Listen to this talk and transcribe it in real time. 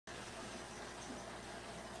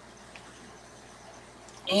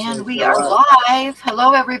And we are live.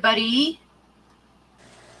 Hello, everybody.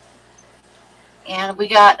 And we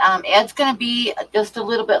got Ed's going to be just a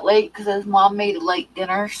little bit late because his mom made a late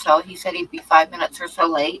dinner. So he said he'd be 5 minutes or so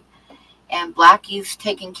late. And Blackie's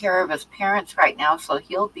taking care of his parents right now. So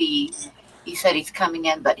he said he's coming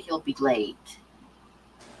in, but he'll be late.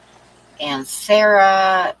 And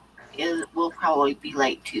Sarah will probably be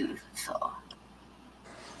late too.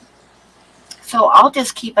 So I'll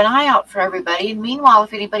just keep an eye out for everybody. And meanwhile,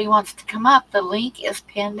 if anybody wants to come up, the link is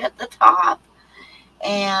pinned at the top.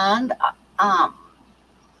 And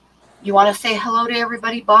you want to say hello to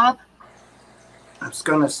everybody, Bob? I was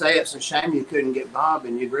going to say it's a shame you couldn't get Bob,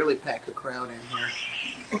 and you'd really pack a crowd in here.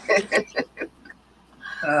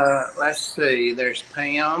 Let's see. There's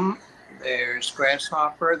Pam. There's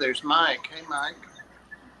Grasshopper. There's Mike. Hey, Mike.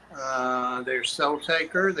 There's Soul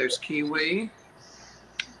Taker. There's Kiwi.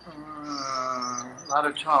 A lot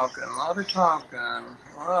of talking.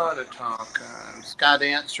 Sky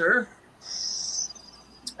Dancer.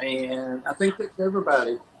 And I think that's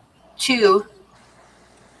everybody. Chew.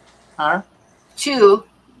 Huh? Chew.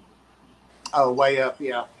 Oh, way up.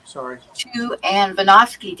 Yeah. Sorry. Chew and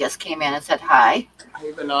Vanosky just came in and said hi.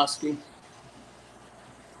 Hey, Vanosky.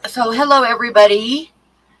 So hello, everybody.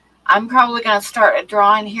 I'm probably going to start a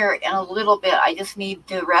drawing here in a little bit. I just need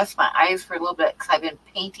to rest my eyes for a little bit because I've been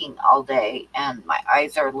painting all day and my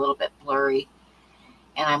eyes are a little bit blurry.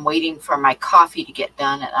 And I'm waiting for my coffee to get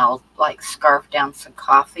done, and I'll scarf down some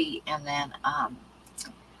coffee and then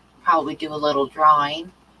probably do a little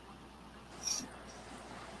drawing.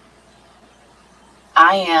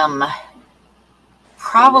 I am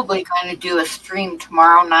probably going to do a stream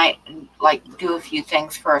tomorrow night and do a few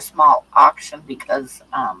things for a small auction because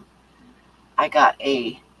I got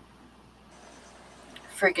a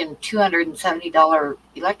friggin' $270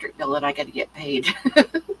 electric bill that I got to get paid.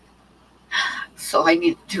 So I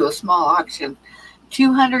need to do a small auction.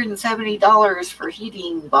 $270 for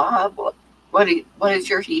heating, Bob. What is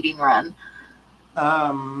your heating run?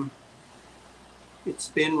 It's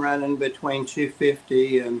been running between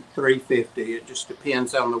 $250 and $350. It just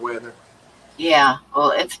depends on the weather. Yeah,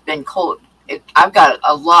 well, it's been cold. I've got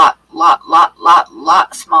a lot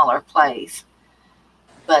smaller place.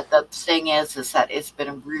 But the thing is that it's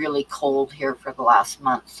been really cold here for the last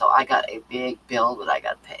month, so I got a big bill that I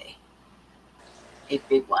got to pay. A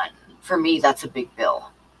big one. For me, that's a big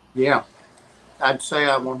bill. Yeah. I'd say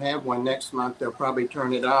I won't have one next month. They'll probably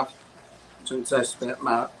turn it off since I spent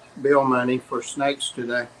my bill money for snakes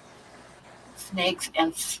today. Snakes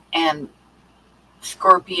and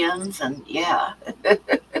scorpions and yeah.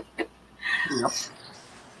 Yep.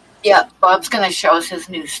 Yeah, Bob's going to show us his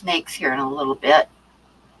new snakes here in a little bit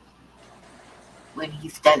when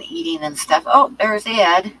he's done eating and stuff. Oh, there's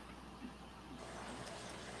Ed.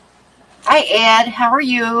 Hi, Ed. How are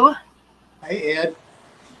you? Hey, Ed.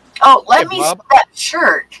 Oh, let me see that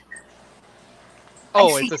shirt.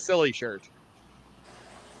 Oh, it's a silly shirt.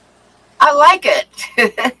 I like it.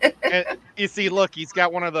 And you see, look, he's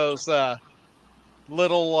got one of those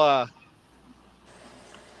little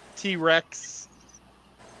T-Rex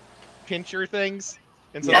pincher things.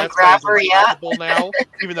 And so that's grabber, possible now,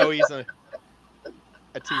 even though he's a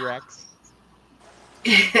T-Rex.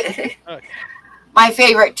 My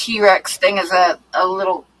favorite T-Rex thing is a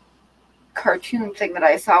little cartoon thing that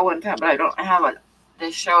I saw one time, but I don't have it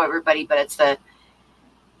to show everybody, but it's a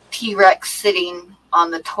T-Rex sitting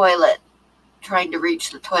on the toilet trying to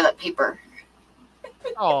reach the toilet paper.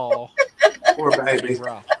 Oh, poor baby.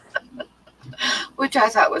 Which I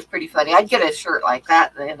thought was pretty funny. I'd get a shirt like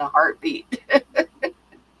that in a heartbeat.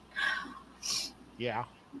 Yeah.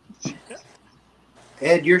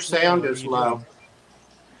 Ed, your sound is low.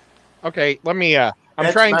 Okay, let me I'm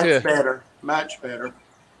That's trying much to better. Much better.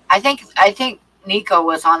 I think Nico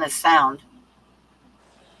was on his sound.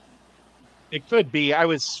 It could be.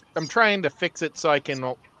 I'm trying to fix it so I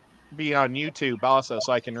can be on YouTube also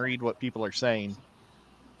so I can read what people are saying.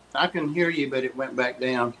 I can hear you, but it went back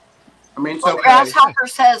down. I mean, it's well, okay. Grasshopper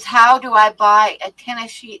says, how do I buy a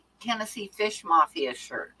Tennessee Fish Mafia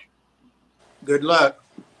shirt? Good luck.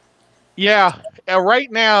 Yeah,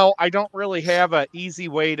 right now I don't really have an easy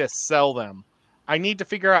way to sell them. I need to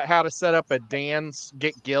figure out how to set up a Dan's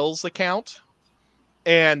Get Gills account,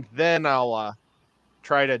 and then I'll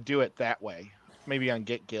try to do it that way, maybe on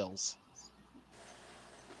Get Gills.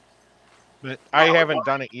 But I haven't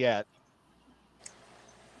done it yet.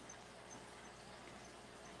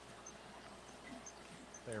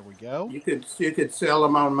 There we go. You could sell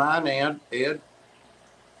them on mine, Ed.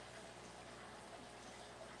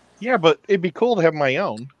 Yeah, but it'd be cool to have my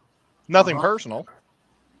own. Nothing personal.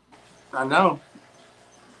 I know.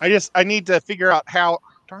 I need to figure out how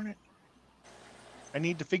darn it. I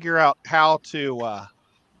need to figure out how to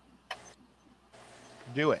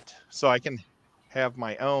do it so I can have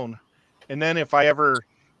my own. And then if I ever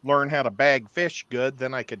learn how to bag fish good,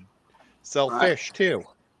 then I could sell Right. fish too.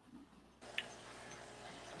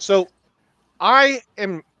 So I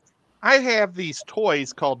have these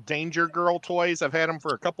toys called Danger Girl toys. I've had them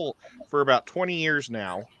for about 20 years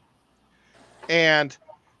now. And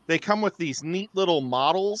they come with these neat little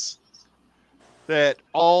models that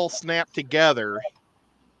all snap together,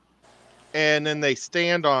 and then they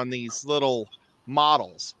stand on these little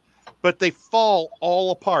models, but they fall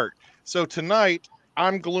all apart. So tonight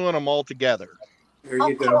I'm gluing them all together. There Oh,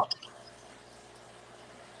 you go. cool.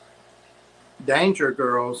 Danger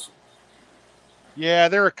Girls. Yeah,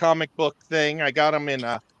 they're a comic book thing. I got them in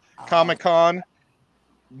Comic-Con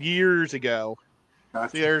years ago.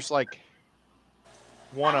 Gotcha. See, there's like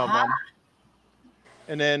one of Uh-huh. them.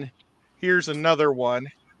 And then here's another one.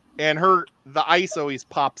 And the ice always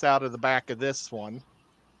pops out of the back of this one.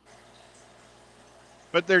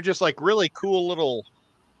 But they're just like really cool little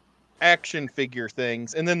action figure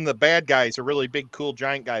things. And then the bad guy's a really big, cool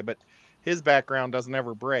giant guy, but his background doesn't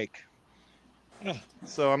ever break.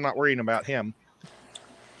 So I'm not worrying about him.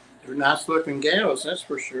 They're nice looking gals, that's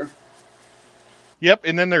for sure. Yep,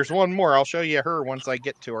 and then there's one more. I'll show you her once I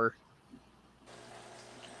get to her.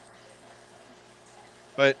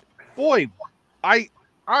 But boy,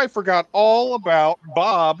 I forgot all about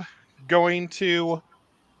Bob going to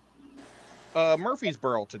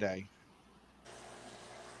Murfreesboro today.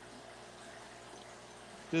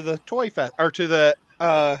 To the toy fest, or to the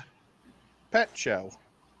pet show.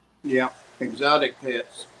 Yeah, exotic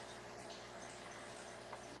pets.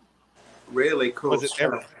 Really cool Was it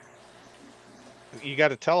stuff. You got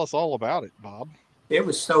to tell us all about it, Bob. It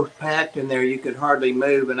was so packed in there you could hardly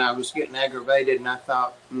move, and I was getting aggravated, and I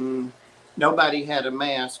thought, nobody had a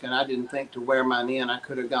mask, and I didn't think to wear mine in. I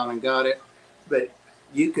could have gone and got it, but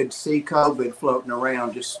you could see COVID floating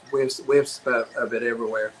around, just whiffs of it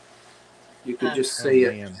everywhere. You could just see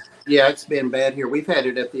it. Man. Yeah, it's been bad here. We've had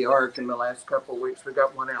it at the Ark in the last couple of weeks. We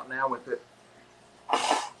got one out now with it.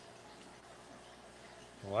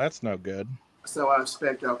 Well, that's no good. So I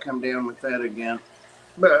expect I'll come down with that again.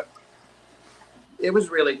 But it was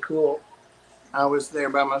really cool. I was there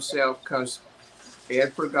by myself because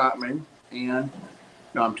Ed forgot me. And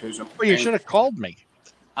no, I'm teasing. Well, you should have called me.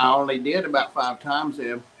 I only did about 5 times,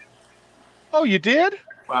 Ed. Oh, you did?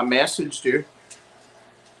 I messaged you.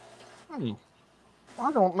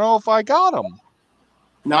 I don't know if I got them.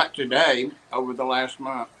 Not today, over the last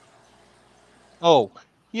month. Oh,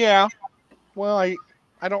 yeah. Well, I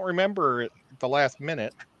don't remember it at the last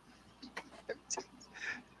minute.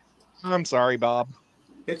 I'm sorry, Bob.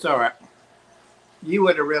 It's all right. You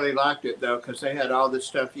would have really liked it though, because they had all the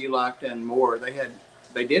stuff you liked and more.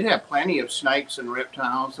 They did have plenty of snakes and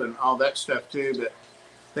reptiles and all that stuff too, but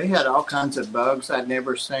they had all kinds of bugs I'd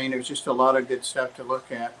never seen. There was just a lot of good stuff to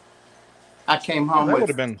look at. I came home that with would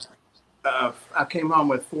have been. I came home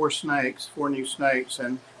with 4 new snakes,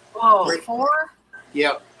 and Whoa, 4?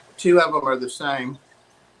 Yeah, 2 of them are the same.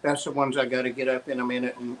 That's the ones I got to get up in a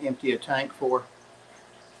minute and empty a tank for.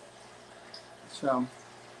 So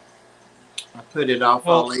I put it off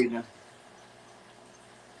all evening.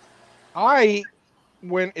 I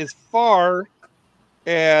went as far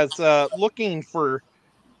as looking for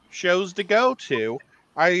shows to go to.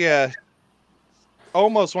 I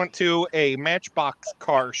almost went to a Matchbox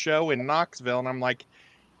car show in Knoxville, and I'm like,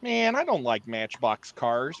 man, I don't like Matchbox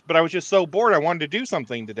cars, but I was just so bored I wanted to do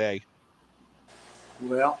something today.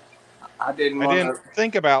 Well, I didn't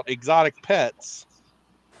think about exotic pets.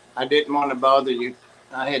 I didn't want to bother you.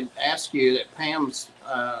 I had asked you at Pam's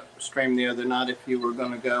stream the other night if you were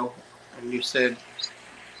going to go, and you said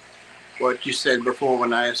what you said before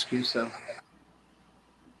when I asked you. So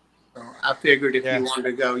I figured if you wanted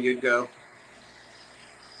to go, you'd go.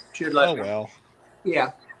 Should let me. Well.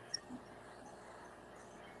 Yeah.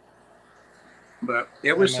 But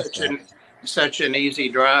it was such an easy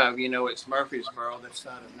drive. You know, it's Murfreesboro, this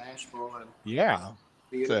side of Nashville, and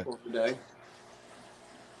beautiful today.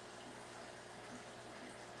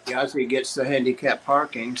 Yazzie gets the handicap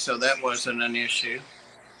parking, so that wasn't an issue.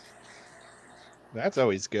 That's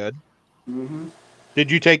always good. Mm-hmm.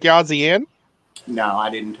 Did you take Yazzie in? No, I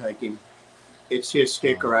didn't take him. It's his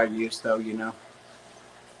sticker I used, though, you know.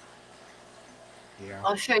 Yeah.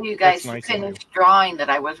 I'll show you guys the finished drawing that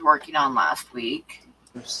I was working on last week.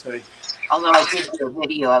 Let's see. Although I did do a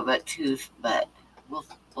video of it too, but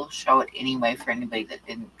we'll show it anyway for anybody that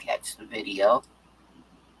didn't catch the video.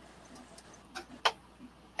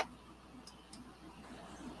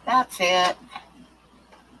 That's it.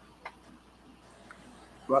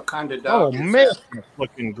 What kind of Oh dog is man, that? it's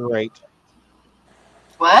looking great.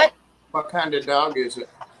 What? What kind of dog is it?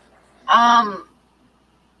 I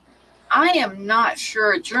am not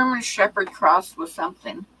sure. German Shepherd crossed with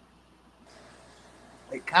something.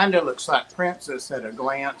 It kind of looks like Princess at a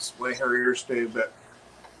glance, the way her ears do, but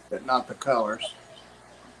not the colors.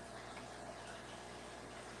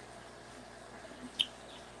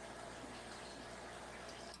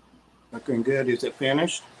 Looking good. Is it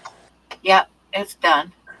finished? Yep, it's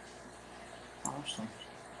done. Awesome.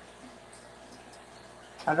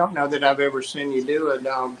 I don't know that I've ever seen you do a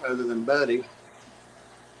dog other than Buddy.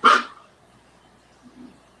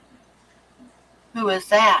 Who is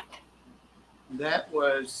that? That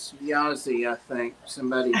was Yazzie, I think.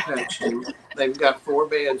 Somebody touched him. They've got 4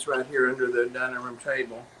 beds right here under the dining room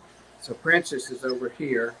table. So Princess is over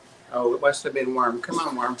here. Oh, it must have been Worm. Come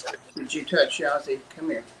on, Worm. Did you touch Yazzie?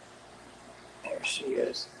 Come here. There she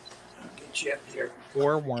is. I'll get you up here.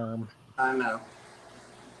 Poor Worm. I know.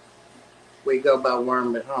 We go by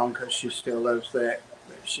Worm at home because she still loves that.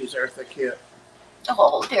 But she's Eartha Kitt.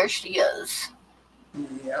 Oh, there she is.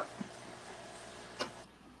 Yep.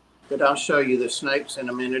 But I'll show you the snakes in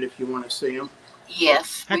a minute if you want to see them.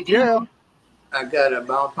 Yes, we Heck do. yeah. I got a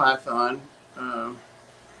ball python.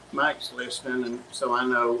 Mike's listening, and so I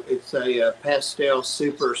know it's a pastel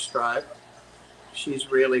super stripe.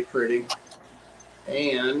 She's really pretty.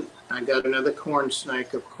 And I got another corn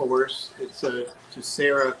snake, of course. It's a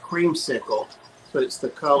Tessera creamsicle. So it's the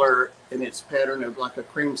color and its pattern of like a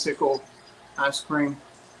creamsicle ice cream.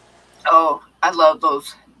 Oh, I love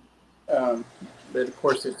those. But of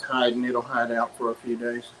course it's hiding. It'll hide out for a few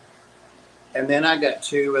days. And then I got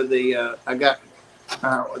 2 of the,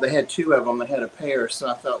 they had 2 of them. They had a pair. So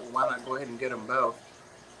I thought, well, why not go ahead and get them both?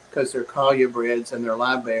 Because they're collier breds and they're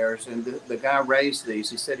live bears. And the guy raised these.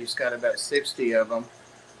 He said he's got about 60 of them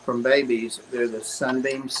from babies. They're the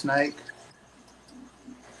sunbeam snake.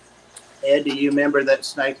 Ed, do you remember that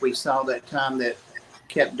snake we saw that time that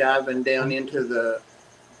kept diving down into the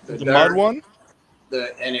mud one?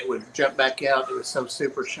 And it would jump back out. It was so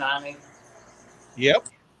super shiny. Yep.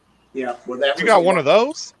 Yeah. Well, that You got one of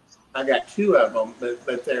those? I got 2 of them,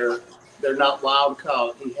 but they're not wild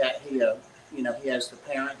caught. He has the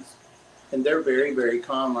parents, and they're very, very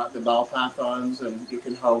calm, like the ball pythons, and you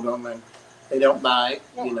can hold them, and they don't bite.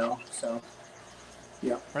 So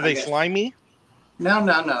yeah. Are they slimy?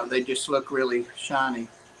 No. They just look really shiny.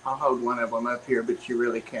 I'll hold one of them up here, but you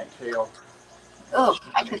really can't tell. Oh,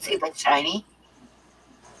 I can see the shiny.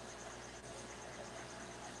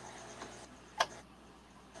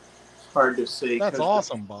 It's hard to see. That's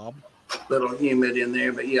awesome, Bob. A little humid in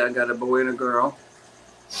there, but yeah, I got a boy and a girl.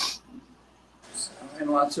 So, and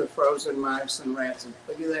lots of frozen mice and rats. And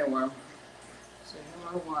look at there, Worm. Say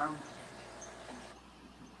hello, Worm.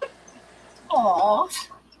 Aw.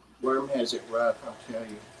 Worm has it rough, I'll tell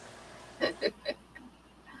you.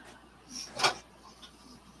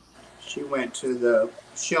 She went to the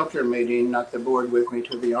shelter meeting, not the board, with me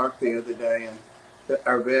to the ARC the other day, and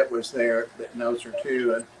our vet was there that knows her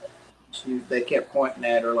too. And they kept pointing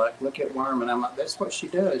at her like, look at Worm. And I'm like, that's what she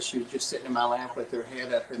does. She was just sitting in my lap with her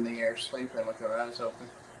head up in the air, sleeping with her eyes open.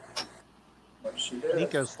 What she does.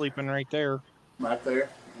 Nico's sleeping right there. Right there.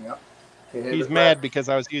 Yep. He's mad because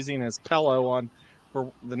I was using his pillow on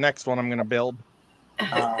for the next one I'm going to build.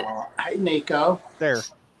 Hey, Nico. There.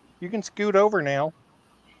 You can scoot over now.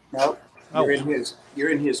 Nope. You're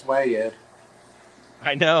in his way, Ed.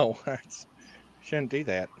 I know. Shouldn't do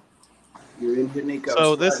that. You're in Nico's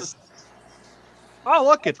So way. this is... Oh,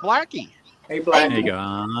 look, it's Blackie. Hey, Blackie. Hey,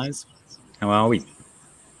 guys. How are we?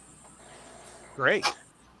 Great.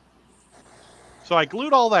 So I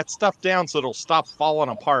glued all that stuff down so it'll stop falling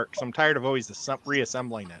apart, because I'm tired of always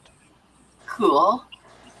reassembling it. Cool.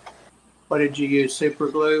 What did you use, super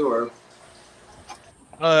glue or?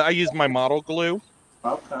 I used my model glue.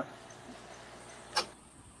 Okay.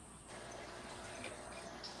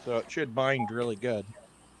 So it should bind really good.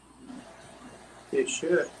 It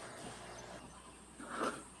should.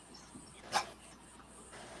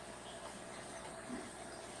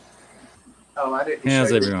 Oh, I didn't.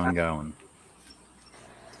 How's everyone going?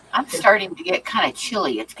 I'm starting to get kind of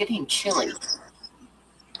chilly. It's getting chilly.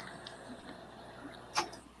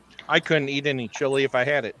 I couldn't eat any chili if I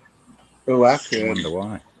had it. Oh, I I could. wonder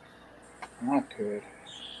why. I could.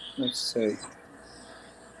 Let's see.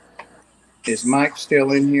 Is Mike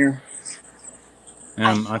still in here?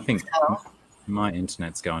 I think So, my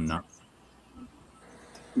internet's going nuts.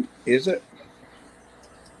 Is it?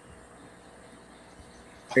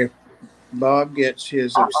 If Bob gets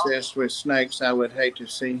his obsessed with snakes, I would hate to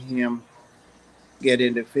see him get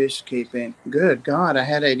into fish keeping. Good God, I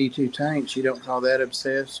had 82 tanks. You don't call that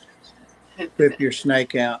obsessed? Whip your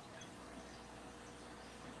snake out.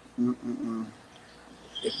 Mm-mm-mm.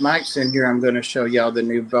 If Mike's in here, I'm going to show y'all the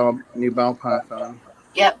new ball python.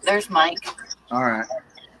 Yep, there's Mike. All right.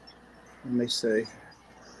 Let me see.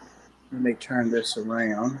 Let me turn this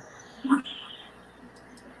around.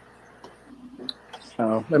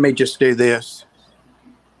 Let me just do this.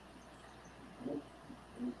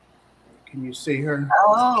 Can you see her?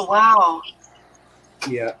 Oh, wow.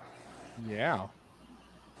 Yeah. Yeah.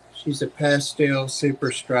 She's a pastel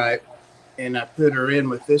super stripe, and I put her in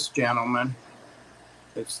with this gentleman.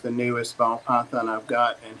 It's the newest ball python I've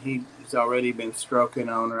got, and he's already been stroking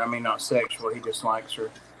on her. I mean, not sexual. He just likes her.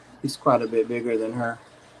 He's quite a bit bigger than her.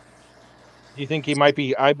 Do you think he might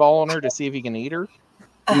be eyeballing her to see if he can eat her?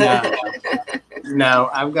 No, no.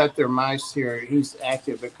 I've got their mice here. He's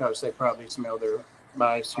active because they probably smell their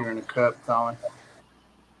mice here in a cup, Colin.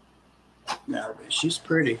 No, but she's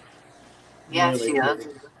pretty. Yeah, she is.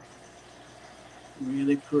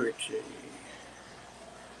 Really pretty.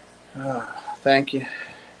 Thank you.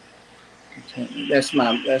 That's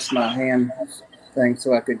my hand thing,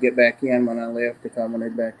 so I could get back in when I left if I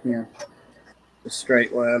wanted back in. The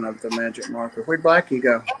straight line of the magic marker. Where'd Blackie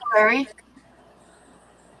go? Larry. He's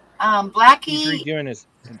Blackie redoing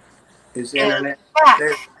his internet. back.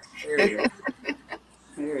 There he is.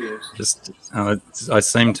 There he is. Just, I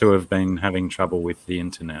seem to have been having trouble with the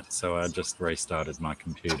internet, so I just restarted my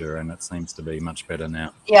computer, and it seems to be much better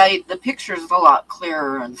now. Yeah, the picture's a lot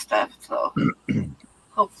clearer and stuff, so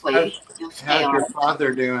hopefully you'll stay How's on. your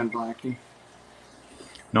father doing, Blackie?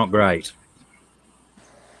 Not great.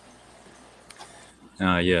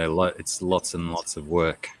 Yeah, it's lots and lots of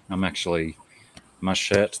work. My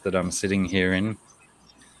shirt that I'm sitting here in,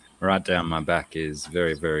 right down my back is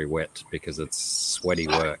very, very wet because it's sweaty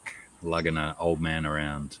work, lugging an old man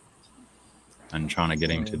around and trying to get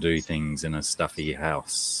him to do things in a stuffy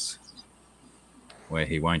house where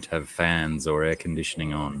he won't have fans or air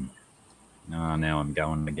conditioning on. Oh, now I'm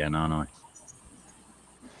going again, aren't I?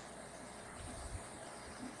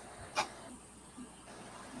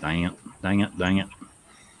 Dang it.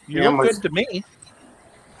 You look good to me.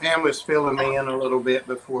 Pam was filling me in a little bit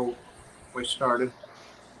before we started.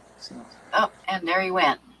 So, Oh, and there he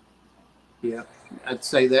went. yeah, I'd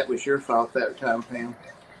say that was your fault that time, Pam.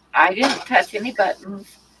 I didn't touch any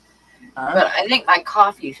buttons, but I think my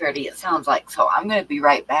coffee's ready, it sounds like, so I'm going to be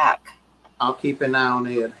right back. I'll keep an eye on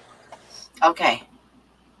it. Okay.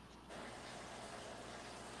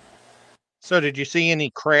 So did you see any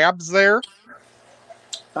crabs there?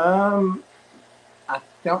 I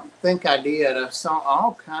don't think I did. I saw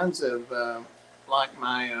all kinds of, like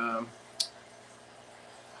my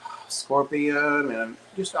scorpion and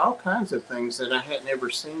just all kinds of things that I had never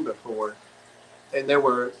seen before. And there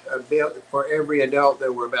were, for every adult,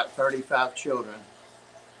 there were about 35 children.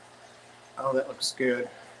 Oh, that looks good.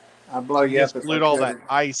 I'll blow you up if I glued all that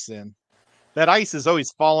ice in. That ice is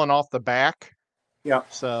always falling off the back. Yeah.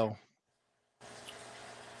 So.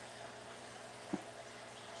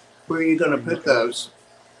 Where are you going to put those?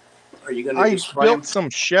 Are you going to? I built some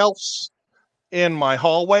shelves in my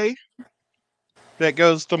hallway that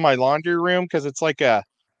goes to my laundry room because it's like a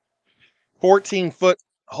 14-foot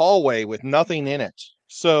hallway with nothing in it.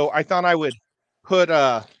 So I thought I would put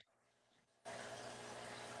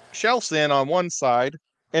shelves in on one side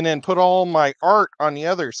and then put all my art on the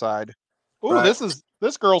other side. Oh, Right.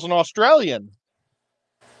 This girl's an Australian.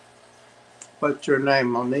 What's your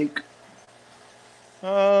name, Monique?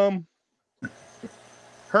 Her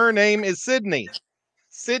name is Sydney.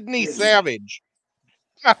 Sydney Savage.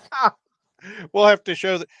 We'll have to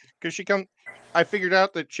show that because I figured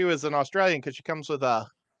out that she was an Australian because she comes with a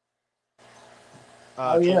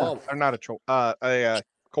chihuahua, or not a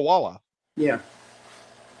koala. Yeah.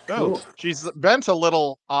 Oh, Cool. she's bent a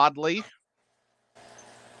little oddly.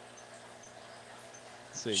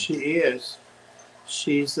 Let's see. She is.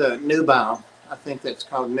 She's nubile. I think that's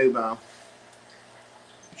called nubile.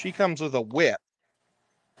 She comes with a whip.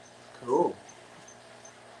 Cool.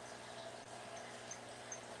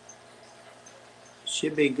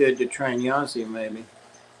 Should be good to train Yazzie, maybe.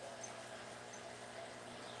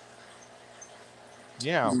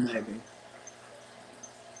 Yeah. Maybe.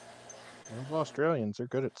 Those Australians are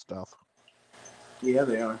good at stuff. Yeah,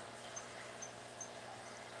 they are.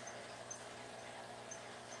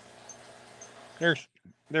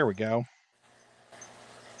 There we go.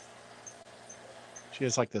 She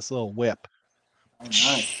has like this little whip. Oh,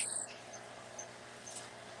 nice.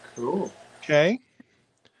 Cool. Okay.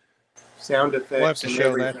 Sound effects. We'll have to and show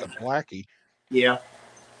everything. that to Blackie. Yeah.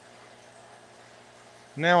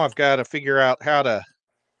 Now I've got to figure out how to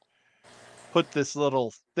put this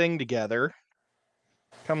little thing together.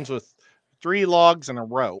 Comes with 3 logs and a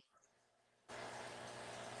rope.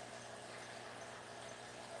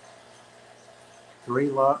 Three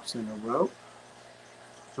logs and a rope.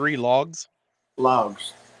 3 logs.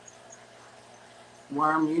 Logs.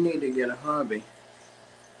 Worm, you need to get a hobby.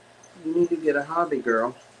 You need to get a hobby,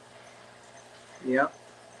 girl. Yep.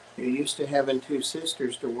 You're used to having 2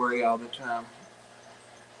 sisters to worry all the time.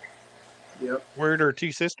 Yep. Where'd her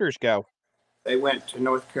 2 sisters go? They went to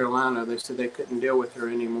North Carolina. They said they couldn't deal with her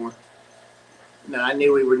anymore. Now, I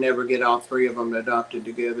knew we would never get all 3 of them adopted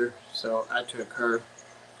together, so I took her.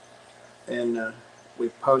 And we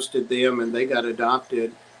posted them, and they got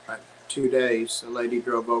adopted like 2 days. A lady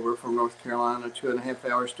drove over from North Carolina, 2.5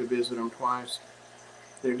 hours to visit them twice.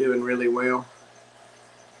 They're doing really well.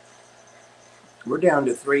 We're down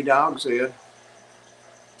to 3 dogs, Ed.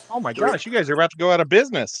 Oh my gosh, you guys are about to go out of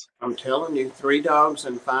business. I'm telling you, 3 dogs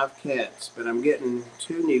and 5 cats. But I'm getting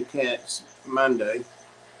 2 new cats Monday.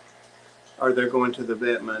 Or they're going to the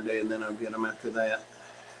vet Monday, and then I'll get them after that.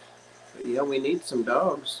 But yeah, we need some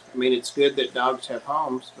dogs. I mean, it's good that dogs have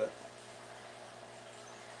homes, but...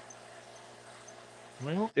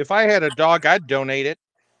 Well, if I had a dog, I'd donate it.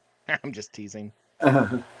 I'm just teasing.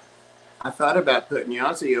 I thought about putting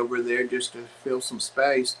Yazzie over there just to fill some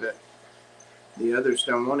space, but the others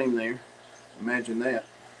don't want him there. Imagine that.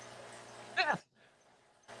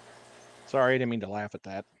 Sorry, I didn't mean to laugh at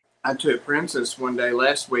that. I took Princess one day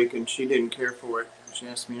last week, and she didn't care for it. She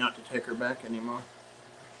asked me not to take her back anymore.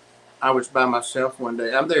 I was by myself one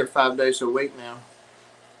day. I'm there 5 days a week now.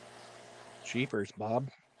 Jeepers, Bob.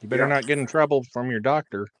 You better not get in trouble from your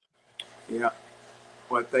doctor. Yeah.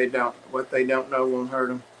 What they don't know won't hurt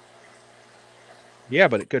them. Yeah,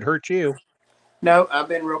 but it could hurt you. No, I've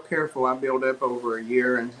been real careful. I built up over a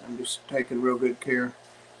year, and I'm just taking real good care.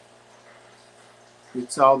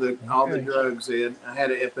 It's all the drugs, Ed. I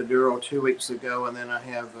had an epidural 2 weeks ago, and then I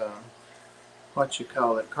have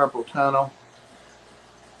carpal tunnel.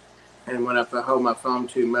 And when I hold my phone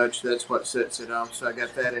too much, that's what sets it off. So I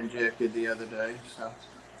got that injected the other day. So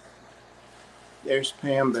there's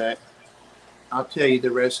Pam back. I'll tell you the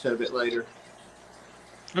rest of it later.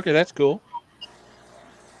 Okay, that's cool.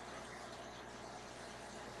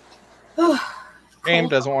 Pam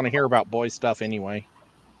doesn't want to hear about boy stuff anyway.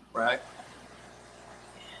 Right.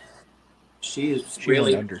 She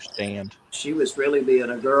really understand. She was really being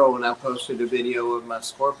a girl when I posted a video of my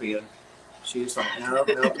scorpion. She's like, nope.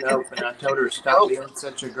 And I told her, stop being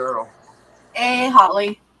such a girl. Hey,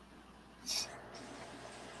 Holly.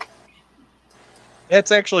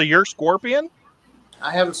 That's actually your scorpion?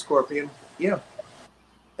 I have a scorpion. Yeah.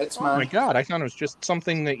 That's mine. Oh my God, I thought it was just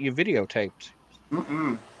something that you videotaped.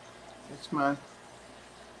 It's mine.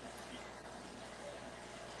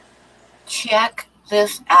 Check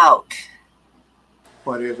this out.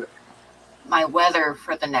 What is it? My weather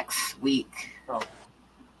for the next week. Oh.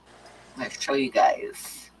 I'm going to show you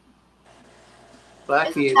guys.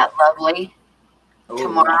 Blackie. Isn't that lovely? Oh,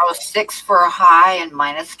 Tomorrow, 6 for a high and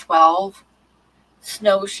 -12.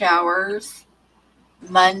 Snow showers.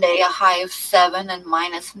 Monday, a high of 7 and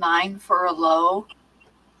 -9 for a low.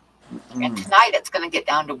 And tonight, it's going to get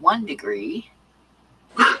down to 1 degree.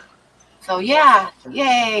 So, yeah.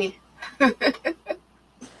 Yay.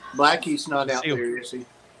 Blackie's not out there, is he?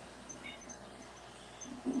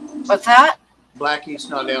 What's that? Blackie's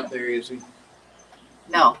not out there, is he?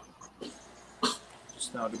 No.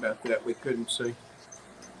 It's not about that. We couldn't see.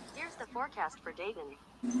 Here's the forecast for Dayton.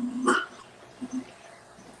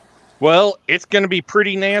 Well, it's going to be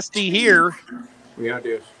pretty nasty here. Yeah, it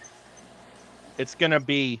is. It's going to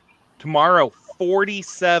be tomorrow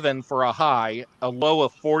 47 for a high, a low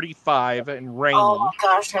of 45 and rainy. Oh my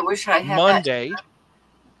gosh, I wish I had that.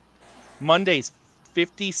 Monday's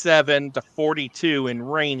 57 to 42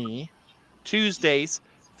 and rainy. Tuesday's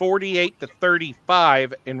 48 to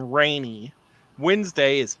 35 and rainy.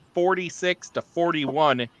 Wednesday is 46 to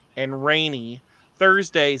 41 and rainy.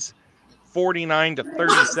 Thursday's 49 to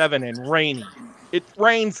 37 and rainy. It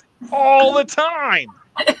rains all the time.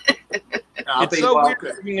 It's so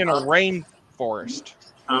weird being in a rainforest.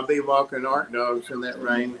 I'll be walking Art dogs in that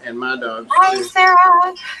rain, and my dogs. Hi,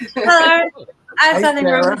 Sarah. Hello. I have something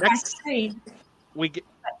wrong with my Next- screen.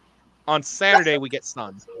 On Saturday, we get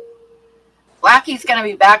sun. Blackie's going to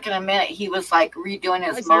be back in a minute. He was like redoing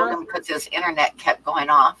his Hi, Sarah. modem because his internet kept going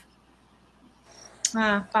off.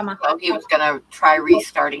 Bummer. So he was going to try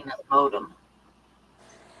restarting his modem.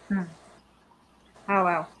 Oh,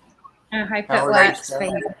 well. I hope How it are you, works for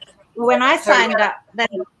Sarah? you. When I signed up, then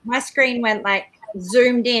my screen went like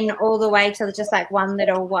zoomed in all the way to just like one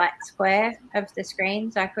little white square of the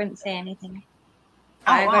screen, so I couldn't see anything.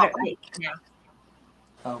 Oh, I wow. got it fixed now.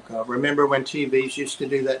 Oh God! Remember when TVs used to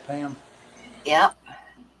do that, Pam? Yep.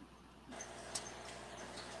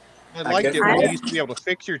 I liked guess it when I- you used to be able to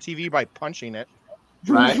fix your TV by punching it.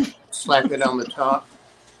 Right. Slap it on the top.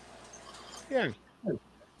 Yeah.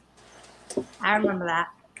 I remember that.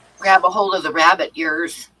 Grab a hold of the rabbit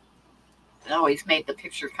ears. It always made the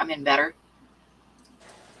picture come in better.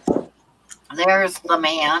 There's the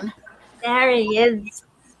man. There he is.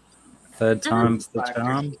 Third time's the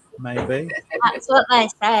charm, maybe. That's what they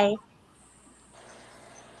say.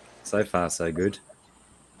 So far, so good.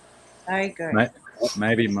 So good.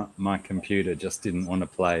 Maybe my computer just didn't want to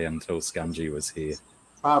play until Scungy was here.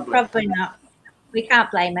 Probably not. We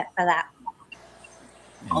can't blame it for that.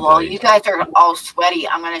 Well, Indeed. you guys are all sweaty.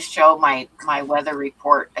 I'm going to show my weather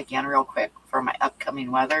report again real quick for my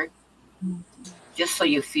upcoming weather, just so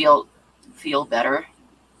you feel better.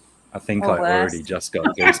 I think Or I worse. already just got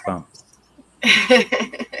goosebumps.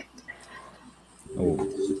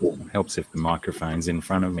 Oh, helps if the microphone's in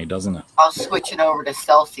front of me, doesn't it? I'll switch it over to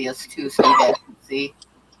Celsius too, so you guys can see.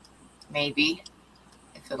 Maybe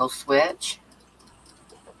if it'll switch.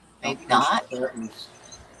 Maybe not.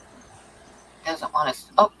 Doesn't want to.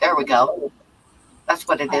 Oh, there we go. That's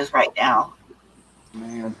what it is right now.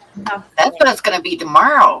 Man. Oh, That's what it's going to be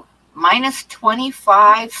tomorrow. Minus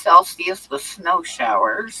 25 Celsius with snow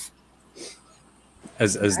showers.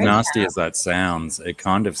 As nasty as that sounds, it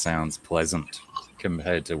kind of sounds pleasant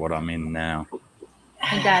compared to what I'm in now.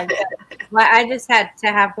 it does. Well, I just had to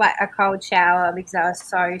have like a cold shower because I was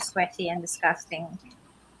so sweaty and disgusting.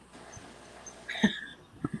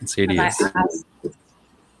 It's Like hideous.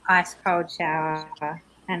 ice cold shower,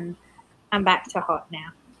 and I'm back to hot now.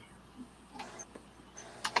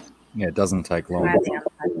 Yeah, it doesn't take long. Really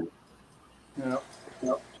unpleasant.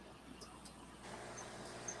 Yep.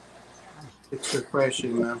 It's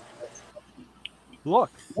refreshing though.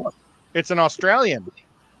 Look, it's an Australian,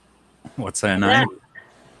 What's her name?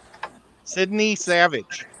 Sydney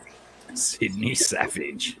Savage. Sydney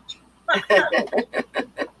Savage.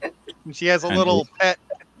 And she has a And little pet,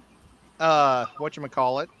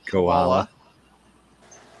 whatchamacallit, Koala.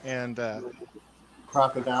 and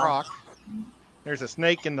Crocodile. croc. There's a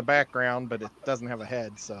snake in the background, but it doesn't have a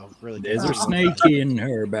head, so really. There's a snake in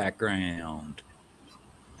her background.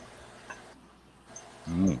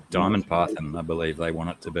 Diamond Python, I believe they want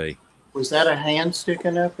it to be. Was that a hand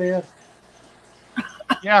sticking up there?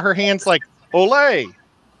 Yeah, her hand's like ole,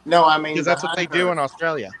 No, I mean because that's what they behind do her. in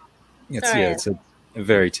Australia. It's a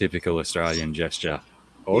very typical Australian gesture.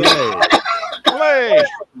 Ole. Ole.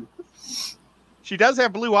 She does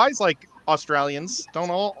have blue eyes like Australians. Don't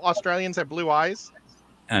all Australians have blue eyes?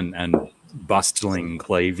 And bustling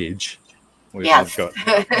cleavage. Yes. I've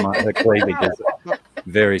got her cleavage is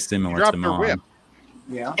very similar Dropped to her mine. whip.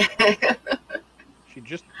 Yeah. She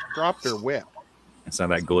just dropped her whip. So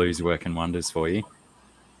that glue's working wonders for you.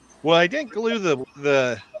 Well, I didn't glue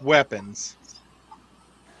the weapons.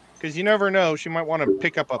 Because you never know, she might want to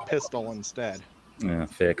pick up a pistol instead. Yeah,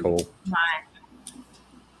 fair call.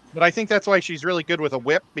 But I think that's why she's really good with a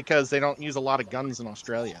whip, because they don't use a lot of guns in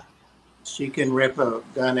Australia. She can rip a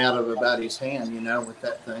gun out of a buddy's hand, with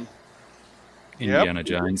that thing. Indiana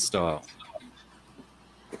Jones style.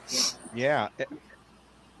 Yeah.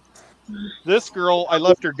 This girl, I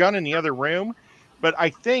left her gun in the other room, but I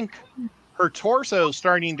think her torso's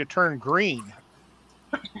starting to turn green.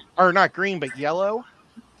 Or not green, but yellow.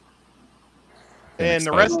 And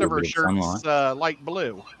the rest of her shirt's light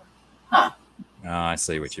blue. Huh. Oh, I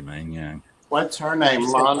see what you mean, yeah. What's her name,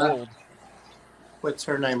 She's Lana? old. What's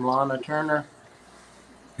her name, Lana Turner?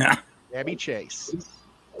 Abby Chase.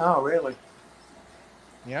 Oh, really?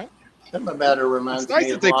 Yeah. Something about her reminds It's nice me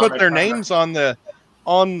that of they Lana put their Turner. names on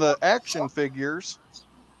the action figures.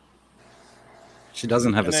 She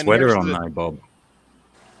doesn't have And a then sweater here's on the- though, Bob.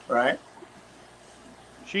 Right?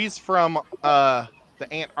 She's from the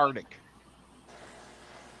Antarctic.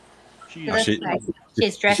 She's, So that's she- like,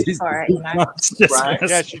 she's dressed She's- for it, Right.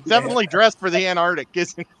 yeah, she's definitely dressed for the Antarctic,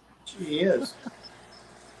 isn't She is.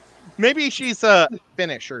 Maybe she's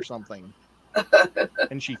Finnish or something.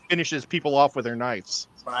 And she finishes people off with her knives.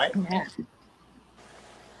 Right? Yeah.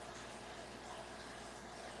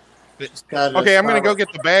 She's got a Okay, I'm going to go scarlet-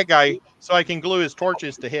 get the bad guy so I can glue his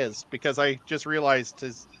torches to his, because I just realized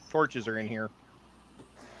his torches are in here.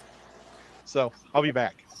 So I'll be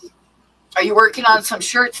back. Are you working on some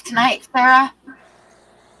shirts tonight, Sarah?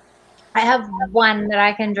 I have one that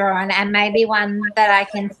I can draw on, and maybe one that I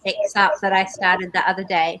can fix up that I started the other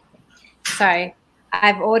day. So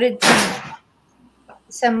I've ordered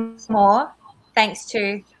some more, thanks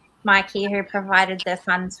to Mikey who provided the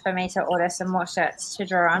funds for me to order some more shirts to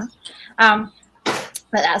draw on.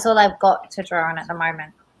 But that's all I've got to draw on at the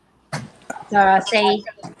moment. So I'll see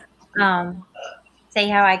how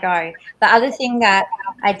I go. The other thing that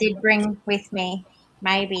I did bring with me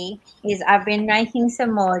maybe is I've been making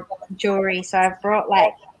some more jewelry. So I've brought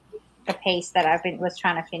like a piece that was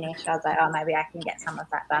trying to finish. I was like, oh, maybe I can get some of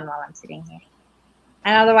that done while I'm sitting here.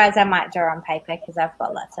 And otherwise I might draw on paper because I've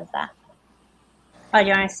got lots of that. Oh, do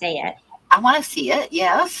you want to see it? I want to see it,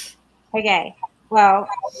 yes. Okay. Well,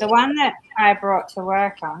 the one that I brought to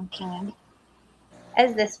work on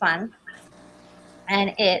is this one.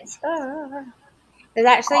 And it's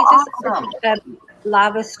actually just a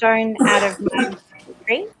lava stone out of my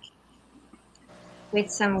creek with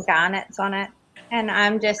some garnets on it. And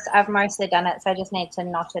I've mostly done it, so I just need to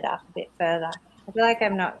knot it up a bit further. I feel like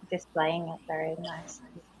I'm not displaying it very nicely.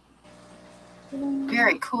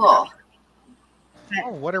 Very cool. Oh,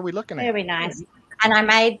 what are we looking at? It'll be nice. And I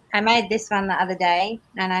made this one the other day,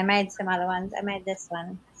 and I made some other ones. I made this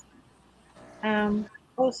one.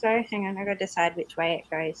 Also, hang on, I've got to decide which way it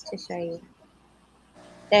goes to show you.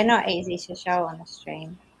 They're not easy to show on the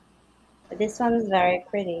stream. But this one's very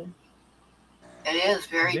pretty. It is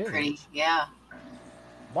very pretty, yeah.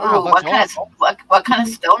 Wow, ooh, that's awesome. What kind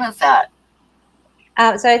of stone is that?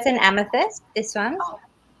 So it's an amethyst, this one. Oh,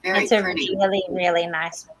 very it's a pretty. really, really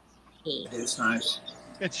nice piece. It's nice.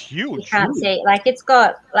 It's huge. You can't see, like it's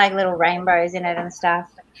got like little rainbows in it and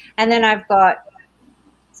stuff. And then I've got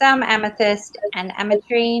some amethyst and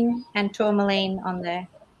ametrine and tourmaline on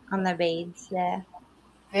the beads there.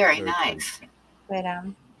 Very nice. But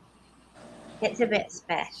it's a bit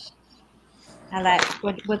special. I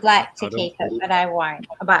would like to keep it, but I won't.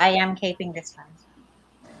 But I am keeping this one.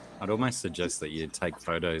 I'd almost suggest that you take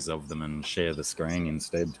photos of them and share the screen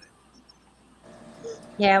instead.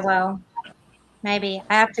 Yeah, well, maybe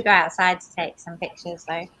I have to go outside to take some pictures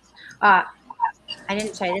though. I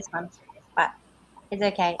didn't show this one, but it's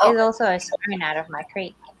okay. Oh. It's also a stone out of my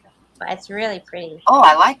creek, but it's really pretty. Oh,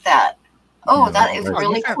 I like that. Oh, Yeah, that is that's-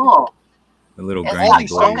 really cool. The little It's grainy got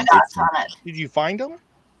blue polka blue dots bits. on it. Did you find them?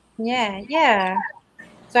 Yeah.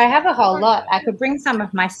 So I have a whole lot. I could bring some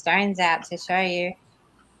of my stones out to show you.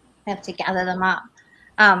 I have to gather them up.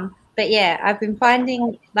 But yeah, I've been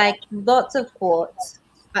finding like lots of quartz,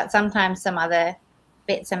 but sometimes some other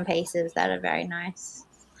bits and pieces that are very nice.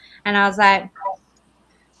 And I was like,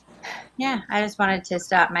 yeah, I just wanted to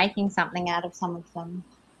start making something out of some of them.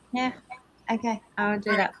 Yeah, okay, I will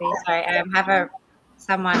do that for you. Sorry, I have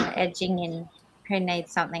someone edging in who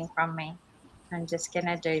needs something from me. I'm just going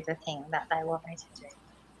to do the thing that they want me to do.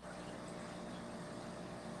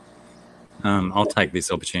 I'll take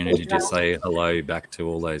this opportunity to say hello back to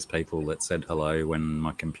all those people that said hello when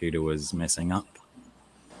my computer was messing up.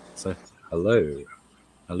 So, hello.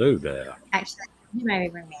 Hello there. Actually, you maybe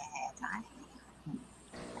bring me a hair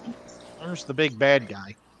tie. There's the big bad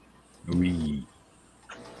guy. Wee.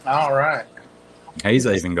 All right. He's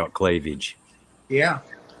even got cleavage. Yeah.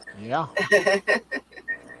 Yeah.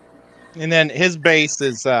 And then his base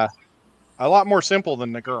is a lot more simple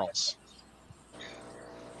than the girls.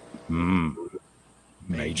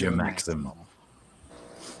 Major Maximum.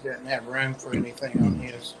 Doesn't have room for anything on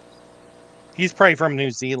his. He's probably from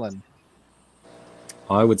New Zealand.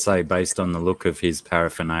 I would say, based on the look of his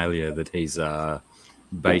paraphernalia, that he's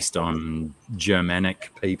based on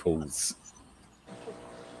Germanic peoples.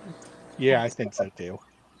 Yeah, I think so too.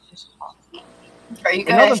 Are you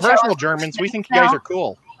And Northern guys Personal Germans, we think you guys are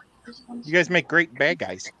cool. You guys make great bad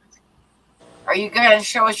guys. Are you going to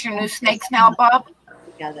show us your new snakes now, Bob?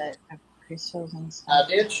 Together crystals and I stuff.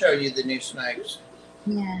 did show you the new snakes.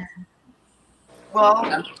 Yeah.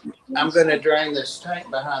 Well, I'm going to drain this tank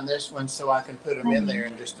behind this one so I can put them in there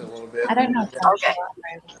in just a little bit. I don't know. Okay.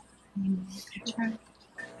 Sure.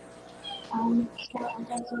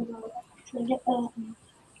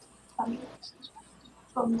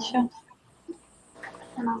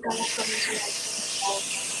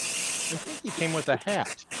 I think he came with a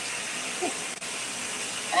hat.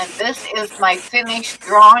 and this is my finished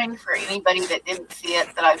drawing for anybody that didn't see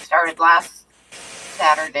it that I started last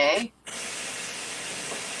Saturday.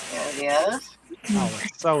 There it is. Oh,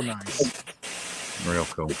 it's so nice. Real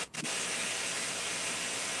cool.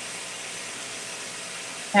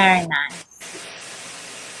 Very nice.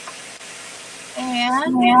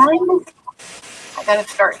 And I got to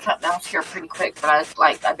start something else here pretty quick, but I was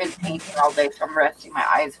like, I've been painting all day, so I'm resting my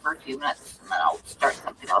eyes for a few minutes, and then I'll start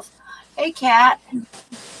something else. Hey, Cat.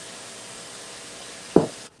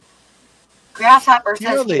 Grasshopper says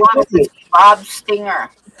Really? he wants to see Bob's stinger.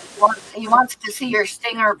 He wants to see your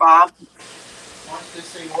stinger, Bob. Wants to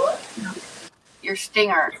see what? your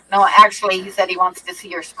stinger. No, actually, he said he wants to see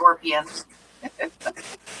your scorpion.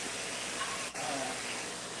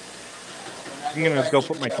 I'm gonna go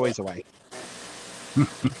put my toys away.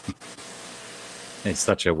 He's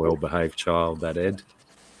such a well-behaved child, that Ed.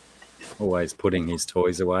 Always putting his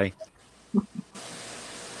toys away. Ed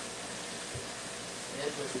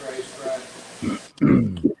was raised right.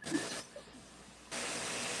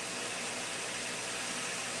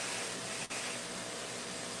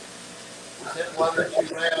 Is that water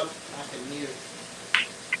too loud? I can mute.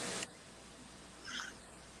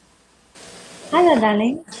 Hello,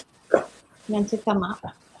 darling. You want to come up?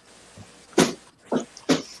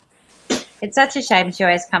 It's such a shame she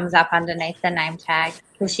always comes up underneath the name tag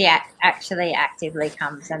because she actually actively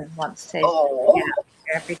comes and wants to Oh, get up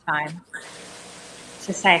here every time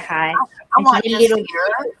to say hi. I want she's to a little see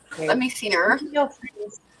her. Let me see her. Your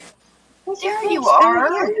face. There you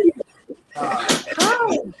are.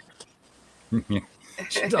 Hi.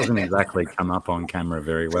 She doesn't exactly come up on camera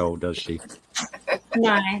very well, does she?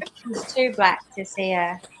 No, she's too black to see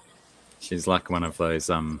her. She's like one of those,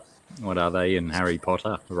 what are they in Harry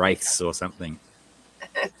Potter? Wraiths or something.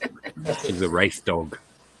 She's a wraith dog.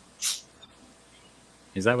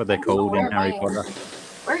 Is that what they're called in Harry Potter?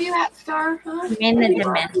 Where are you at, Star? Huh? You mean the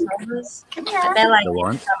Dementors? Come But here. they're like The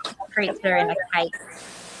what? a creature in a cape.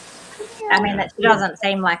 I mean, that she doesn't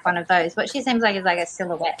seem like one of those. What she seems like is like a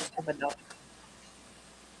silhouette of a dog.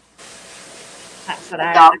 That's what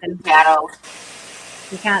I Dog reckon. shadow.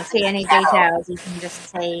 You can't see any details. You can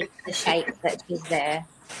just see the shape that she's there.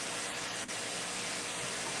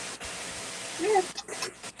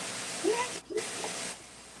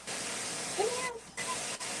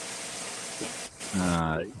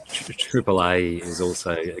 Triple A is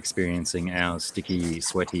also experiencing our sticky,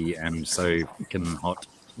 sweaty, and soaking hot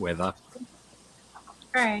weather.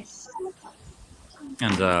 Gross.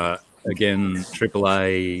 And again, Triple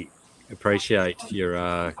A, appreciate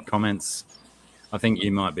your comments. I think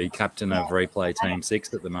you might be captain of Replay Team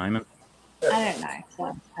 6 at the moment. I don't know. So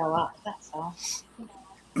I'm still up. That's all.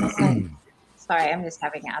 Also, sorry, I'm just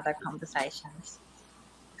having other conversations.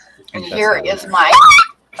 And here is my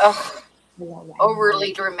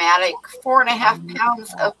overly dramatic 4.5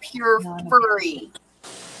 pounds of pure furry.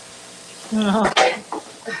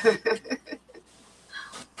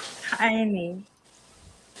 Tiny.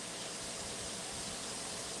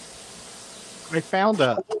 I found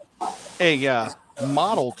a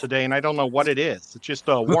model today, and I don't know what it is. It's just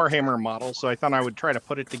a Warhammer model, so I thought I would try to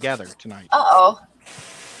put it together tonight. Uh-oh.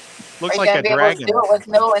 Looks Are you like a gonna be able to dragon. do it with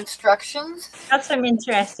no instructions? Got some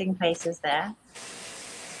interesting pieces there.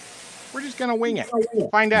 We're just gonna wing it.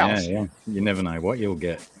 Find out. Yeah. You never know what you'll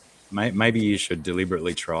get. Maybe you should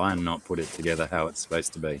deliberately try and not put it together how it's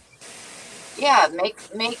supposed to be. Yeah, make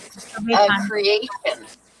a creation.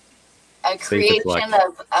 A See if it's creation like-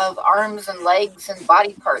 of arms and legs and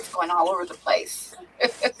body parts going all over the place.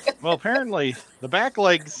 Well, apparently the back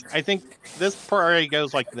legs, I think this part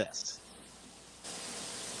goes like this.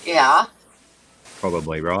 Yeah.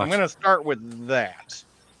 Probably right. I'm gonna start with that.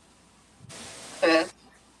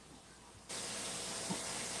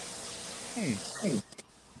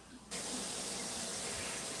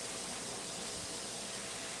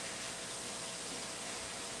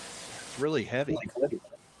 It's really heavy.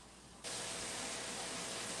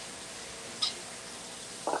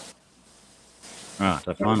 Right,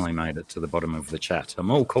 I finally made it to the bottom of the chat.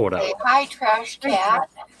 I'm all caught up. Say hi, trash cat.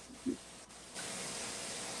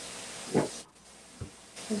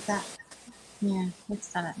 Is that? Yeah,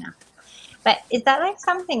 it's done it now. But is that like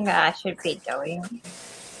something that I should be doing?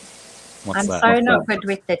 What's I'm that? so What's not that? good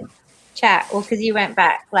with the chat. Well, because you went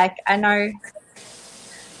back. Like, I know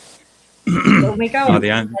when we go Oh, on the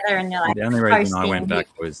together and you're like, The only reason I posting, went back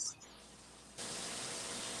was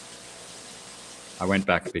I went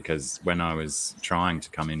back because when I was trying to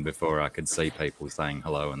come in before, I could see people saying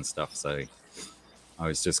hello and stuff. So I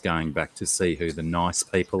was just going back to see who the nice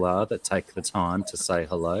people are that take the time to say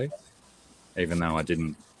hello. Even though I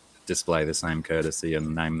didn't display the same courtesy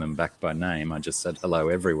and name them back by name, I just said hello,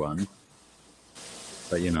 everyone.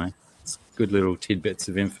 But, you know, it's good little tidbits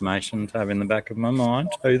of information to have in the back of my mind,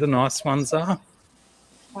 who the nice ones are.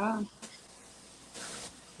 Wow.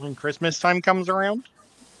 When Christmas time comes around,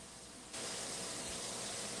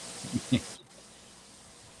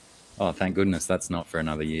 Oh, thank goodness that's not for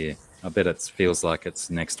another year. I bet it feels like it's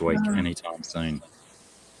next week anytime soon.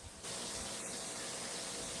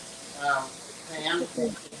 Pam,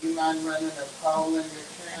 do you mind running a poll in your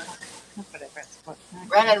chat? Whatever it's called.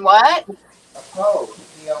 Running what? A poll,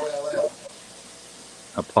 P-O-L-L.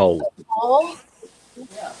 A poll. Poll?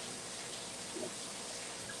 Yeah.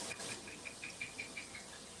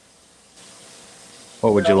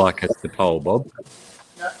 What would you like us to poll, Bob?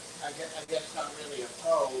 Not, I guess not really a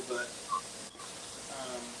poll, but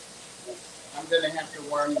I'm going to have to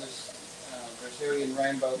worm this Brazilian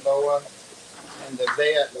rainbow boa, and the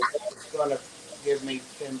vet is going to give me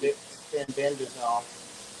fenbendazole.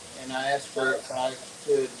 And I asked her if I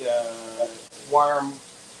could worm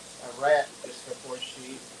a rat just before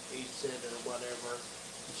she eats it or whatever.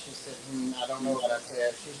 And she said, I don't know about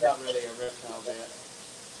that. She's not really a reptile vet.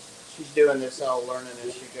 She's doing this all learning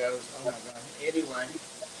as she goes. Oh my God. Anyway,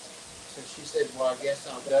 so she said, well, I guess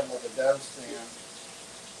I'll double the dose then.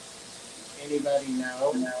 Anybody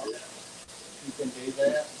know you can do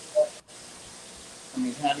that? I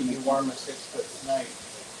mean, how do you worm a 6-foot snake?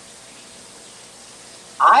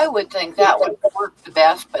 I would think that would work the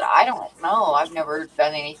best, but I don't know. I've never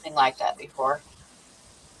done anything like that before.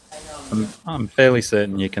 I'm fairly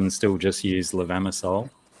certain you can still just use levamisole.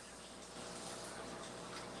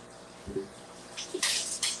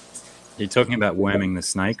 You're talking about worming the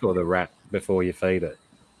snake or the rat before you feed it?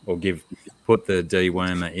 Or put the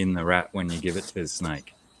dewormer in the rat when you give it to the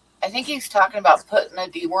snake? I think he's talking about putting the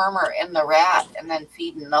dewormer in the rat and then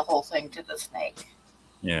feeding the whole thing to the snake.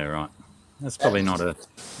 Yeah, right. That's probably not a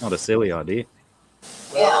silly idea.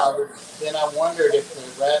 Well, then I wondered if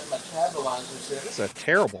the rat metabolizes it. It's a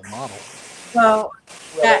terrible model. Well,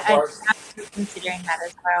 I'm considering that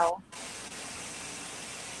as well.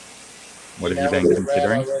 What have you been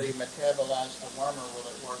considering? If the rat already metabolized the wormer, will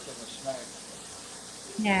it work in the snake?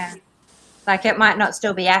 Yeah. Like it might not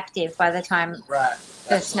still be active by the time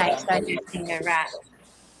the snake's digesting the rat.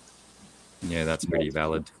 Yeah, that's pretty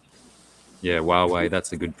valid. Yeah, Huawei,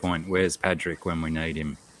 that's a good point. Where's Patrick when we need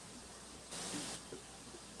him?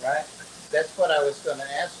 Right? That's what I was going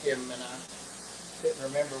to ask him, and I couldn't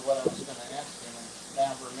remember what I was going to ask him, and now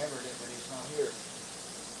I've remembered it, but he's not here.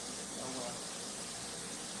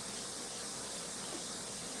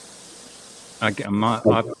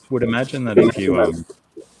 I would imagine that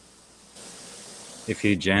if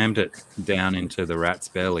you jammed it down into the rat's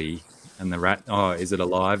belly, and the rat, is it a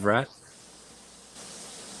live rat?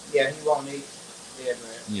 Yeah, he won't eat dead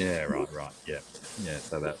rat. Yeah, right, yeah.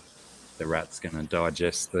 So that the rat's going to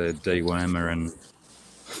digest the dewormer and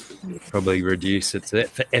probably reduce its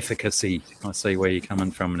efficacy. I see where you're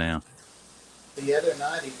coming from now. The other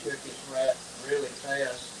night he took his rat really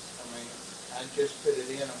fast. I mean, I just put it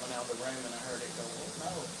in and went out of the room and I heard it go, oh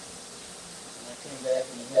no. And I came back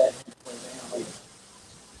and he had it halfway down.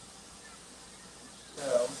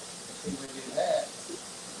 So, if he would do that,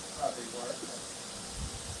 probably work.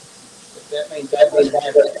 But that means I'm going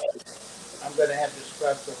to have to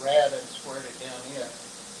scrub the rat and squirt it down here.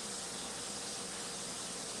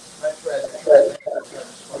 Much rather try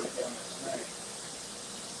to squirt it down the snake.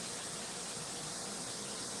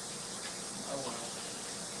 Oh well.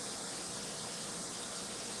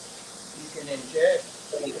 You can inject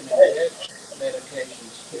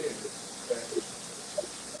medications too, but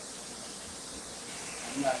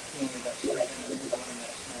I'm not keen about sticking a needle in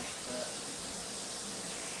that snake's butt.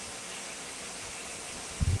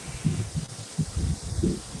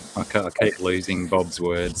 I keep losing Bob's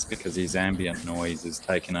words because his ambient noise is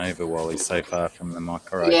taken over while he's so far from the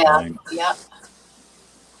microphone. Yeah.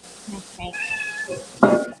 Okay.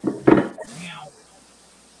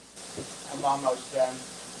 I'm almost done.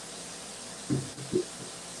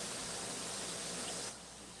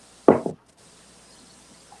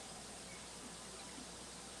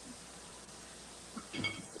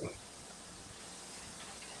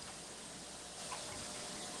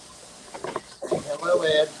 Hello,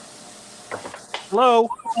 Ed. Hello.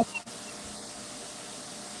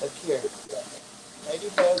 Look here.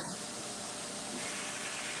 Ladybug.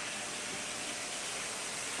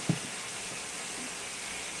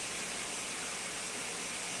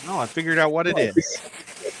 Oh, I figured out what it is.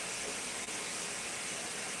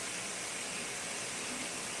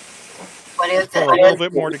 What is Put it? a little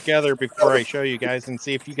bit more together before I show you guys and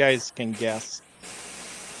see if you guys can guess.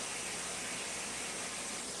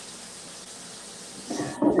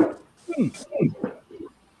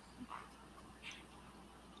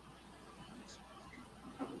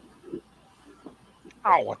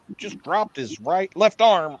 Oh, just dropped his left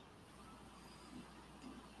arm.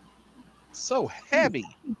 So heavy.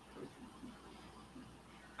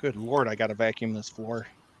 Good Lord, I gotta vacuum this floor.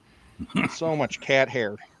 So much cat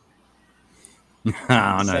hair.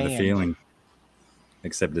 I know the feeling.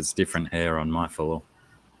 Except it's different hair on my floor.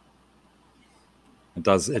 It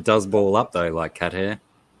does ball up though, like cat hair.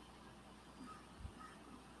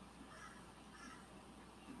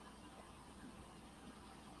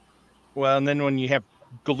 Well, and then when you have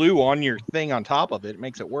glue on your thing on top of it, it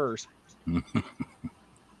makes it worse.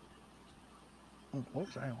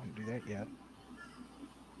 Whoops, I don't want to do that yet.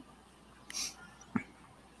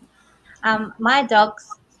 My dog's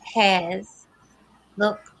hairs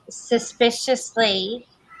look suspiciously,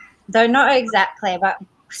 though not exactly, but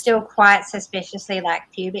still quite suspiciously like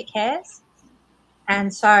pubic hairs.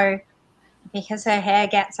 And so, because her hair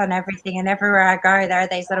gets on everything, and everywhere I go, there are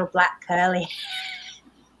these little black curly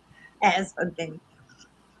hairs on things.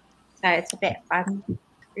 So it's a bit fun,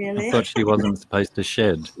 really. I thought she wasn't supposed to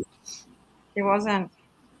shed. She wasn't.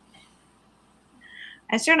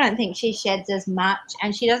 I still don't think she sheds as much,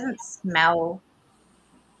 and she doesn't smell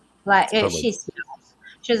like It's probably- she smells.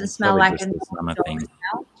 She doesn't It's smell probably like just a the summer dog thing.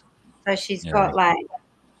 smell. So she's Yeah. got like,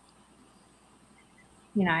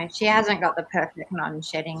 you know, she hasn't got the perfect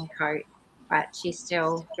non-shedding coat, but she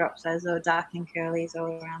still drops those little dark and curlies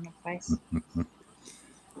all around the place.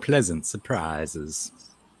 Pleasant surprises.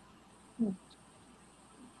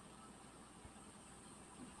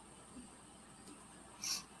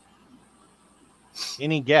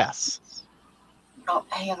 Any guess? Oh,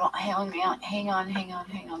 hang on.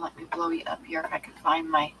 Let me blow you up here if I can find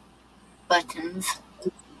my buttons.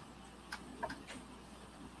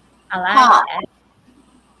 I like Huh. it.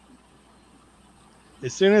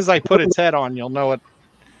 As soon as I put its head on, you'll know it.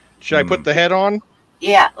 Should I put the head on?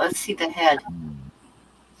 Yeah, let's see the head.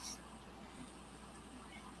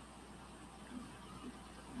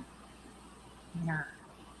 No.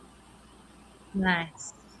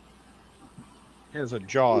 Nice. It has a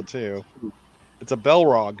jaw, too. It's a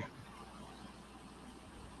Belrog.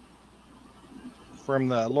 From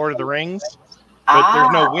the Lord of the Rings. But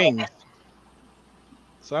there's no wings.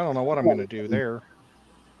 So I don't know what I'm going to do there.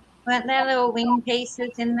 Weren't there little wing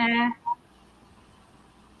pieces in there?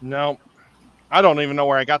 No. I don't even know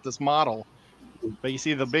where I got this model. But you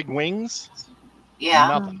see the big wings? Yeah.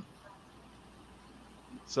 Nothing.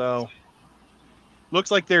 So,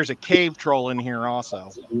 looks like there's a cave troll in here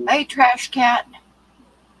also. Hey, trash cat.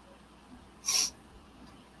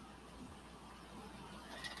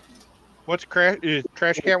 What's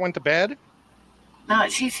Trash Cat went to bed? No,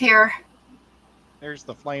 she's here. There's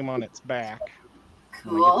the flame on its back.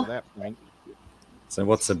 When I Cool. get to that point. So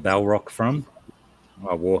what's a Balrog from?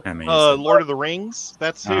 Oh, Warhammer. you said. Lord of the Rings.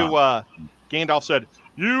 That's who Gandalf said,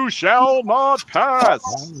 "You shall not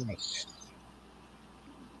pass."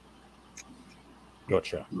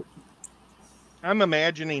 Gotcha. I'm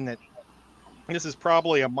imagining that this is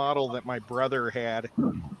probably a model that my brother had,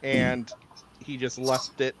 and he just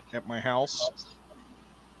left it at my house.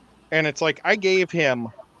 And it's like I gave him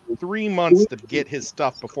 3 months to get his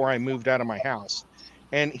stuff before I moved out of my house,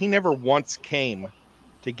 and he never once came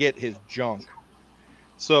to get his junk.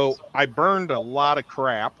 So I burned a lot of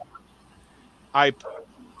crap. I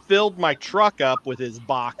filled my truck up with his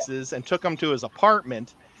boxes and took them to his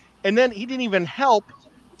apartment. And then he didn't even help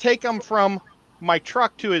take them from my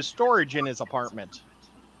truck to his storage in his apartment.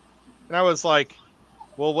 And I was like,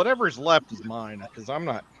 well, whatever's left is mine, because I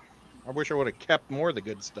wish I would have kept more of the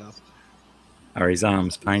good stuff. Are his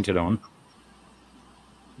arms painted on?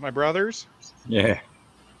 My brother's? Yeah.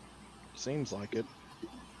 Seems like it.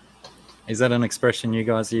 Is that an expression you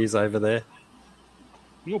guys use over there?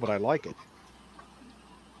 No, but I like it.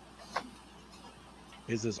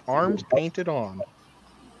 Is his arms painted on?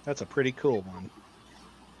 That's a pretty cool one.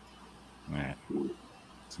 Yeah.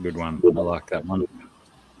 It's a good one. I like that one.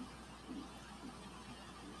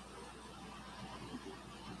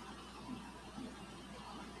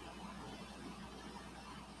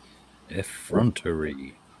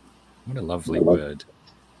 Effrontery. What a lovely word.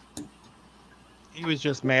 He was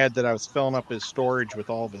just mad that I was filling up his storage with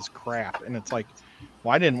all of his crap. And it's like,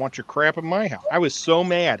 well, I didn't want your crap in my house. I was so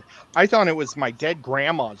mad. I thought it was my dead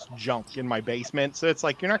grandma's junk in my basement. So it's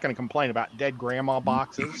like, you're not going to complain about dead grandma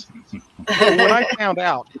boxes. When I found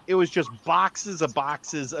out, it was just boxes of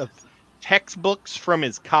textbooks from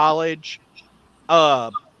his college.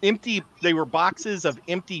 They were boxes of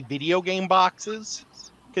empty video game boxes.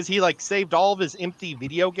 Because he saved all of his empty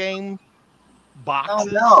video game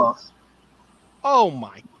boxes. Oh, no. Oh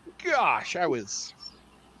my gosh, I was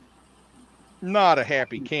not a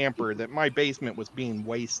happy camper that my basement was being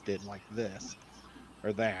wasted like this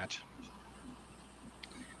or that.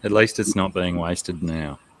 At least it's not being wasted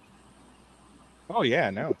now. Oh yeah,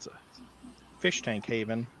 now it's a fish tank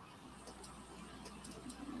haven.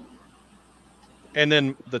 And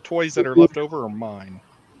then the toys that are left over are mine.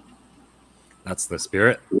 That's the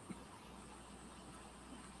spirit.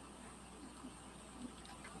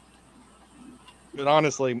 But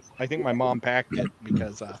honestly, I think my mom packed it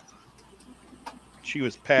because she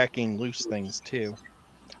was packing loose things too.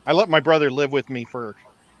 I let my brother live with me for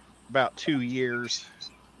about 2 years,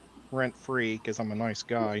 rent free, because I'm a nice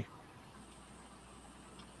guy.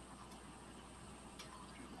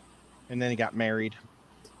 And then he got married.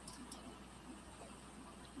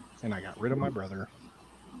 And I got rid of my brother.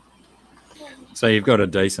 So you've got a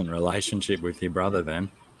decent relationship with your brother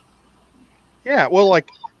then? Yeah, well, like,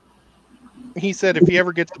 he said if he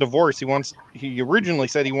ever gets a divorce, he originally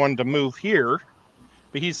said he wanted to move here.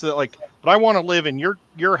 But he said, like, but I want to live in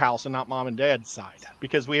your house and not mom and dad's side.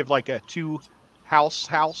 Because we have, like, a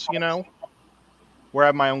two-house, you know? Where I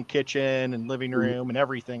have my own kitchen and living room and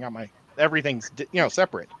everything. Everything's, you know,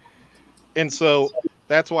 separate. And so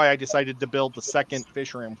that's why I decided to build the second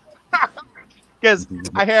fish room. Because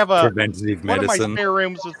I have preventative one medicine. of my spare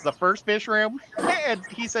rooms was the first fish room. And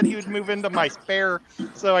he said he would move into my spare.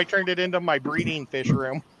 So I turned it into my breeding fish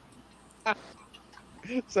room.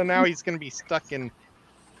 So now he's going to be stuck in,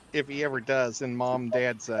 if he ever does, in mom and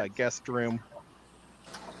dad's guest room.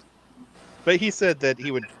 But he said that he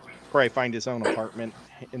would probably find his own apartment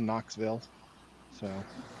in Knoxville. So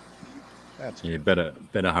that's you better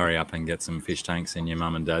hurry up and get some fish tanks in your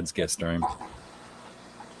mum and dad's guest room.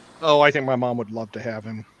 Oh, I think my mom would love to have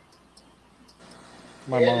him.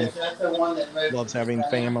 My mom loves having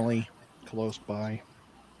family close by.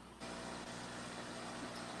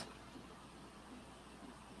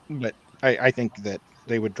 But I think that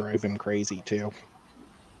they would drive him crazy too.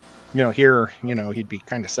 You know, here, you know, he'd be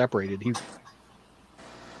kind of separated.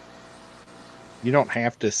 You don't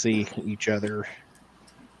have to see each other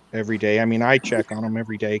every day. I mean, I check on him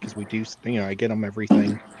every day because we do, you know, I get him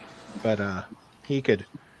everything. But he could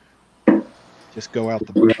just go out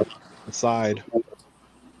the side.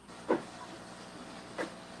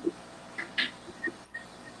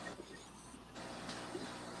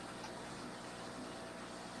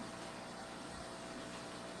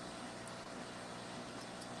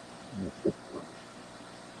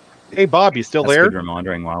 Hey, Bob, you still there? Good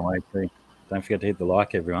remindering while I see. Don't forget to hit the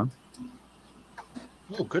like, everyone.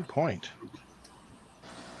 Oh, good point.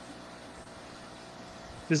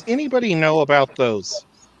 Does anybody know about those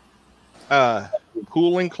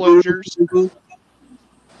pool enclosures? The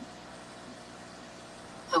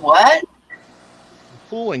what?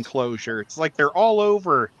 Pool enclosure. It's like they're all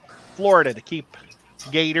over Florida to keep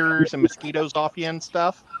gators and mosquitoes off you and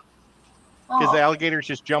stuff. Because the alligators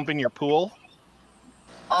just jump in your pool.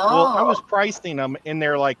 Oh. Well, I was pricing them, and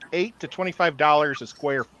they're like $8 to $25 a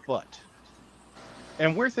square foot.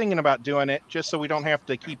 And we're thinking about doing it just so we don't have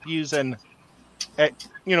to keep using,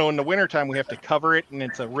 you know, in the wintertime, we have to cover it, and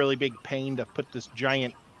it's a really big pain to put this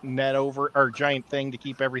giant net over, or giant thing to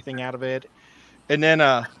keep everything out of it. And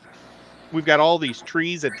then we've got all these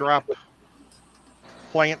trees that drop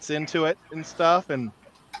plants into it and stuff. And,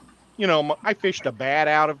 you know, I fished a bat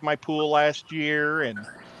out of my pool last year, and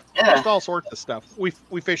just all sorts of stuff. We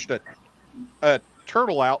fished a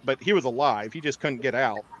turtle out, but he was alive. He just couldn't get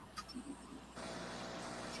out.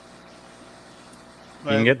 You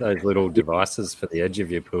can get those little devices for the edge of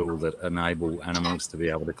your pool that enable animals to be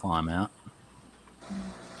able to climb out.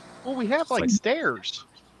 Well, we have like stairs.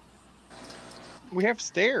 We have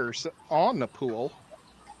stairs on the pool,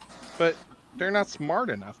 but they're not smart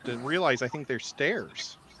enough to realize I think they're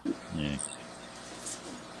stairs. Yeah.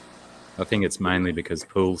 I think it's mainly because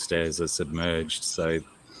pool stairs are submerged, so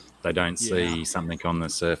they don't see something on the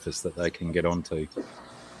surface that they can get onto.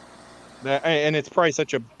 And it's probably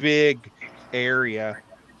such a big area.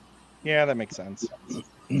 Yeah, that makes sense.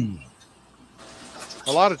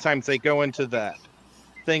 A lot of times they go into that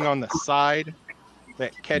thing on the side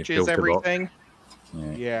that catches everything.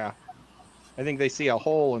 Yeah. I think they see a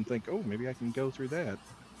hole and think, oh, maybe I can go through that.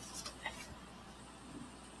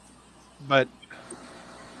 But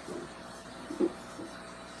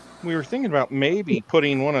we were thinking about maybe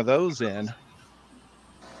putting one of those in,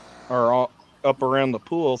 or up around the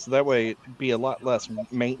pool, so that way it'd be a lot less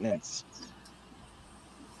maintenance.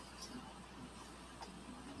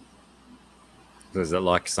 Is it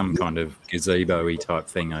like some kind of gazebo-y type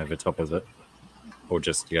thing over top of it? Or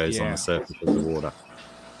just goes on the surface of the water?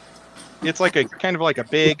 It's like a kind of like a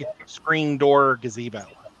big screen door gazebo.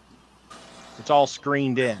 It's all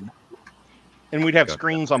screened in. And we'd have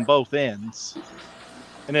screens on both ends.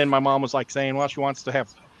 And then my mom was like saying, well, she wants to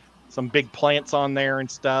have some big plants on there and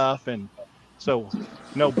stuff. And so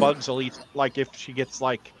no bugs will eat. Like if she gets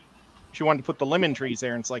like, she wanted to put the lemon trees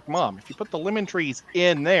there. And it's like, Mom, if you put the lemon trees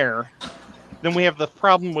in there, then we have the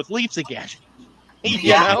problem with leaves again.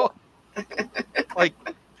 You know? Like,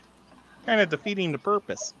 kind of defeating the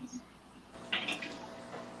purpose.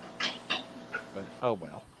 But, oh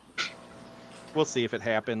well. We'll see if it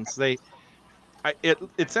happens. It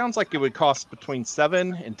sounds like it would cost between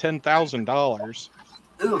 $7,000 and $10,000.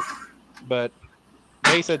 Oof. But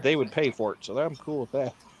they said they would pay for it, so I'm cool with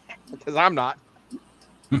that. Because I'm not.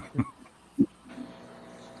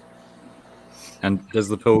 And does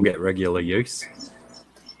the pool get regular use?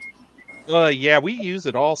 Yeah, we use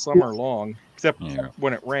it all summer long, except Yeah.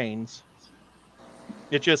 when it rains.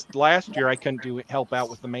 It just last year I couldn't help out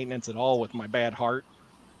with the maintenance at all with my bad heart.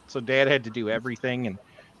 So Dad had to do everything, and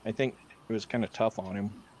I think it was kind of tough on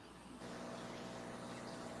him.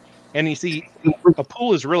 And you see, a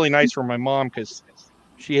pool is really nice for my mom because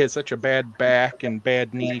she has such a bad back and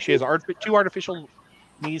bad knee. She has two artificial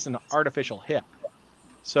knees and an artificial hip.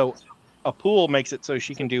 So a pool makes it so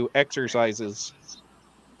she can do exercises.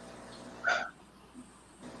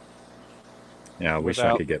 Yeah, I wish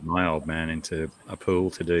I could get my old man into a pool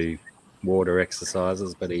to do water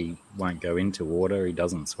exercises, but he won't go into water. He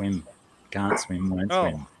doesn't swim. Can't swim, won't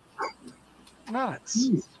swim. Nuts.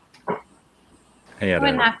 He had I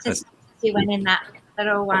wouldn't have to see one in that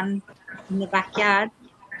little one in the backyard.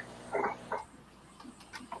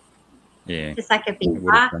 Yeah. Just like a big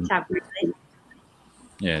bathtub, really.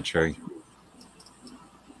 Yeah, true.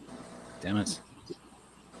 Damn it.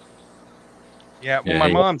 Yeah, well, my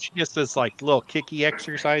mom, she just does like little kicky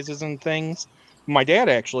exercises and things. My dad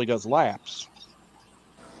actually does laps.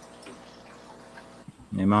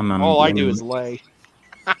 Yeah, my mum. All I do is lay.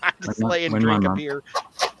 Just lay and drink a beer.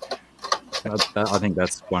 I think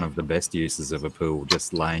that's one of the best uses of a pool,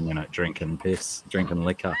 just laying in it, drinking piss, drinking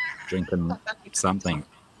liquor, drinking something.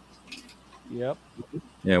 Yep.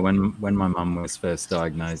 Yeah, when my mum was first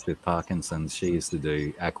diagnosed with Parkinson's, she used to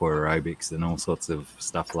do aqua aerobics and all sorts of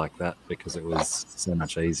stuff like that because it was so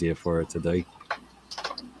much easier for her to do.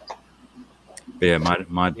 But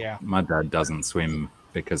yeah, my dad doesn't swim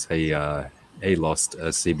because he lost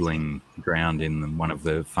a sibling drowned in one of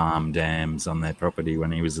the farm dams on their property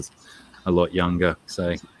when he was a lot younger,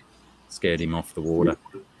 so scared him off the water.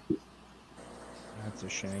 That's a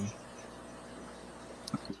shame.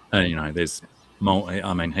 You know, there's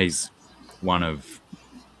he's one of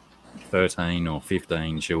 13 or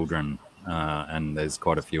 15 children, and there's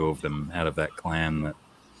quite a few of them out of that clan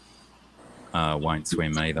that won't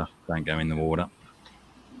swim either, don't go in the water.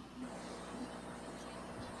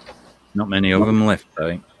 Not many of them left,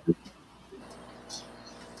 though. Do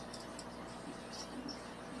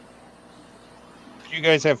you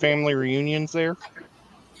guys have family reunions there?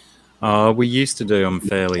 We used to do them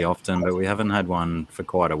fairly often, but we haven't had one for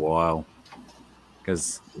quite a while.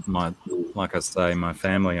 Because like I say, my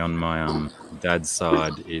family on my dad's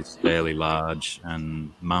side is fairly large,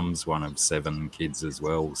 and mum's one of 7 kids as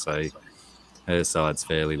well, so her side's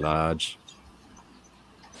fairly large.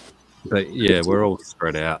 But yeah, we're all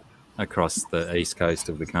spread out across the east coast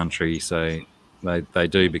of the country, so they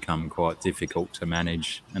do become quite difficult to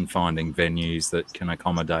manage, and finding venues that can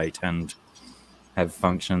accommodate and have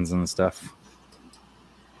functions and stuff.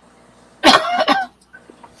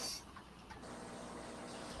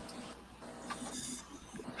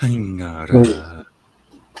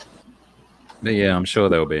 But yeah, I'm sure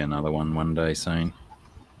there'll be another one day soon.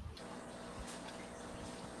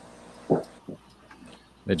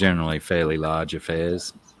 They're generally fairly large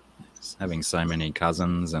affairs. Having so many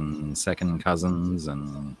cousins and second cousins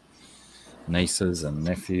and nieces and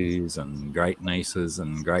nephews and great nieces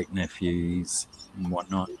and great nephews and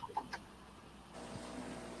whatnot.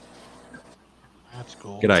 That's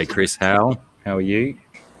cool. G'day, Chris Howell. How are you?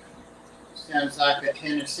 Sounds like a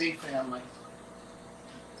Tennessee family.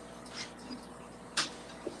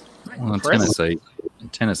 Well, Tennessee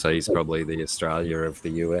is probably the Australia of the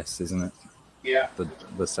US, isn't it? Yeah.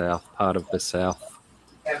 The South, part of the South.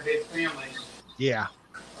 Have big families. Yeah.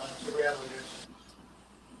 Lots of relatives.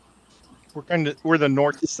 We're the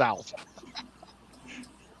north south.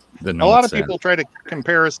 A lot of people try to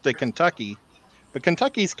compare us to Kentucky, but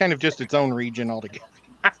Kentucky's kind of just its own region altogether.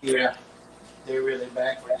 Yeah. They're really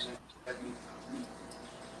backwards.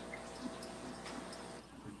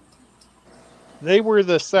 They were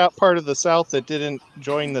the south part of the South that didn't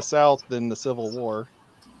join the South in the Civil War.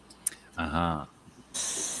 Uh-huh.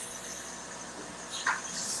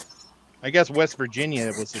 I guess West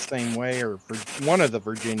Virginia was the same way, or one of the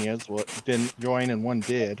Virginias didn't join and one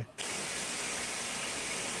did.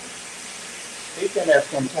 Speaking of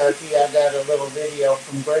Kentucky, I got a little video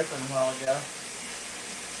from Griffin a while ago.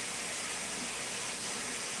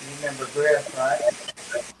 You remember Griff, right?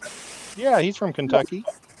 Yeah, he's from Kentucky.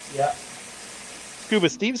 Yeah. Scuba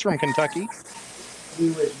Steve's from Kentucky. He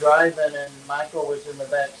was driving and Michael was in the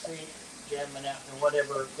back seat jamming out to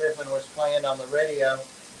whatever Griffin was playing on the radio.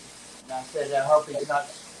 And I said, I hope he's not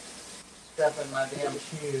stuffing my damn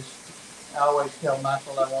shoes. I always tell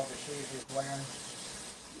Michael I want the shoes he's wearing.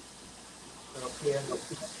 Little kid.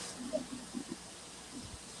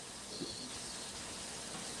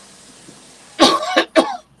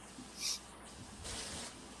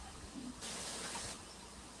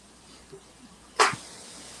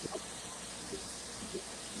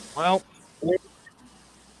 Well,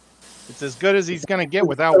 it's as good as he's going to get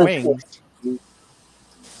without wings.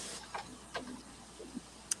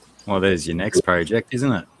 Well, there's your next project,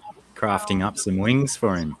 isn't it? Crafting up some wings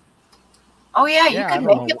for him. Oh yeah, you Yeah, can I don't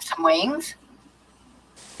make know. him some wings.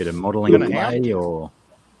 Bit of modeling Gonna have clay to. or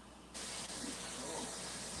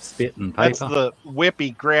spit and That's paper. the whip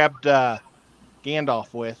he grabbed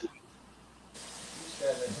Gandalf with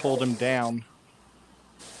and pulled him down.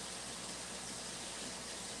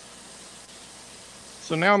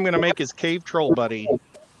 So now I'm going to make his cave troll buddy.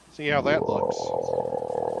 See how that looks.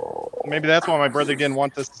 Maybe that's why my brother didn't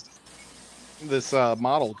want this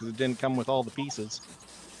model, because it didn't come with all the pieces.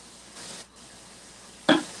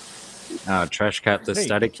 Trash Cat, the Hey.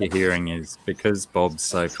 static you're hearing is because Bob's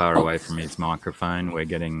so far away from his microphone, we're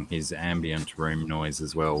getting his ambient room noise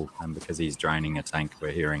as well. And because he's draining a tank,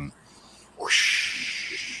 we're hearing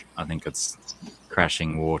whoosh. I think it's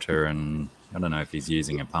crashing water, and I don't know if he's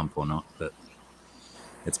using a pump or not, but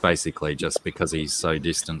it's basically just because he's so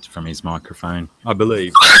distant from his microphone. I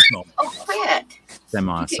believe not Oh, quit.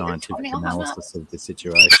 semi-scientific Did you get your toenail hung up? analysis of the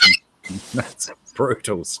situation. That's a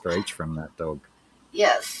brutal screech from that dog.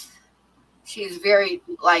 Yes. She's very,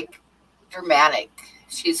 like, dramatic.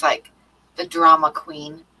 She's like the drama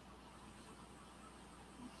queen.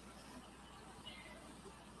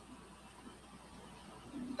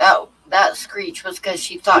 That screech was because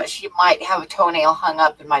she thought she might have a toenail hung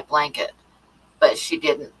up in my blanket, but she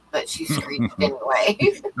didn't. But she screeched anyway.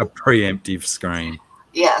 A preemptive scream.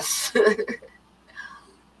 Yes.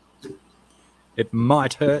 It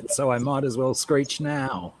might hurt, so I might as well screech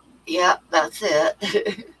now. Yeah, that's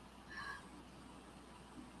it.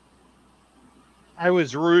 I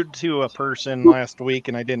was rude to a person last week,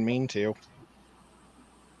 and I didn't mean to.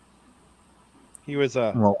 He was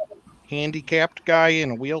a Well, handicapped guy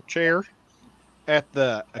in a wheelchair at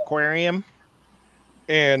the aquarium,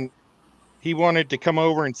 and he wanted to come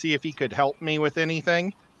over and see if he could help me with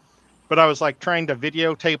anything, but I was like trying to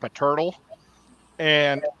videotape a turtle,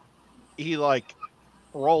 and he like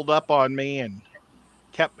rolled up on me and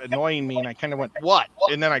kept annoying me, and I kind of went, "What?"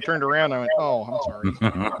 And then I turned around and I went, "Oh, I'm sorry."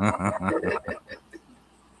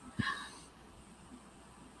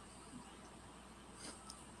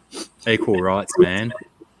 Equal rights, man.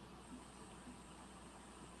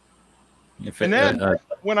 And then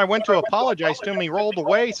when I went to apologize to him, he rolled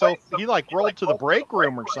away. So he like rolled to the break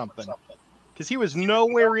room or something, because he was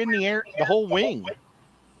nowhere in the air, the whole wing. I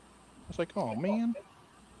was like, oh man.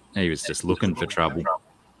 He was just looking for trouble.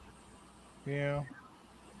 Yeah.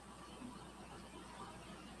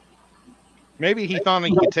 Maybe he thought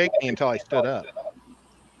he could take me until I stood up.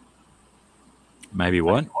 Maybe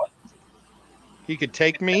what? He could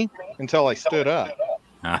take me until I stood up,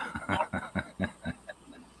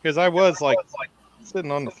 because I was like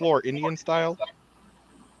sitting on the floor, Indian style.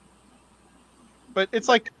 But it's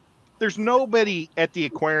like there's nobody at the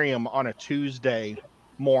aquarium on a Tuesday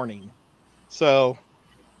morning, so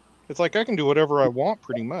it's like I can do whatever I want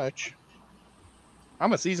pretty much.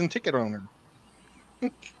 I'm a season ticket owner.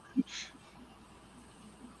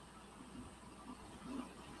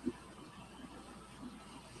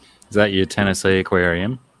 Is that your Tennessee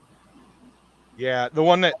aquarium? Yeah, the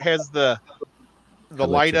one that has the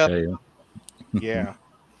light up. Electric eel. Yeah.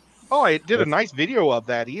 Oh, I did a nice video of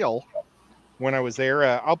that eel when I was there.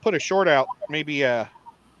 I'll put a short out maybe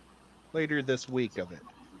later this week of it.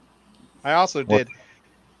 I also did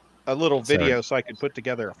a little video so I could put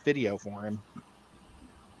together a video for him.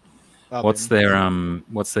 What's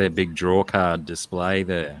their big draw card display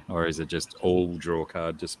there, or is it just all draw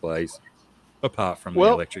card displays apart from the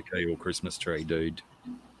electric eel Christmas tree, dude?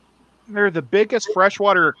 They're the biggest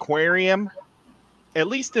freshwater aquarium, at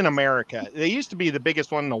least in America. They used to be the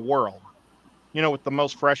biggest one in the world, with the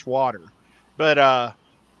most fresh water. But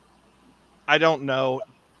I don't know.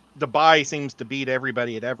 Dubai seems to beat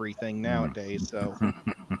everybody at everything nowadays, so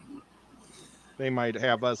they might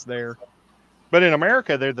have us there. But in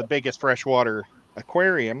America, they're the biggest freshwater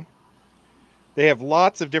aquarium. They have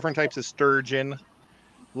lots of different types of sturgeon,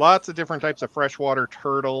 lots of different types of freshwater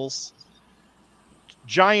turtles,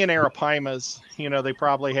 giant arapimas. They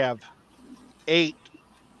probably have 8,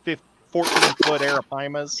 14-foot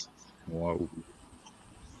arapimas. Whoa.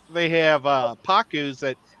 They have pacus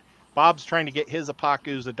that Bob's trying to get his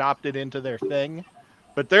pacus adopted into their thing.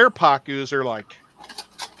 But their pacus are like,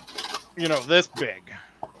 this big.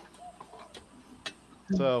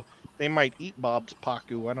 So they might eat Bob's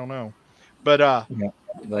pacu. I don't know. But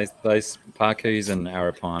those pacus and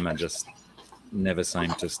arapima just never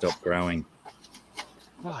seem to stop growing.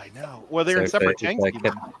 Oh, I know. Well, they're in separate tanks.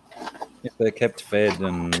 If they're kept fed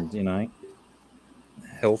and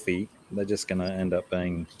healthy, they're just going to end up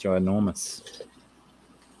being ginormous.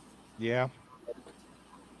 Yeah.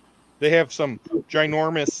 They have some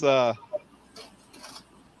ginormous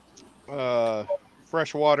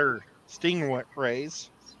freshwater stingrays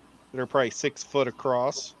that are probably 6 foot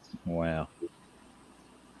across. Wow.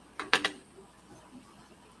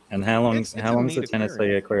 And how long's It's how a long's the neat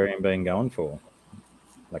Tennessee Aquarium been going for?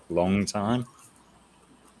 Like long time?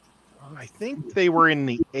 I think they were in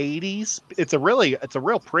the 80s. It's a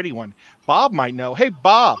real pretty one. Bob might know. Hey,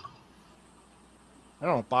 Bob. I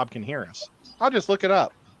don't know if Bob can hear us. I'll just look it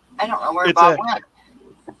up. I don't know where Bob went.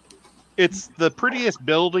 It's the prettiest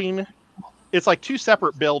building. It's like 2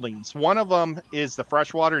 separate buildings. One of them is the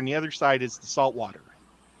freshwater and the other side is the saltwater.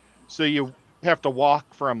 So you have to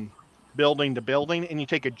walk from building to building, and you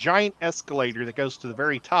take a giant escalator that goes to the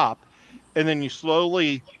very top, and then you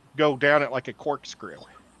slowly go down it like a corkscrew.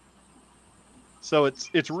 So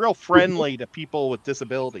it's real friendly to people with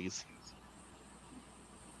disabilities.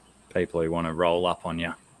 People who want to roll up on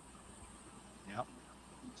you. Yep.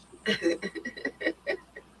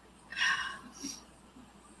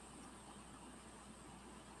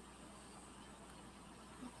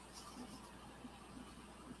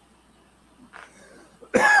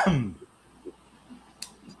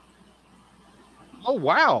 Oh,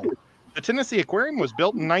 wow. The Tennessee Aquarium was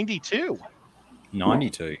built in 92.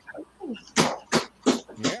 92.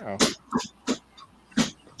 Yeah.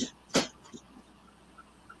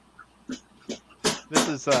 This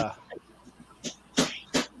is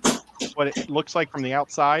what it looks like from the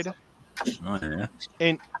outside. Oh, yeah.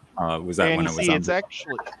 And was that when it was it's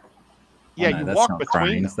actually... Yeah, no, you that's walk not between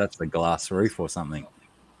cranes, them. that's the glass roof or something.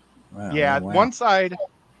 Wow, Yeah, wow. one side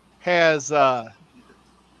has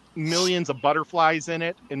millions of butterflies in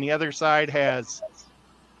it, and the other side has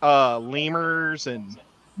lemurs and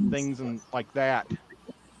things and like that,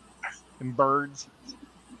 and birds.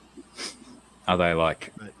 Are they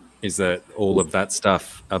like, is that all of that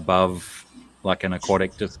stuff above like an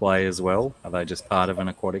aquatic display as well? Are they just part of an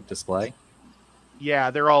aquatic display?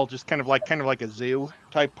 Yeah, they're all just kind of like a zoo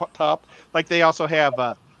type top. Like they also have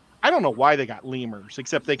I don't know why they got lemurs,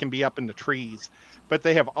 except they can be up in the trees, but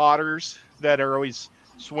they have otters that are always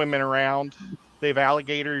swimming around. They have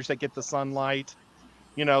alligators that get the sunlight.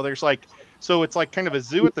 You know, there's like, so it's like kind of a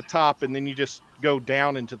zoo at the top, and then you just go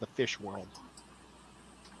down into the fish world.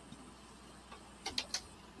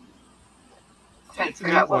 It's a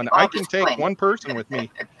neat one. I can take one person with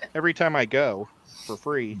me every time I go for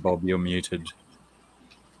free. Bob, you're muted.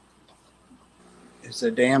 It's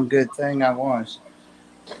a damn good thing I was.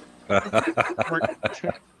 Bob,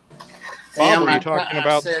 what are you talking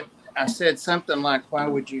about? I said something like, why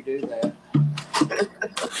would you do that?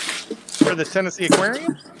 For the Tennessee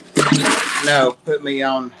Aquarium? No, put me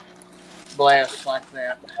on blast like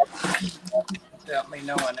that without me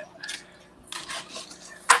knowing it.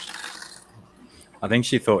 I think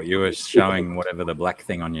she thought you were showing whatever the black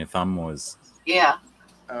thing on your thumb was. Yeah.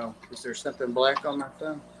 Oh, is there something black on my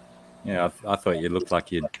thumb? Yeah, I thought you looked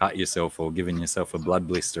like you'd cut yourself or given yourself a blood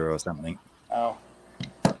blister or something. Oh.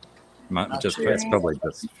 It's probably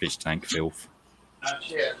just fish tank filth. Not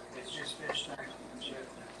yet. It's just fish tank.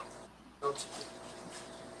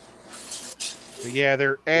 But yeah,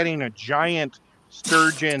 they're adding a giant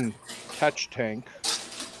sturgeon touch tank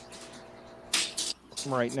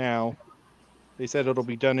right now. They said it'll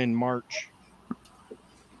be done in March.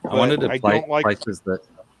 I wondered if places that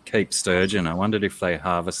keep sturgeon, I wondered if they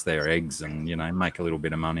harvest their eggs and, you know, make a little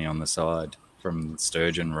bit of money on the side from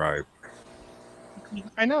sturgeon roe.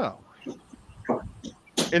 I know.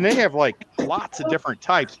 And they have like lots of different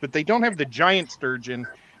types, but they don't have the giant sturgeon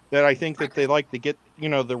that I think that they like to get, you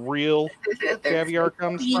know, the real caviar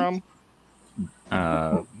comes from.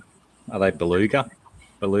 Are they beluga?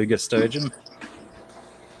 Beluga sturgeon?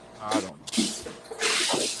 I don't know.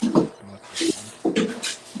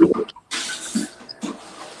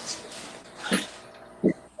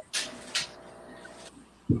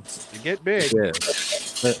 They get big. Yeah,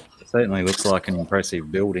 it certainly looks like an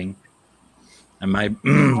impressive building. And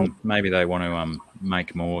maybe they want to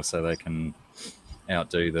make more so they can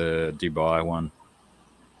outdo the Dubai one.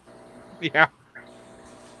 Yeah.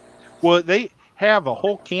 Well, they have a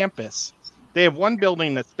whole campus. They have one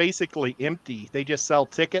building that's basically empty. They just sell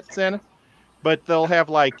tickets in, but they'll have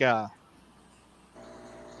like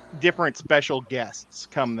different special guests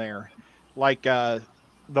come there, like the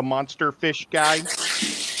monster fish guy.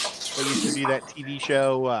 That used to be that TV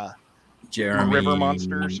show, Jeremy River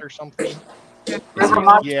Monsters or something. River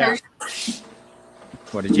Monsters? Yeah.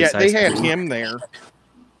 What did you say? Yeah, they had him there.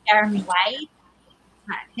 Jeremy Wade?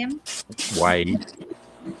 Not him? Wade.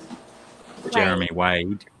 Jeremy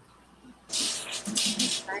Wade.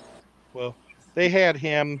 Well, they had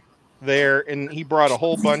him there, and he brought a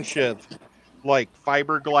whole bunch of like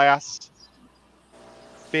fiberglass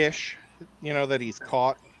fish, that he's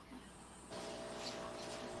caught.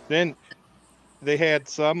 Then they had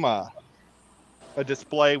a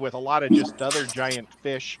display with a lot of just other giant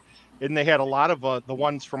fish, and they had a lot of the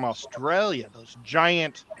ones from Australia, those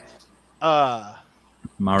giant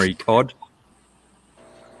Murray cod.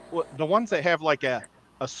 the ones that have like a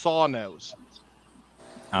saw nose.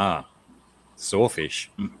 Ah,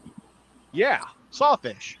 sawfish. Yeah,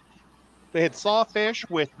 sawfish. They had sawfish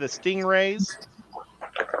with the stingrays.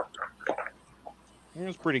 It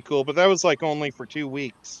was pretty cool, but that was like only for 2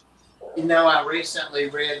 weeks. I recently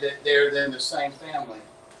read that they're in the same family.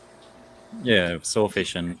 Yeah,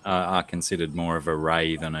 sawfish are considered more of a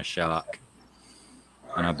ray than a shark.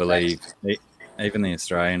 And I believe even the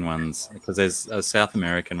Australian ones, because there's a South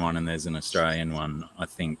American one and there's an Australian one, I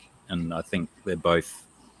think. And I think they're both,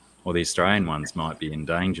 or the Australian ones might be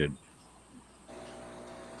endangered.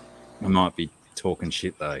 I might be talking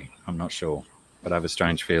shit though. I'm not sure. But I have a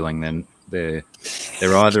strange feeling then they're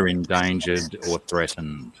either endangered or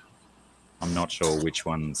threatened. I'm not sure which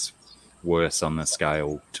one's worse on the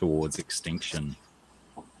scale towards extinction.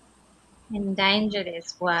 Endangered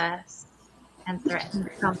is worse, and threatened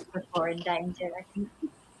comes before endangered, I think.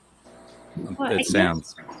 It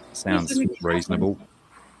sounds reasonable.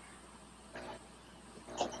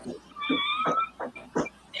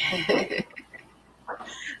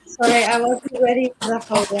 Sorry, I wasn't ready for the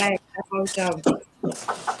whole day, the whole job.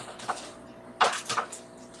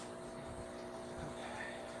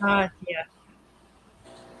 Oh dear.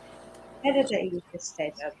 Better that you just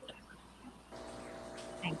stayed up.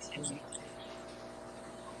 Thanks, Henry.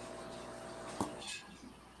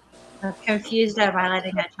 I was confused there by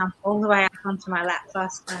letting her jump all the way up onto my lap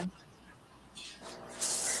last time.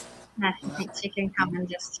 Now she thinks she can come and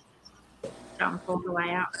just jump all the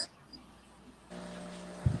way up.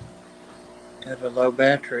 Got a low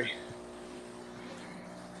battery.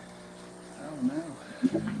 Oh no.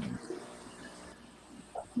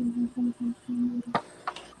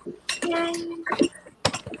 Yay.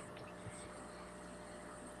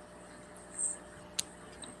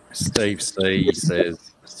 Steve C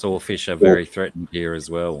says sawfish are very threatened here as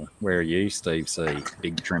well. Where are you, Steve C?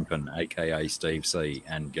 Big Trimpin, aka Steve C,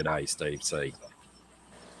 and g'day, Steve C.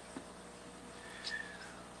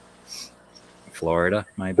 Florida,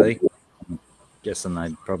 maybe. Guessing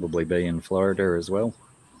they'd probably be in Florida as well.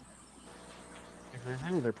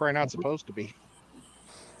 They're probably not supposed to be.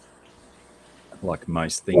 Like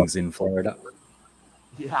most things in Florida.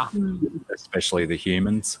 Yeah. Especially the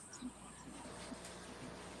humans.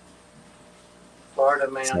 Florida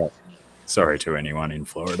man. Sorry to anyone in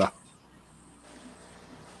Florida.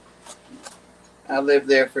 I lived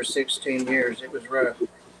there for 16 years. It was rough.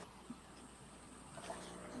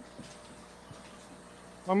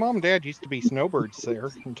 My mom and dad used to be snowbirds there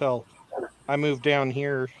until I moved down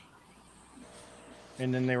here.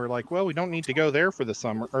 And then they were like, well, we don't need to go there for the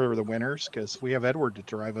summer or the winters because we have Edward to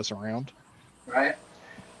drive us around. Right.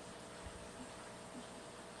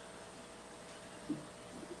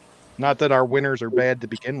 Not that our winters are bad to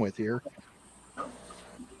begin with here.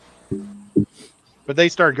 But they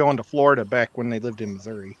started going to Florida back when they lived in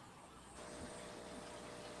Missouri.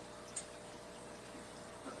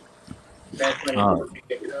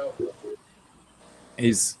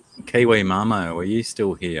 Is Kiwi Mamo, are you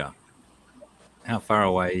still here? How far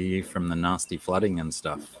away are you from the nasty flooding and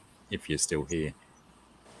stuff, if you're still here?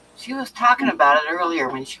 She was talking about it earlier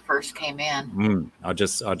when she first came in. I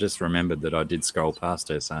just remembered that I did scroll past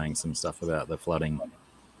her saying some stuff about the flooding.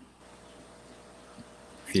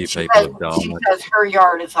 A few people have died. She says her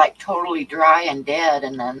yard is like totally dry and dead,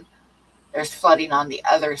 and then there's flooding on the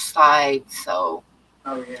other side, so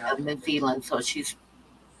of New Zealand, so she's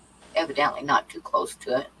evidently not too close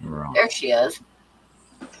to it. Right. There she is.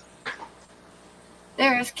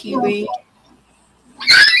 There's Kiwi.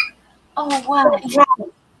 Oh, wow.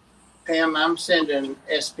 Pam, I'm sending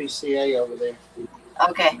SPCA over there.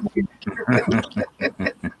 Okay.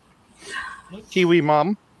 Kiwi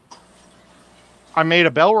Mom. I made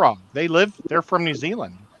a bell wrong. They're from New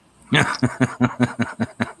Zealand.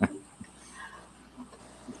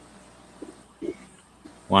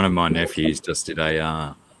 One of my nephews just did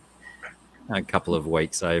a couple of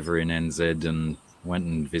weeks over in NZ and went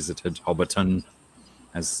and visited Hobbiton,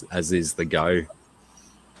 as is the go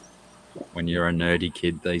when you're a nerdy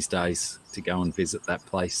kid these days, to go and visit that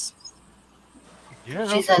place. Yeah.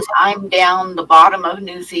 She says, I'm down the bottom of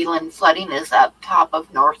New Zealand. Flooding is up top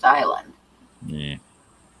of North Island. Yeah.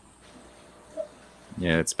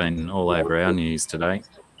 Yeah, it's been all over our news today.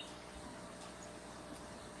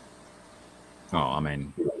 Oh, I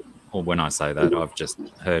mean, or when I say that, I've just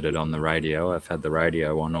heard it on the radio. I've had the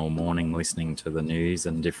radio on all morning listening to the news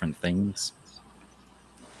and different things.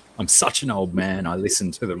 I'm such an old man. I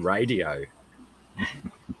listen to the radio. I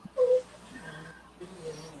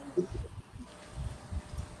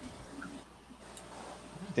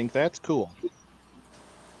think that's cool.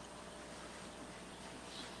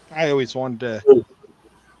 I always wanted to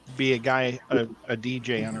be a guy, a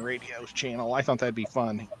DJ on a radio channel. I thought that'd be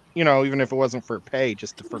fun. You know, even if it wasn't for pay,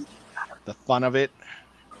 just for the fun of it.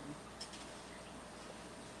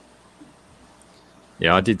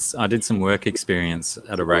 Yeah, I did some work experience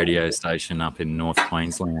at a radio station up in North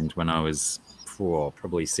Queensland when I was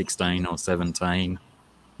probably 16 or 17.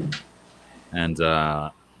 And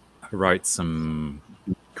I wrote some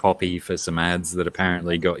copy for some ads that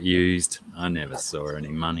apparently got used. I never saw any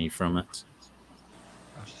money from it.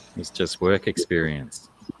 It was just work experience.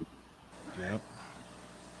 Yep.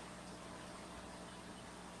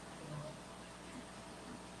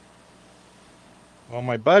 Well,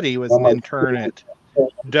 my buddy was an intern at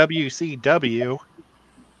WCW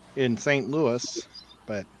in St. Louis,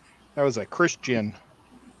 but that was a Christian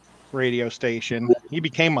radio station. He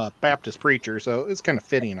became a Baptist preacher, so it's kind of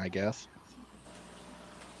fitting, I guess.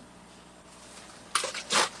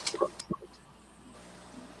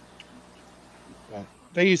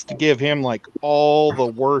 They used to give him like all the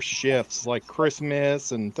worst shifts, like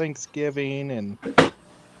Christmas and Thanksgiving, and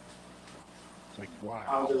like, wow.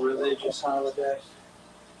 All the religious holidays.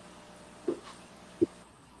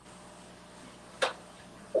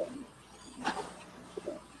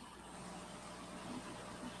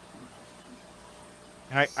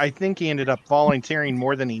 I think he ended up volunteering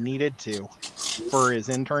more than he needed to for his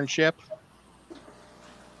internship.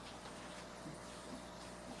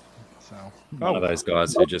 So One of those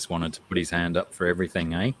guys who just wanted to put his hand up for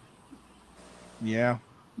everything, eh? Yeah.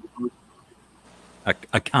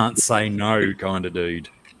 I can't say no kind of dude.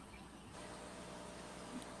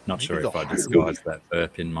 Not Maybe sure if I they'll hire disguised that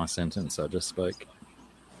burp in my sentence I just spoke.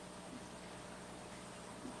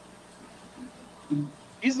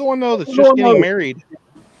 He's the one, though, that's just getting married.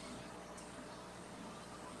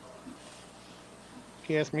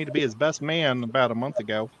 He asked me to be his best man about a month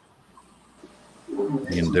ago. You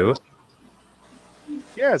can do it?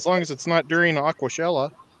 Yeah, as long as it's not during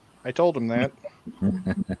Aquashella. I told him that.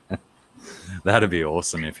 That'd be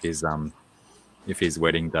awesome if his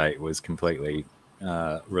wedding date was completely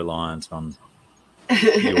reliant on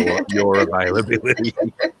your availability.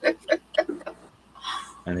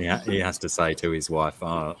 And he has to say to his wife,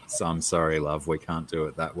 "Oh, so I'm sorry, love, we can't do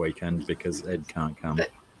it that weekend because Ed can't come."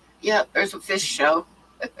 Yeah, there's a fish show.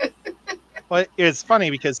 Well, it's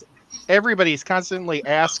funny because everybody's constantly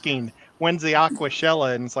asking, when's the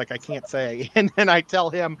Aquashella? And it's like, I can't say. And then I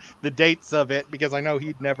tell him the dates of it because I know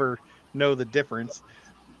he'd never know the difference,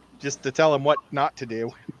 just to tell him what not to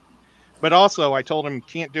do. But also, I told him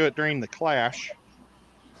can't do it during the Clash.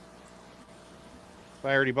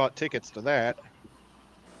 I already bought tickets to that.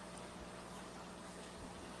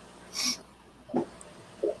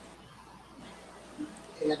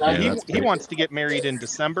 He wants to get married in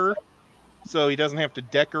December, so he doesn't have to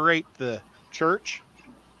decorate the church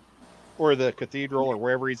or the cathedral or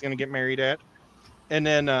wherever he's going to get married at. And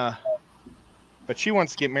then, but she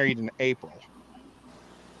wants to get married in April.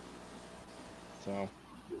 So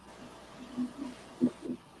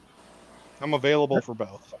I'm available for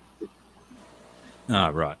both. Oh,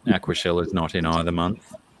 right. Aquashella's not in either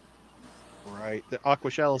month. Right. The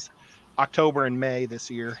Aquashella's October and May this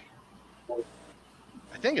year.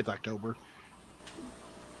 I think it's October.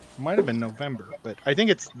 It might have been November, but I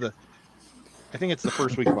think it's the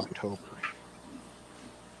first week of October.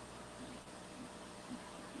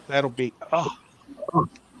 That'll be I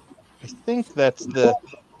think that's the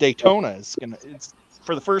Daytona it's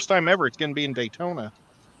for the first time ever it's gonna be in Daytona.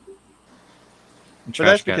 So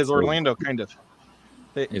that's because Orlando kind of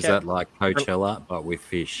is that like Coachella but with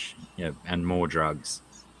fish, yeah, and more drugs?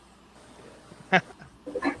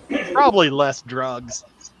 Probably less drugs.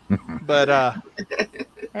 But I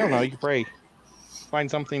don't know, you could probably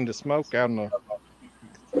find something to smoke out in the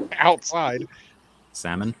outside.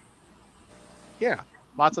 Salmon? Yeah.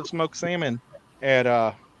 Lots of smoked salmon at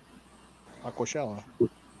Aquashella.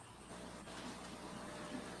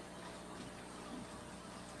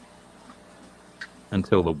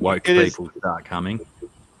 Until the woke people start coming.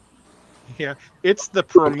 Yeah, it's the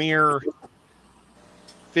premier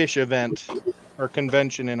fish event or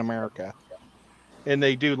convention in America. And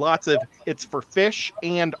they do lots of, it's for fish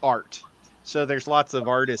and art. So there's lots of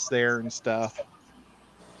artists there and stuff.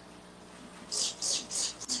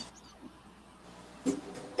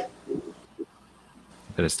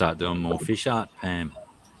 Better start doing more fish art, Pam.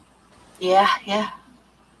 Yeah, yeah.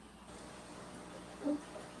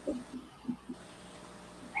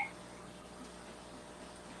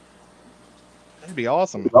 That'd be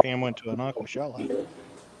awesome if Pam went to an aquashella.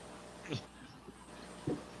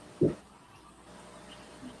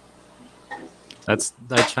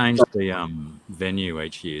 They change the venue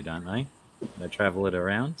each year, don't they? They travel it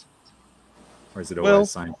around, or is it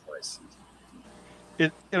always the same place?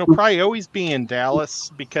 It'll probably always be in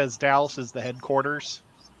Dallas because Dallas is the headquarters,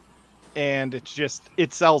 and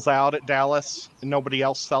it sells out at Dallas, and nobody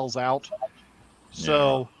else sells out.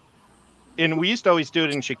 So, and we used to always do it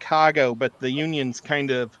in Chicago, but the unions kind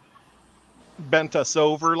of bent us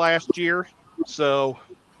over last year, so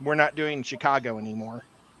we're not doing in Chicago anymore.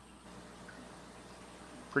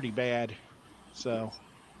 Pretty bad. So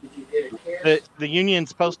the union's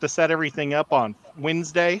supposed to set everything up on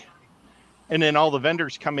Wednesday, and then all the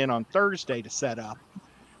vendors come in on Thursday to set up.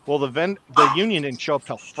 Well, the union didn't show up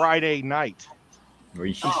till Friday night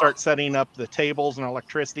and start setting up the tables and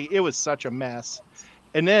electricity. It was such a mess.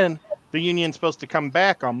 And then the union's supposed to come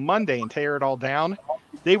back on Monday and tear it all down.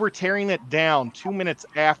 They were tearing it down 2 minutes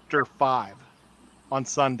after 5 on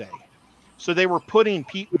Sunday. So they were putting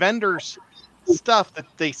vendors' stuff that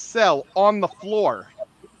they sell on the floor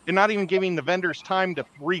and not even giving the vendors time to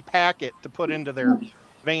repack it to put into their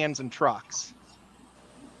vans and trucks.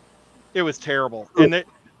 It was terrible. And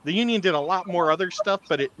the union did a lot more other stuff,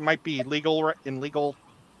 but it might be illegal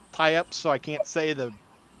tie-ups, so I can't say the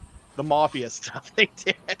mafia stuff they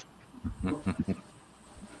did.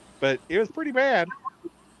 But it was pretty bad.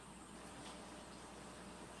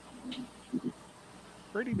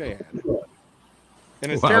 Pretty bad.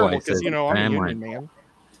 And it's terrible because, I'm a union man.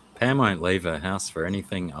 Pam won't leave her house for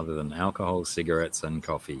anything other than alcohol, cigarettes, and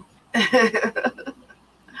coffee.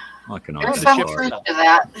 I can There's some truth to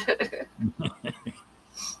that.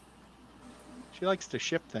 She likes to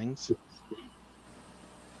ship things.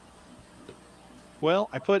 Well,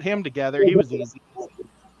 I put him together. He was easy.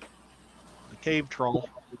 The cave troll.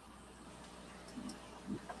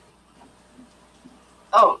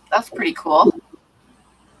 Oh, that's pretty cool.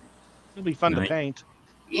 It'll be fun to paint.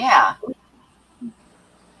 Yeah.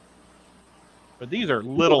 But these are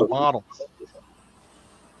little models.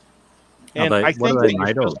 And I think what are they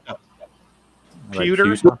made of?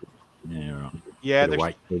 Pewter. Yeah, right. Yeah, there's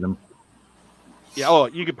weight to them. Yeah, oh,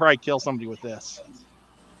 you could probably kill somebody with this.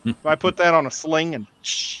 If I put that on a sling and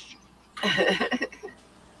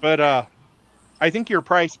but I think you're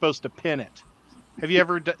probably supposed to pin it. Have you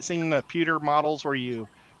ever seen the pewter models where you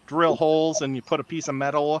drill holes and you put a piece of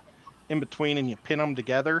metal in between and you pin them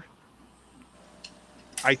together?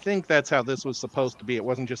 I think that's how this was supposed to be. It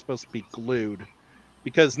wasn't just supposed to be glued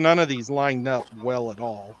because none of these lined up well at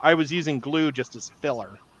all. I was using glue just as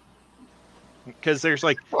filler because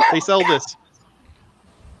they sell this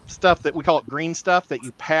stuff that we call it green stuff that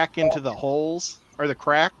you pack into the holes or the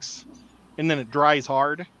cracks and then it dries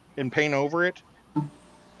hard and paint over it.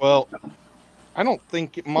 Well, I don't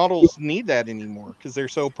think models need that anymore because they're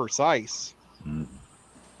so precise.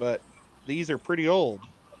 But these are pretty old.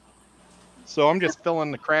 So I'm just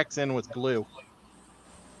filling the cracks in with glue.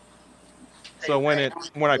 So when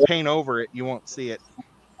I paint over it, you won't see it.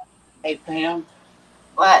 Hey, Pam.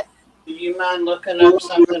 What? Do you mind looking up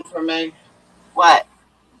something for me? What?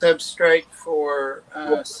 Substrate for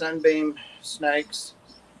sunbeam snakes.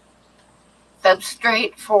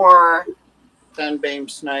 Substrate for sunbeam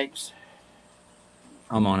snakes.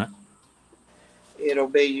 I'm on it. It'll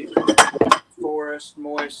be forest,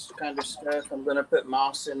 moist kind of stuff. I'm going to put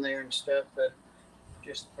moss in there and stuff, but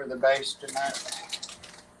just for the base tonight.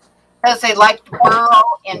 Because they like to burrow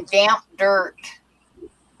in damp dirt.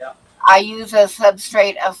 Yep. I use a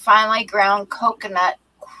substrate of finely ground coconut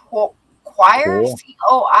coir,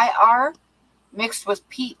 C-O-I-R, mixed with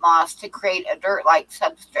peat moss to create a dirt-like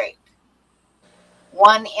substrate.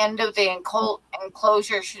 One end of the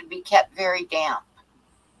enclosure should be kept very damp.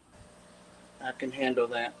 I can handle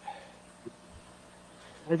that.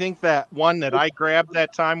 I think that one that I grabbed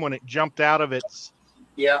that time when it jumped out of its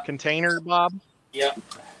container, Bob. Yep.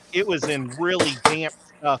 It was in really damp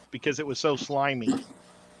stuff because it was so slimy.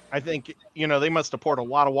 I think, they must have poured a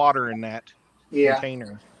lot of water in that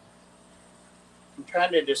container. I'm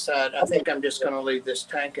trying to decide. I think I'm just going to leave this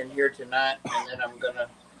tank in here tonight, and then I'm going to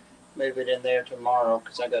move it in there tomorrow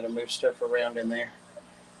because I got to move stuff around in there.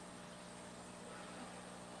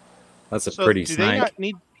 That's a pretty snake. They not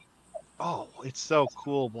need... Oh, it's so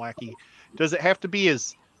cool, Blackie. Does it have to be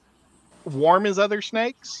as warm as other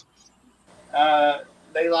snakes?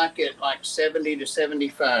 They like it like 70 to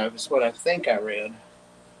 75 is what I think I read.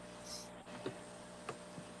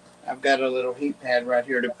 I've got a little heat pad right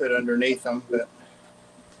here to put underneath them, but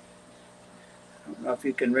I don't know if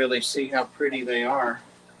you can really see how pretty they are.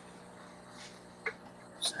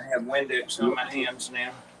 So I have Windex on my hands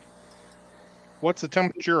now. What's the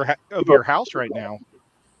temperature of your house right now?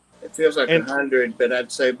 It feels like 100, but I'd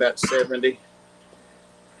say about 70.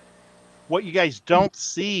 What you guys don't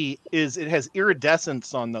see is it has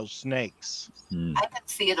iridescence on those snakes. I can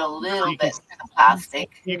see it a little You bit through the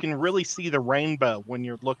plastic. You can really see the rainbow when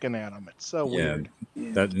you're looking at them. It's so weird.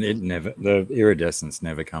 The iridescence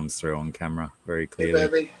never comes through on camera very clearly. Hey,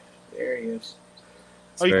 baby. There he is.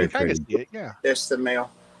 Oh, you can kind of see it, yeah. That's the male.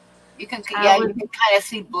 You can, yeah, you can kind of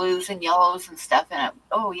see blues and yellows and stuff in it.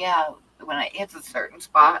 Oh yeah, when it hits a certain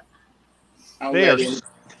spot.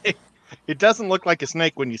 It doesn't look like a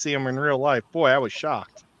snake when you see them in real life. Boy, I was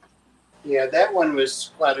shocked. Yeah, that one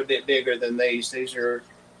was quite a bit bigger than these. These are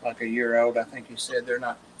like a year old. I think you said they're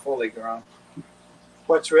not fully grown.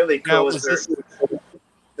 What's really cool is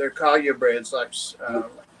they're collier breds, like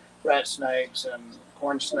rat snakes and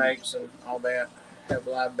corn snakes and all that. Have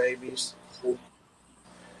live babies.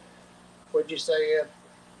 What'd you say, Ed?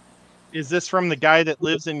 Is this from the guy that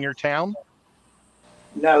lives in your town?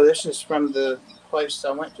 No, this is from the place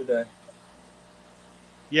I went today.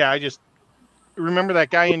 Yeah, I just remember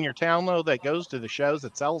that guy in your town, though, that goes to the shows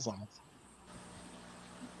that sells them.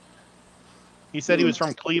 He said he was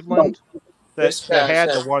from Cleveland. That had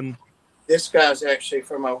the one. This guy's actually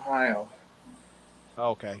from Ohio.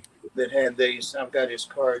 Okay. That had these. I've got his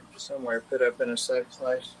card somewhere put up in a safe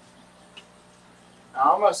place. I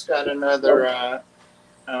almost got another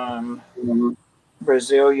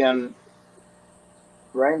Brazilian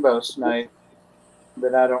rainbow snake,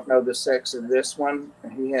 but I don't know the sex of this one.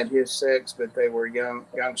 He had his sex, but they were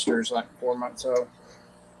youngsters, like 4 months old.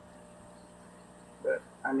 But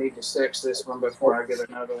I need to sex this one before I get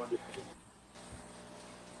another one.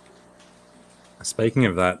 Speaking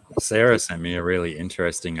of that, Sarah sent me a really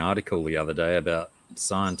interesting article the other day about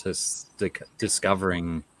scientists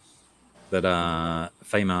discovering that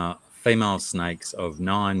female snakes of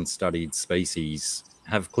 9 studied species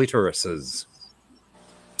have clitorises.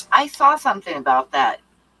 I saw something about that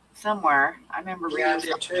somewhere. I remember reading I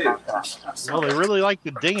did too. about that. Well, they really like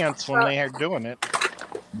to dance when they are doing it.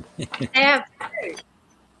 Yeah.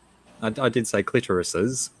 I did say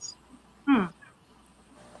clitorises.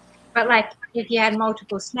 But like, if you had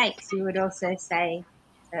multiple snakes, you would also say,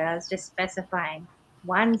 I was just specifying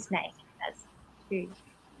one snake as 2.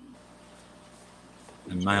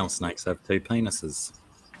 And male snakes have 2 penises.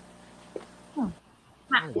 Oh,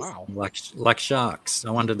 wow. Like sharks. I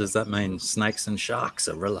wonder, does that mean snakes and sharks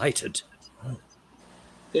are related?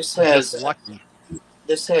 This has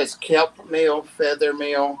kelp meal, feather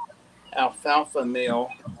meal, alfalfa meal.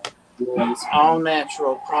 It's all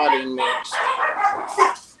natural protein mix.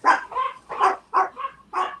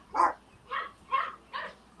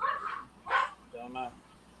 Don't know.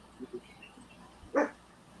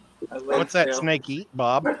 What's that snake eat,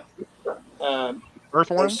 Bob?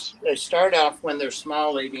 Earthworms? They start off when they're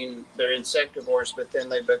small eating, they're insectivores, but then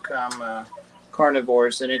they become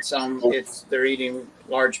carnivores, and they're eating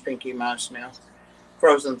large pinky mice now,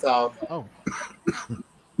 frozen thawed. Oh.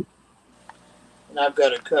 And I've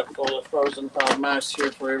got a cup full of frozen thawed mice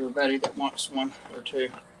here for everybody that wants one or two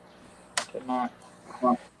tonight.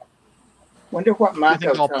 Wonder what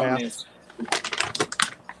mycotone is.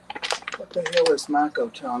 What the hell is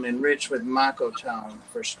mycotone? Enriched with mycotone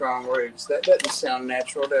for strong roots. That doesn't sound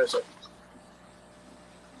natural, does it?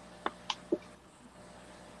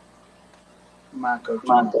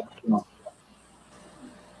 Mycotone.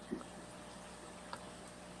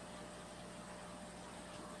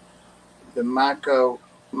 The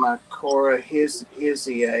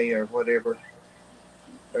Mycorrhizae or whatever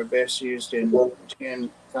are best used in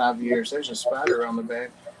 5 years. There's a spider on the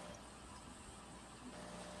back.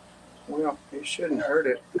 Well, it shouldn't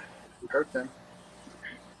hurt them.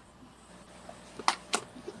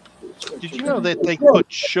 Did you know that they put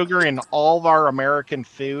sugar in all of our American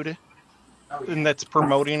food? And that's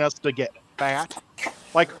promoting us to get fat?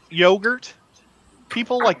 Like yogurt.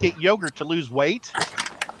 People get yogurt to lose weight.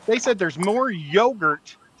 They said there's more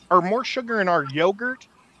yogurt or more sugar in our yogurt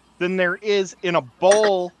than there is in a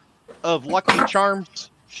bowl of Lucky Charms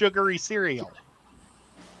sugary cereal.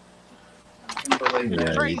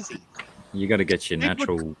 It's crazy. You got to get your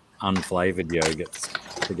natural unflavored yogurts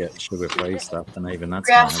to get sugar-free stuff, and even that's.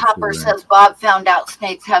 Grasshopper says Bob found out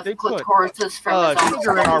snakes have clitorises from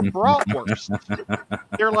sugar in our bratwurst.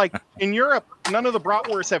 They're like, in Europe, none of the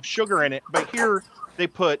bratwursts have sugar in it, but here they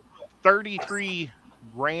put 33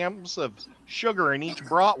 grams of sugar in each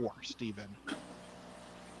bratwurst, even.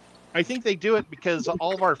 I think they do it because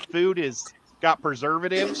all of our food is got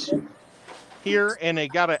preservatives here, and they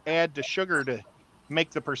got to add the sugar to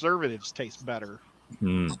make the preservatives taste better.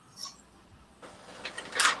 Mm.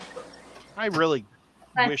 I really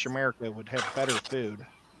wish America would have better food.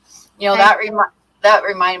 You know, that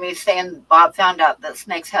reminded me of saying Bob found out that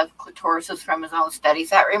snakes have clitorises from his own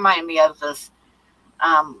studies. That reminded me of this.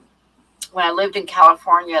 When I lived in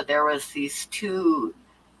California, there was these two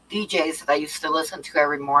DJs that I used to listen to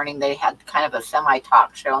every morning. They had kind of a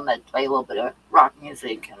semi-talk show, and they'd play a little bit of rock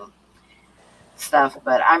music and stuff.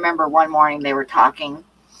 But I remember one morning they were talking,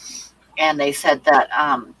 and they said that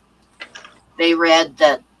they read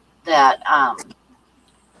that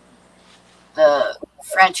the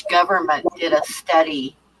French government did a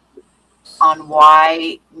study on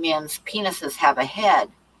why men's penises have a head.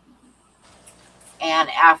 And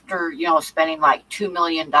after, spending like $2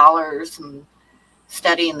 million and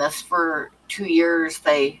studying this for 2 years,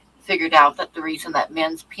 they figured out that the reason that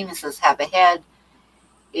men's penises have a head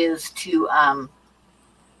is to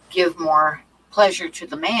give more pleasure to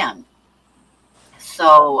the man.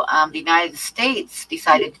 So the United States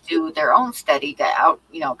decided to do their own study to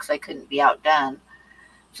because they couldn't be outdone.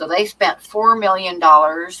 So they spent $4 million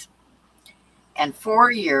and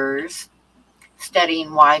 4 years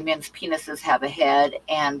studying why men's penises have a head,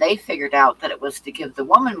 and they figured out that it was to give the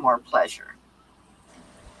woman more pleasure.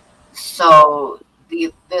 So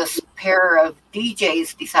this pair of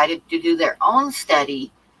DJs decided to do their own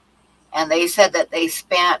study, and they said that they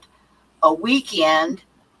spent a weekend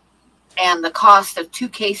and the cost of 2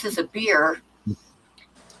 cases of beer,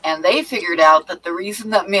 and they figured out that the reason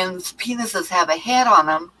that men's penises have a head on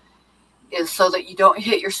them is so that you don't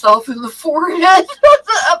hit yourself in the forehead.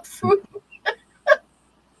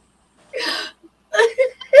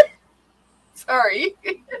 Sorry.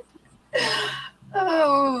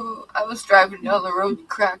 Oh, I was driving down the road and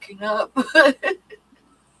cracking up.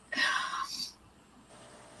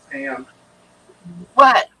 Pam,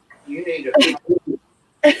 What? you need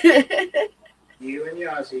you and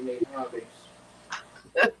Yazzie need hobbies.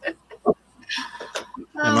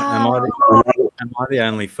 Am I the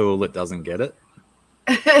only fool that doesn't get it?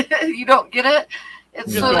 You don't get it?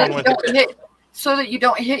 It's Yeah. so that you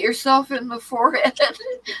don't hit yourself in the forehead.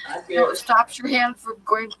 It stops your hand from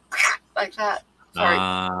going like that. Sorry.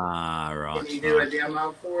 Ah, right. Can you do a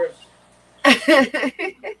demo for us?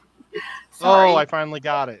 Sorry. Oh, I finally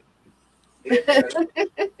got it.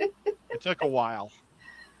 It took a while.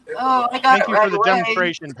 Oh, I got Thank it you right for the away.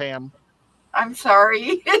 demonstration, Pam. I'm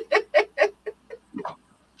sorry.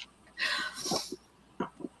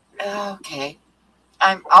 Okay.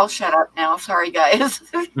 I'll shut up now. Sorry, guys.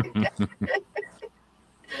 I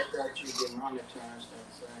thought you'd get monetized,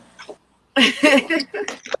 I'd say.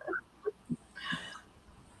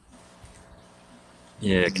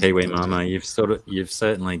 Yeah, Kiwi Mama, you've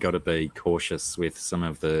certainly got to be cautious with some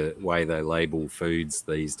of the way they label foods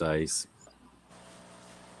these days.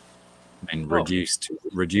 I mean,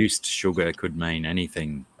 reduced sugar could mean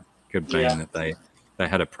anything. Could mean that they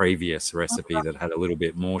had a previous recipe that had a little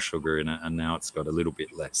bit more sugar in it, and now it's got a little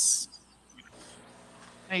bit less.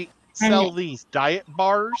 They sell these diet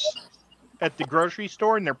bars at the grocery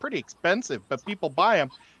store, and they're pretty expensive, but people buy them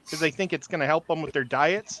because they think it's going to help them with their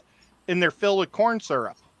diets, and they're filled with corn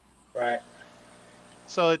syrup. Right.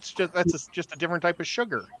 So it's just a different type of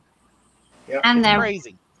sugar. Yep. And they're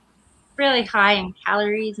Crazy. really high in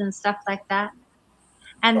calories and stuff like that.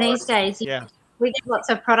 And these days, Yeah. we get lots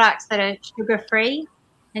of products that are sugar-free,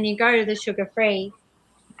 and you go to the sugar-free,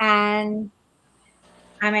 and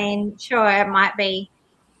I mean, sure, it might be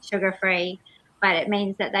sugar-free, but it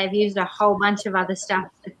means that they've used a whole bunch of other stuff.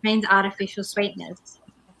 It means artificial sweeteners.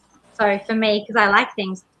 So for me, because I like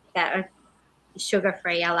things that are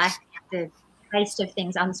sugar-free, I like the taste of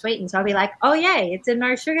things unsweetened. So I'll be like, oh, yay, it's a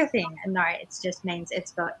no-sugar thing. And no, it just means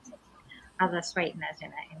it's got other sweeteners in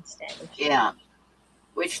it instead. Yeah.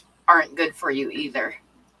 Which aren't good for you either.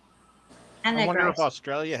 And I they're wonder gross. if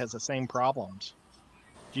Australia has the same problems.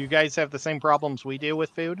 Do you guys have the same problems we do with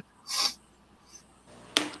food?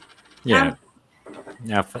 Yeah.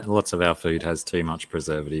 Lots of our food has too much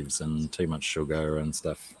preservatives and too much sugar and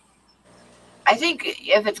stuff. I think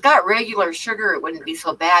if it's got regular sugar, it wouldn't be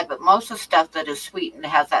so bad, but most of the stuff that is sweetened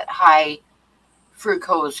has that high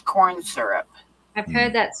fructose corn syrup. I've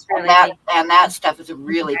heard that's really And that stuff is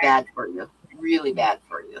really bad for you. Really bad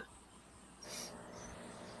for you.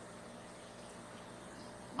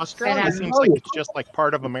 Australia But, seems like it's just like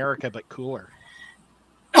part of America, but cooler.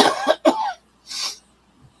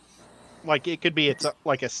 Like it could be, it's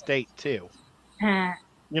like a state too.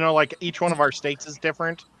 Like each one of our states is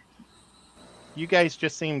different. You guys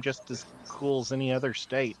just seem just as cool as any other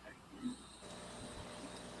state.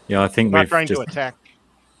 Yeah, I think Not trying to attack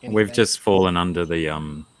anything. we've just fallen under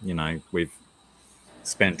the we've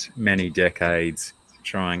spent many decades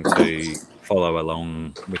trying to follow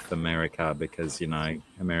along with America because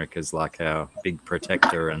America's like our big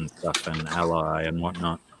protector and stuff and ally and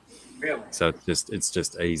whatnot. Really? So it's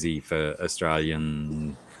just easy for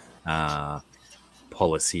Australian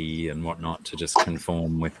policy and whatnot to just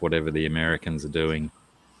conform with whatever the Americans are doing.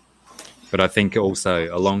 But I think also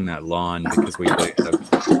along that line, because we do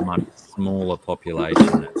have a much smaller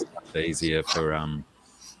population, it's much easier for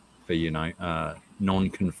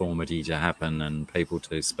non-conformity to happen and people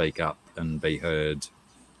to speak up and be heard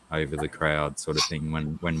over the crowd, sort of thing.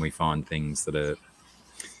 When we find things that are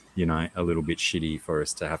a little bit shitty for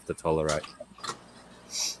us to have to tolerate.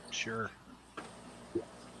 Sure.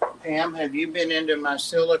 Pam, have you been into my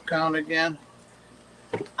silicone again?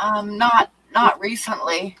 Not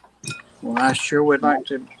recently. Well, I sure would like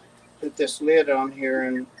to put this lid on here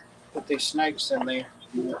and put these snakes in there.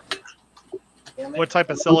 What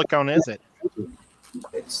type of silicone is it?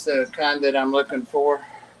 It's the kind that I'm looking for.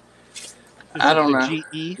 Is I it don't the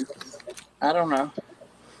know. GE? I don't know.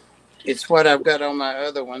 It's what I've got on my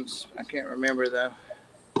other ones. I can't remember though.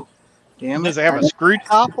 Damn it. Does it have a screw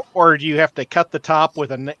top, or do you have to cut the top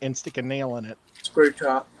with and stick a nail in it? Screw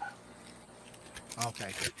top.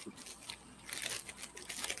 Okay.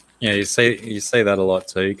 Yeah, you see that a lot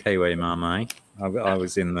too, Kiwi Mame. I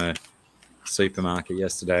was in the supermarket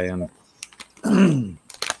yesterday and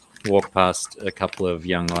walked past a couple of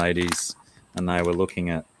young ladies, and they were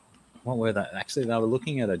looking at what were they? Actually, they were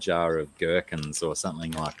looking at a jar of gherkins or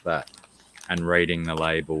something like that, and reading the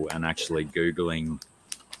label and actually Googling.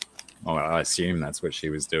 Well, I assume that's what she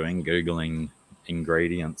was doing, Googling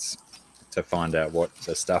ingredients to find out what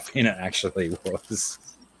the stuff in it actually was.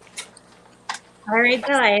 I read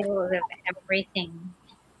the labels of everything.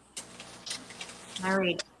 I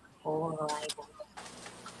read all the labels.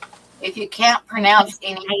 If you can't pronounce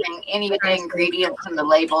anything, any of the ingredients in the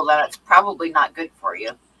label, then it's probably not good for you.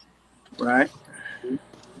 Right.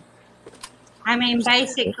 I mean,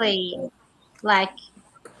 basically, like,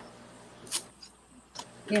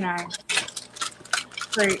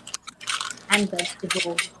 fruit and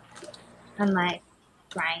vegetables and like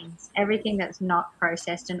grains, everything that's not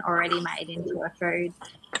processed and already made into a food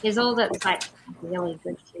is all that's like really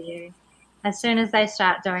good for you. As soon as they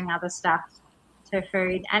start doing other stuff to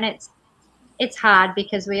food, and it's hard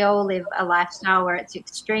because we all live a lifestyle where it's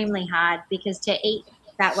extremely hard because to eat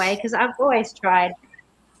that way, because I've always tried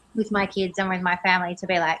with my kids and with my family to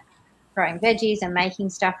be like growing veggies and making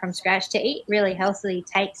stuff from scratch. To eat really healthily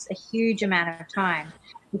takes a huge amount of time,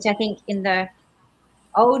 which I think in the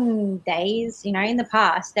olden days, in the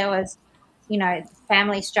past, there was,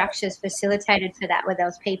 family structures facilitated for that, where there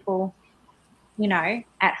was people,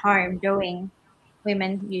 at home doing,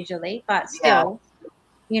 women usually, but still,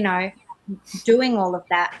 doing all of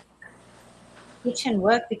that kitchen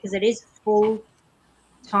work, because it is full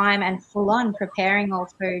time and full on preparing all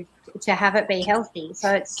food to have it be healthy.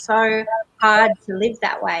 So it's so hard to live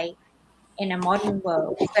that way in a modern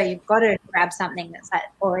world. So you've got to grab something that's like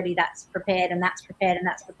already that's prepared and that's prepared and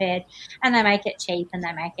that's prepared, and they make it cheap and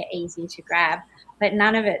they make it easy to grab, but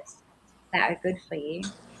none of it's that good for you.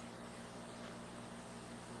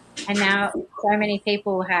 And now so many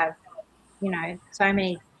people have, so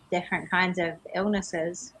many different kinds of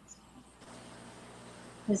illnesses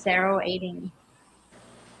because they're all eating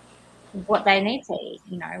what they need to eat,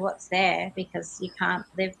 what's there, because you can't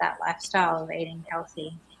live that lifestyle of eating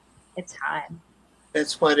healthy. It's hard.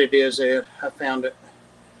 That's what it is, Ed. I found it.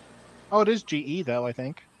 Oh, it is GE though, I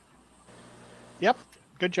think. Yep.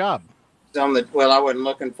 Good job. It's on the, well, I wasn't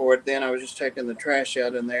looking for it then. I was just taking the trash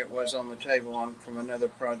out, and there it was on the table from another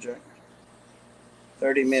project.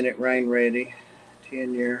 30-minute rain ready,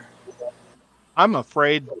 10-year. I'm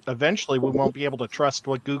afraid eventually we won't be able to trust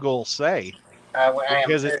what Google will say,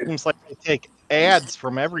 because it seems like they take ads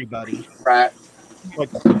from everybody. Right. Like,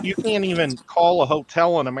 you can't even call a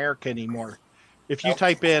hotel in America anymore. If you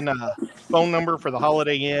type in a phone number for the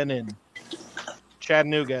Holiday Inn in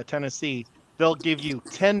Chattanooga, Tennessee, they'll give you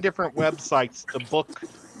 10 different websites to book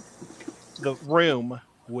the room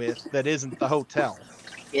with that isn't the hotel.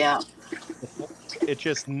 Yeah. It's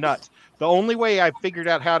just nuts. The only way I figured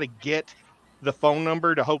out how to get the phone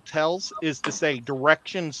number to hotels is to say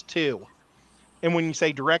directions to. And when you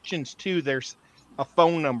say directions to, there's a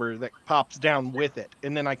phone number that pops down with it.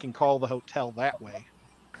 And then I can call the hotel that way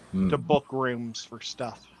to book rooms for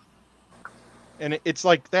stuff. And it's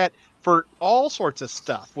like that for all sorts of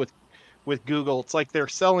stuff with Google. It's like they're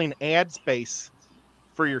selling ad space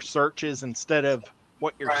for your searches instead of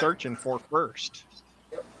what you're searching for first.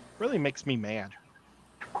 Really makes me mad.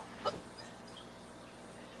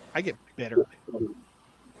 I get bitter.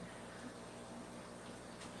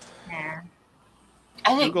 Yeah.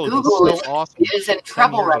 I think Google Google is still awesome. is in 10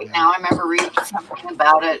 trouble years right ago. now. I remember reading something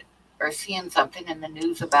about it or seeing something in the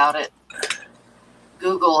news about it.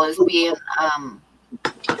 Google is being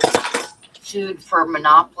sued for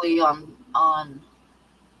monopoly on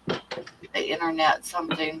the internet.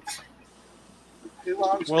 Something. Who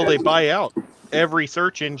owns Well, they Google? buy out every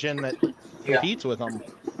search engine that Yeah. competes with them.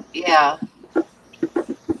 Yeah.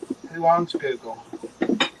 Who owns Google?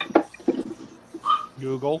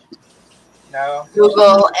 Google. No.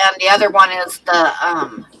 Google, and the other one is the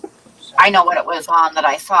I know what it was on that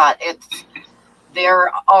I saw it.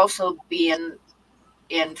 They're also being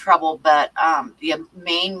in trouble, but the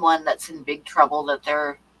main one that's in big trouble that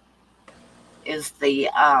there is the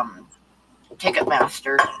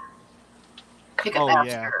Ticketmaster. Oh,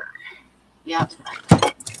 yeah. Yep.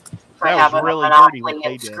 For That was having really a dirty what monopoly they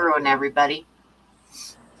and did. screwing everybody.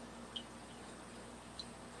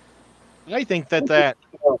 I think that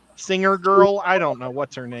singer girl, I don't know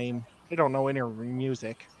what's her name. I don't know any of her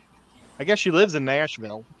music. I guess she lives in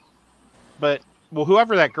Nashville. But, well,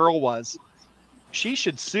 whoever that girl was, she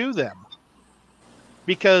should sue them.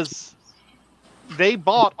 Because they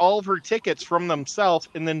bought all of her tickets from themselves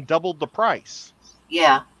and then doubled the price.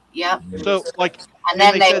 Yeah. Yep. So, like, And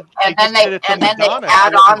then they said and then just they did it to and then they Madonna,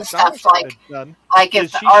 add what on Madonna stuff should like have done if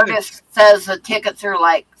is the she should have- artist says the tickets are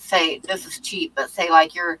like, say this is cheap, but say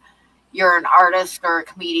like you're an artist or a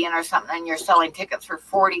comedian or something and you're selling tickets for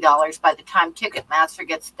 $40, by the time Ticketmaster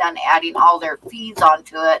gets done adding all their fees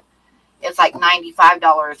onto it, it's like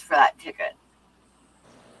 $95 for that ticket.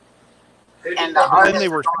 And the artist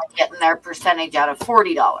is only getting their percentage out of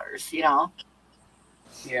 $40, you know.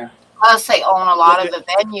 Yeah. Plus they own a lot of the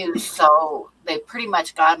venues, so they pretty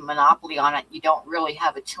much got a monopoly on it. You don't really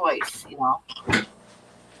have a choice, you know.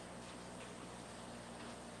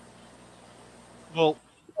 Well,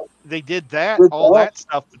 they did that, all that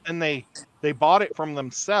stuff, but then they bought it from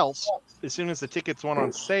themselves as soon as the tickets went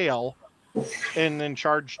on sale and then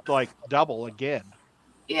charged like double again.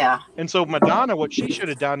 Yeah. And so Madonna, what she should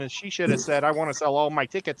have done is she should have said, I want to sell all my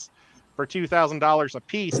tickets for $2,000 a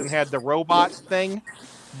piece and had the robot thing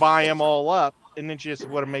buy them all up, and then she just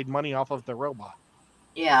would have made money off of the robot.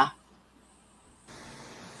 Yeah.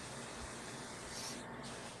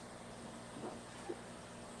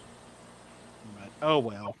 But, oh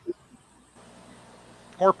well.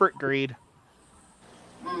 Corporate greed.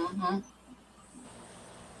 Mm-hmm.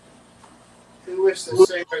 Who was the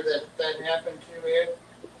singer that happened to it?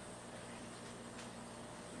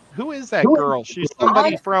 Who is that girl? She's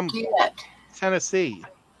somebody from Tennessee.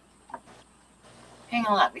 Hang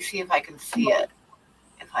on, let me see if I can see it.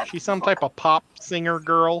 She's some type of pop singer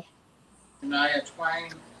girl. Shania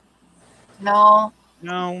Twain. No.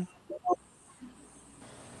 No.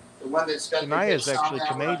 The one that's got Shania the is actually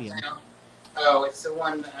Canadian. Right now. Oh, it's the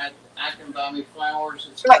one that I Can Buy Me Flowers.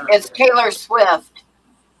 It's Taylor Swift.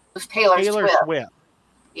 It's Taylor Swift.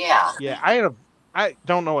 Yeah. Yeah, I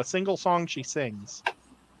don't know a single song she sings.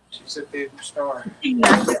 She's a big star. She's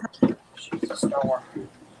a star.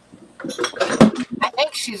 I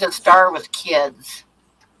think she's a star with kids.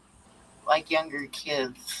 Like younger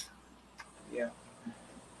kids. Yeah.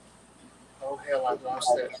 Oh, hell, I've lost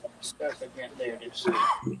that stuff again. There it is.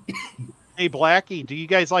 Hey, Blackie, do you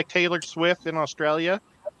guys like Taylor Swift in Australia?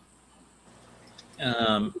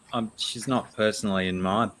 She's not personally in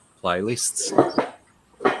my playlists.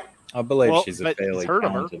 I believe she's a fairly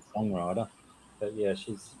talented songwriter. But yeah,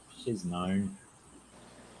 she's known.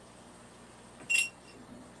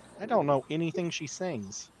 I don't know anything she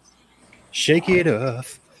sings. Shake it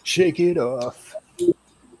off. Shake it off.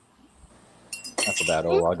 That's about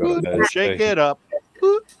all I got to Shake it up.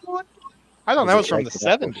 I thought that was from the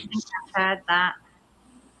 70s. I've heard that.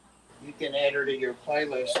 You can add her to your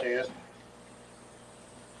playlist, Ed.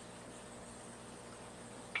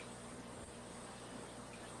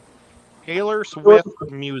 Taylor Swift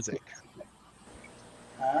music.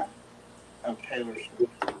 Huh? Oh, Taylor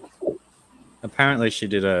Swift. Apparently she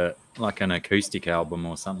did an acoustic album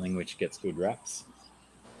or something which gets good raps.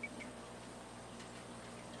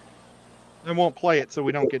 I won't play it so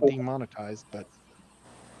we don't get demonetized, but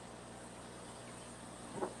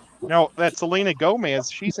no, that Selena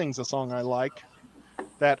Gomez, she sings a song I like.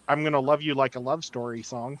 That I'm Gonna Love You Like a Love Story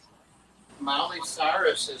song. Miley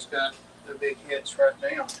Cyrus has got the big hits right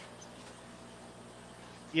now.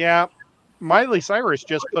 Yeah, Miley Cyrus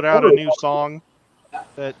just put out a new song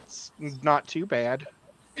that's not too bad.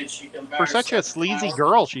 And she can buy For such a herself sleazy flowers.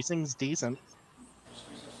 girl, she sings decent.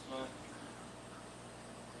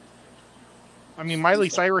 I mean, Miley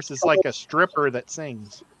Cyrus is like a stripper that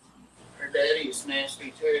sings. Her daddy's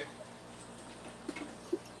nasty too.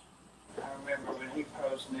 I remember when he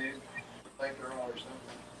posed nude, like girl or something.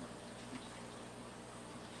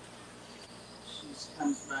 She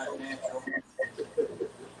comes back natural.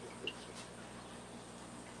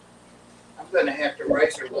 I'm going to have to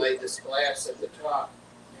razor blade this glass at the top.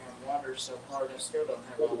 Water's so hard, I still don't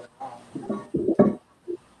have all that on.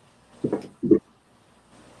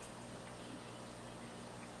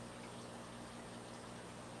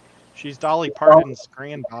 She's Dolly Parton's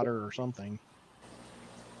granddaughter or something.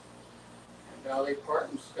 Dolly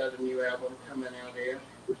Parton's got a new album coming out here.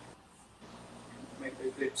 Make a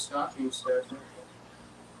good stocking stuffer.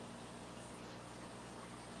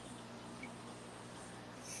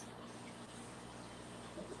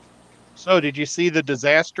 So, did you see the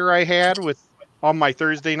disaster I had on my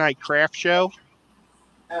Thursday night craft show?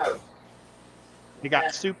 Oh. It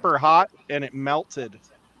got super hot and it melted.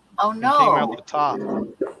 Oh and came out no. the top.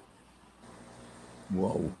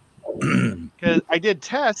 Whoa. Because I did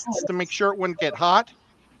tests to make sure it wouldn't get hot,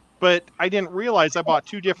 but I didn't realize I bought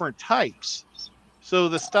two different types. So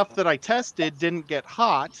the stuff that I tested didn't get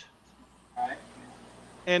hot,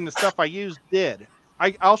 and the stuff I used did.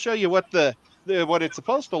 I'll show you what what it's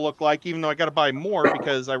supposed to look like, even though I got to buy more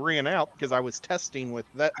because I ran out because I was testing with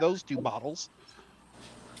those two bottles.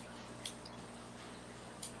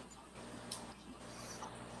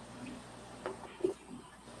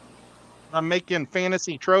 I'm making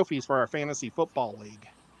fantasy trophies for our fantasy football league.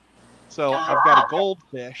 So I've got a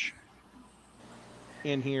goldfish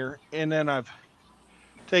in here, and then I've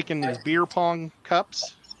taken these beer pong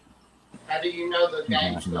cups. How do you know the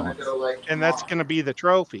game's going to go like tomorrow? And that's going to be the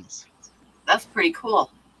trophies. That's pretty cool.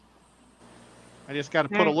 I just got to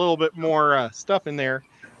put a little bit more stuff in there,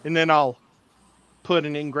 and then I'll put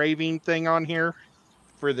an engraving thing on here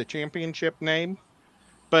for the championship name.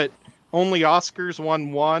 But only Oscars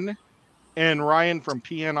won one, and Ryan from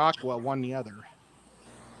PN Aqua won the other.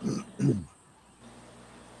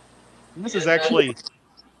 This is actually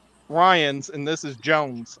Ryan's, and this is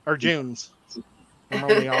June's. I'm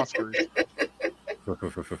only Oscars. How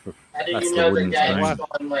do you know the game's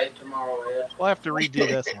going late tomorrow, Ed? We'll have to redo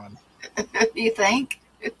this one. You think?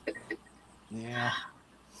 Yeah.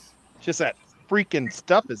 Just that freaking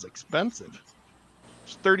stuff is expensive.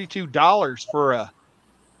 It's $32 for I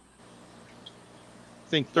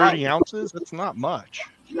think 30 ounces. That's not much.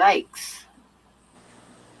 Yikes.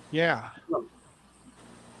 Yeah.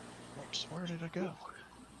 Oops, where did I go?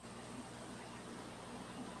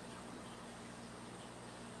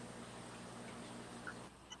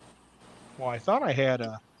 Well, I thought I had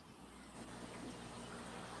a...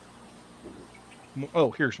 Oh,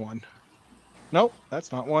 here's one. Nope,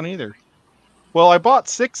 that's not one either. Well, I bought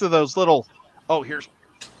 6 of those little... Oh,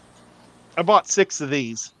 I bought 6 of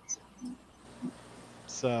these.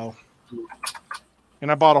 So...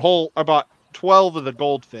 And I bought 12 of the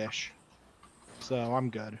goldfish. So I'm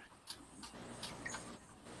good.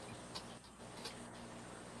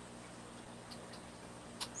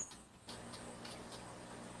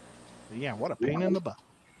 But yeah, what a pain in the butt.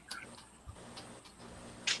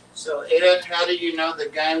 So, Ed, how do you know the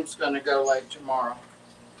game's going to go late tomorrow?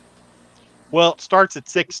 Well, it starts at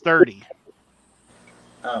 6:30.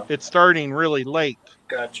 Oh. It's starting really late.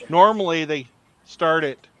 Gotcha. Normally, they start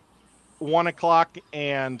at 1 o'clock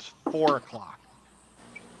and 4 o'clock.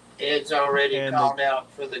 Ed's already called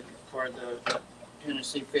out for the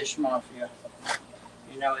Tennessee Fish Mafia.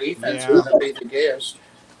 You know, Ethan's going to be the guest.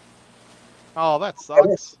 Oh, that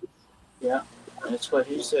sucks. Yeah, that's what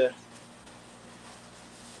he said.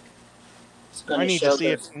 I need to see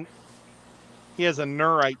it. He has a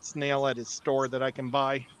Neurite snail at his store that I can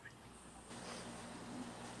buy.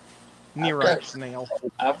 Neurite snail.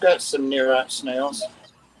 I've got some Neurite snails.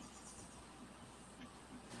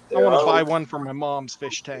 I want to buy one for my mom's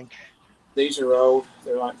fish tank. These are old.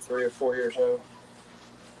 They're like 3 or 4 years old.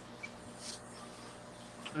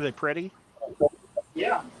 Are they pretty?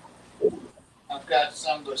 Yeah. I've got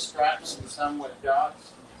some with stripes and some with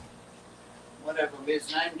dots. One of them is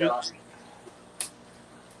named Dot.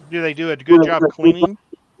 Do they do a good job cleaning?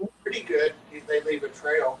 Pretty good. They leave a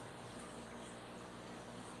trail.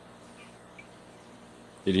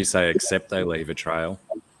 Did you say except they leave a trail?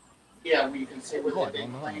 Yeah, well, you can see what they've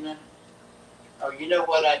been cleaning. Oh, you know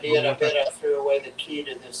what I did? I bet I threw away the key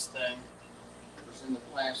to this thing. It was in the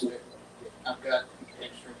plastic. I've got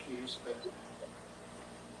extra keys, but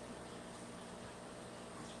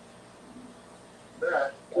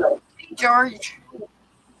George.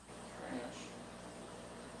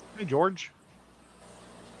 Hey, George.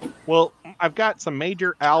 Well, I've got some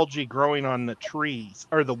major algae growing on the trees,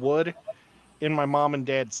 or the wood, in my mom and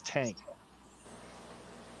dad's tank.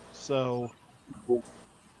 So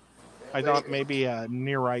I thought maybe a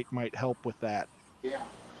nearite might help with that. Yeah.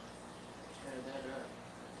 Tear that up.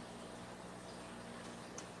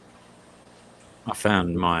 I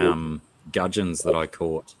found my gudgeons that I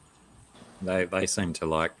caught. They seem to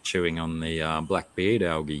like chewing on the blackbeard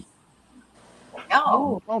algae.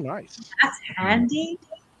 Oh, Oh, nice. That's handy.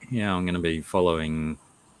 Yeah, I'm going to be following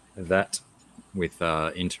that with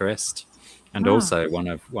interest. And also one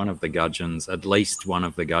of the gudgeons, at least one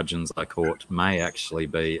of the gudgeons I caught may actually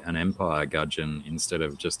be an empire gudgeon instead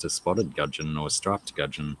of just a spotted gudgeon or a striped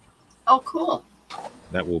gudgeon. oh, cool.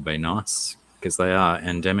 That will be nice because they are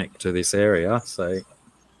endemic to this area. So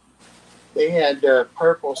They had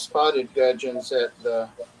purple spotted gudgeons at the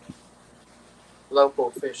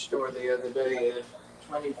local fish store the other day at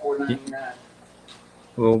 $24.99.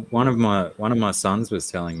 well, one of my sons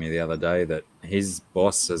was telling me the other day that his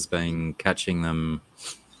boss has been catching them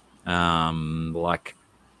like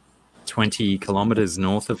 20 kilometers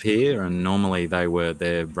north of here, and normally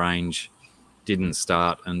their range didn't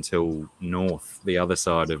start until north, the other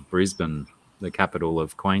side of Brisbane, the capital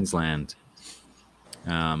of Queensland.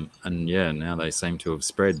 And yeah, now they seem to have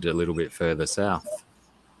spread a little bit further south.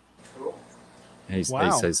 Cool. He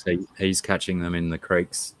Wow. says he's catching them in the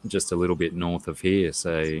creeks just a little bit north of here,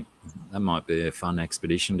 so that might be a fun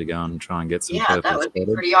expedition to go and try and get some Yeah, purple that would be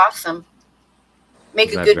spotted. pretty awesome. Make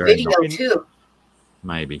Is a that good very video nice? too.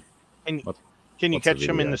 Maybe. Can you What's catch the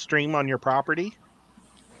them in video? the stream on your property?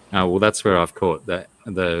 Oh, well, that's where I've caught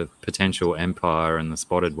the potential empire and the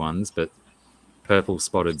spotted ones, but purple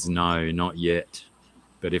spotteds, no, not yet.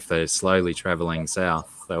 But if they're slowly traveling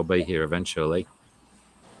south, they'll be here eventually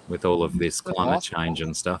with all of this That's climate awesome. change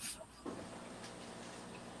and stuff.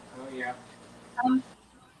 Oh, yeah.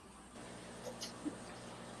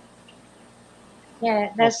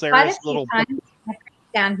 Yeah, there's Sarah's quite a few little- times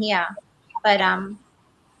down here, but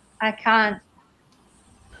I can't.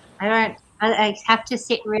 I have to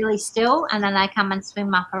sit really still, and then they come and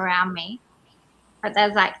swim up around me. But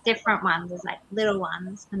there's like different ones. There's like little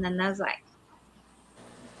ones, and then there's like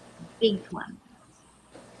big ones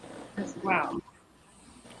as well.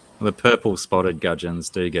 The purple spotted gudgeons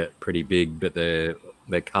do get pretty big, but their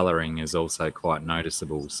colouring is also quite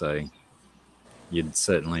noticeable. So you'd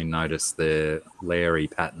certainly notice their leery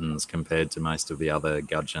patterns compared to most of the other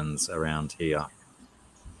gudgeons around here.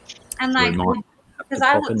 And We like, might have because to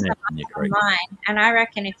I pop looked in there them in your up creek. online, and I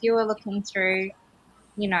reckon if you were looking through,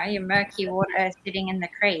 you know, your murky water sitting in the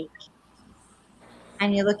creek,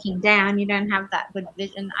 and you're looking down, you don't have that good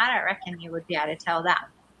vision. I don't reckon you would be able to tell that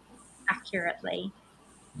accurately.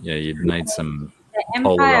 Yeah, you'd need some The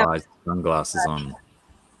Empire, polarized sunglasses on.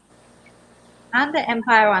 aren't the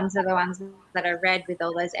Empire ones are the ones that are red with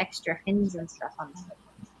all those extra fins and stuff on them?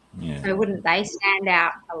 Yeah. So wouldn't they stand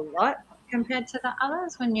out a lot compared to the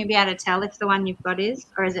others? Wouldn't you be able to tell if the one you've got is,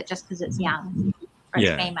 or is it just because it's young or it's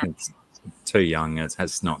Yeah, female? it's too young. It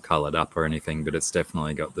has not coloured up or anything, but it's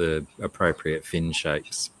definitely got the appropriate fin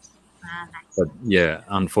shapes. Ah, nice. But yeah,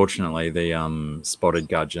 unfortunately, the spotted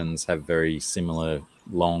gudgeons have very similar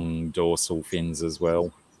long dorsal fins as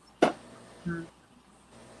well. Hmm.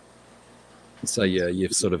 So yeah,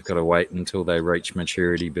 you've sort of got to wait until they reach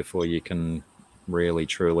maturity before you can really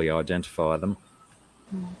truly identify them.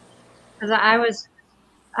 Because I was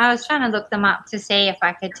trying to look them up to see if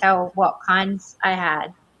I could tell what kinds I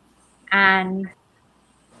had, and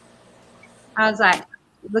I was like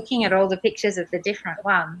looking at all the pictures of the different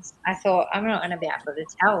ones. I thought I'm not going to be able to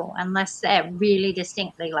tell unless they're really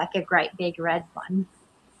distinctly like a great big red one.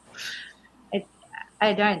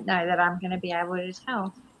 I don't know that I'm going to be able to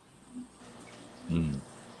tell. Mm.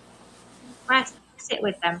 I sit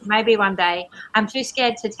with them. Maybe one day. I'm too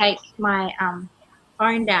scared to take my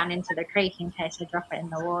phone down into the creek in case I drop it in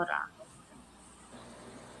the water.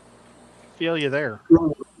 Feel you there.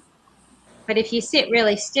 But if you sit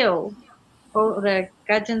really still, all the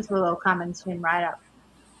gudgeons will all come and swim right up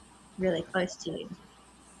really close to you.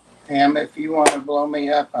 Pam, if you want to blow me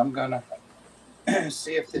up, I'm going to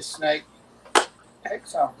see if this snake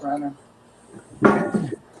takes off running.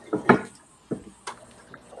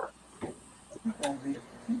 Baby,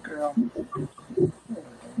 good girl.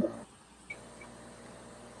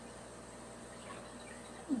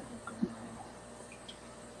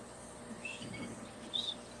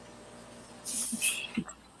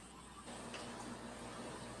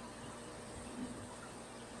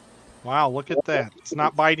 Wow, look at that. It's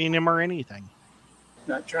not biting him or anything.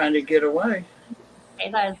 Not trying to get away. See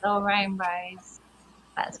those little rainbows?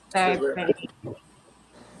 That's very pretty.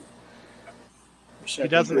 He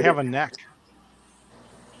doesn't have a neck.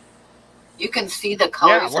 You can see the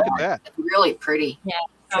colors. Yeah, look at that. It's really pretty.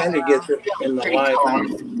 Trying to get it in the Pretty light.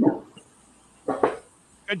 colors.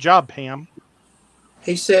 Good job, Pam.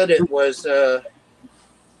 He said it was that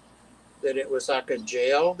it was like a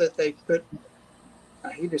gel that they put.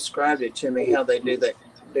 He described it to me how they do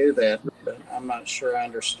that, but I'm not sure I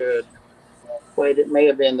understood. Wait, it may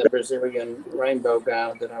have been the Brazilian rainbow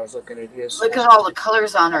guy that I was looking at his. Look at all the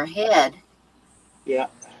colors on her head. Yeah.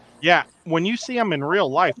 Yeah, when you see them in real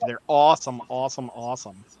life, they're awesome, awesome,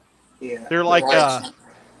 awesome. Yeah. They're like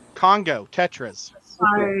Congo Tetras. So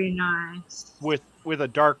nice. With a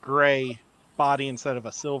dark gray body instead of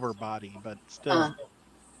a silver body, but still.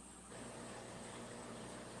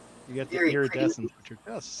 You get the iridescence, which are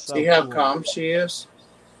just so See how cool. calm she is?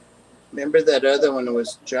 Remember that other one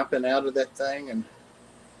was jumping out of that thing? And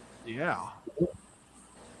yeah.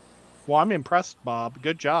 Well, I'm impressed, Bob.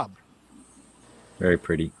 Good job. Very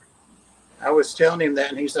pretty. I was telling him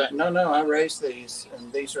that, and he's like, no, I raised these,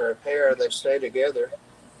 and these are a pair. They stay together.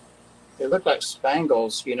 They look like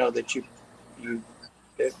spangles, that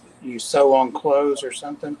you sew on clothes or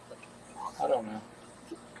something. I don't know.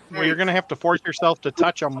 Well, you're going to have to force yourself to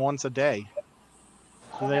touch them once a day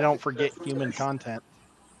so they don't forget human contact.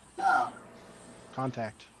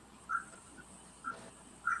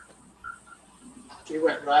 She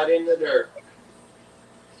went right in the dirt.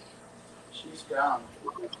 She's gone.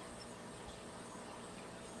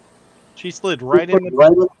 She slid right in the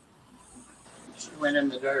dirt. She went in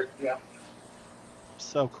the dirt, yeah.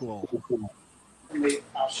 So cool.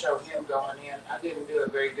 I'll show him going in. I didn't do a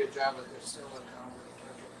very good job of this silicone.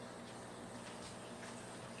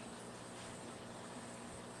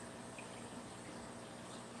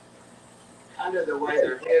 Kind of the way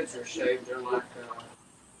their heads are shaped, they're like,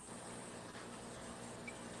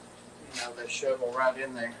 they shovel right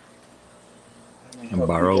in there. And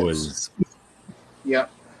Burrow is.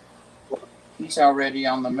 Yep. He's already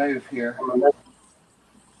on the move here.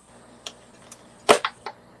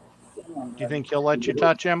 Do you think he'll let you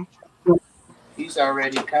touch him? He's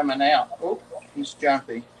already coming out. Oh, he's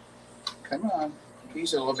jumpy. Come on.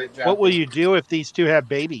 He's a little bit jumpy. What will you do if these two have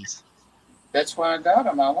babies? That's why I got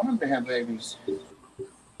him. I want him to have babies.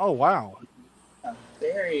 Oh, wow.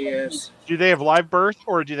 There he is. Do they have live birth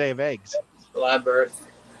or do they have eggs? Live birth.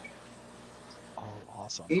 Oh,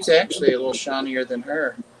 awesome. He's actually a little shinier than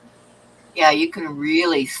her. Yeah, you can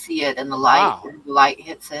really see it in the light. Wow. When the light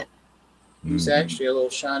hits it. He's actually a little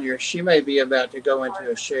shinier. She may be about to go into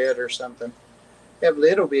a shed or something. They have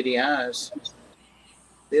little bitty eyes.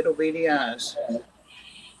 Little bitty eyes.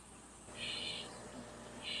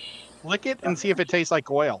 Lick it and see if it tastes like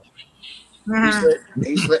oil.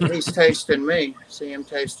 He's tasting me. See him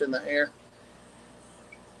tasting the air.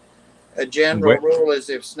 A general rule is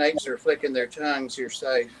if snakes are flicking their tongues, you're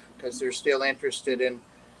safe because they're still interested in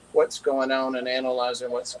what's going on and analyzing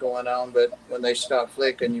what's going on. But when they stop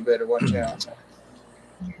flicking, you better watch out.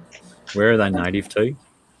 Where are they native to?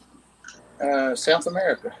 South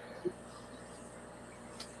America.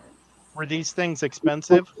 Were these things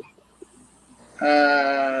expensive?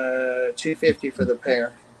 $250 for the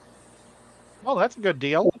pair. Oh, that's a good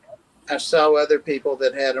deal. I saw other people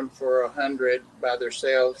that had them for $100 by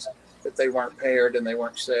themselves, but they weren't paired and they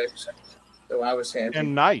weren't sexed. So I was happy.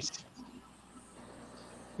 And nice.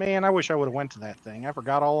 Man, I wish I would have went to that thing. I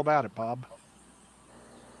forgot all about it, Bob.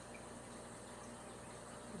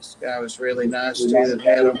 This guy was really nice too that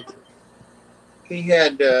had them. He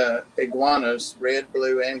had iguanas, red,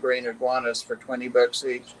 blue, and green iguanas for $20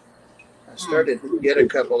 each. I started to get a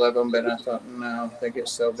couple of them, but I thought, no, they get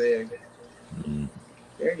so big.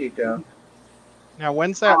 There you go. Now,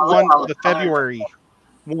 when's that one? The February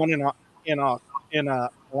one in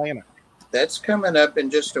Atlanta. That's coming up in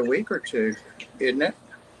just a week or two, isn't it?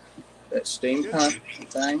 That steampunk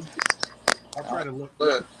thing. I'll try to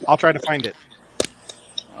look. I'll try to find it.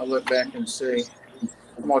 I'll look back and see.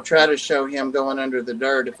 I'm gonna try to show him going under the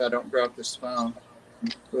dirt if I don't drop this phone.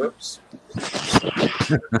 Whoops.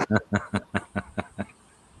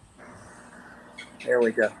 There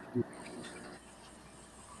we go.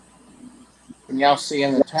 Can y'all see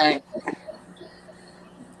in the tank?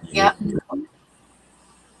 Yep.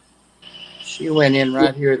 She went in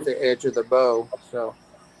right here at the edge of the bow, so.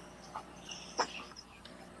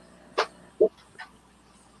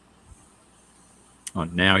 Oh,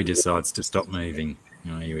 now he decides to stop moving.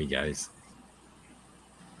 Oh, here he goes.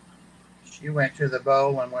 She went to the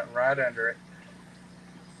bowl and went right under it.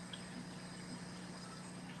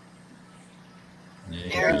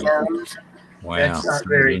 There it goes. Wow. That's not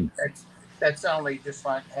very. That's only just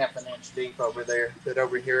like half an inch deep over there. But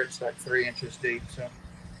over here it's like 3 inches deep. So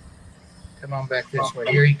come on back this way.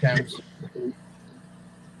 Here he comes.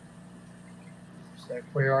 So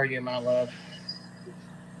where are you, my love?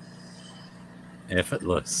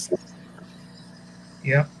 Effortless.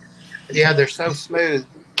 Yep. Yeah, they're so smooth,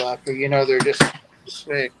 Blocker. You know, they're just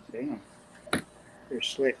slick. Damn. They're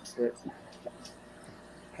slick.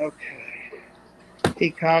 Okay. He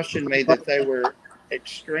cautioned me that they were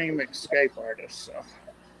extreme escape artists, so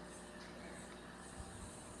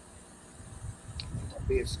I'll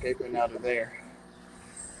be escaping out of there.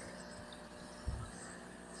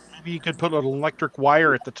 Maybe you could put an electric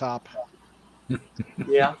wire at the top.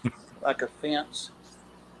 Yeah, like a fence.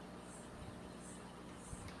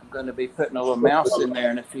 I'm going to be putting a little mouse in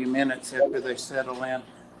there in a few minutes after they settle in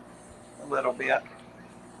a little bit.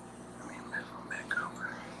 Let me move them back over.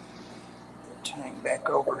 The tank back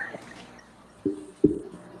over.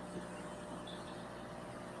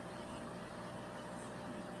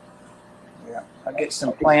 Yeah, I'll get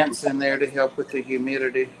some plants in there to help with the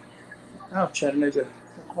humidity. Oh, Chattanooga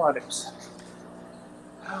Aquatics.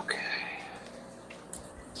 Okay.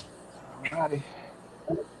 Alrighty.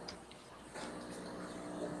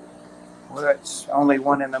 Well, it's only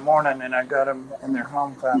 1 in the morning and I got them in their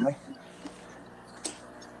home finally.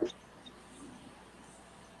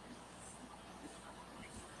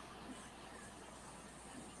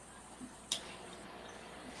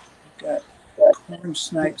 Got corn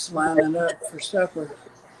snakes lining up for supper.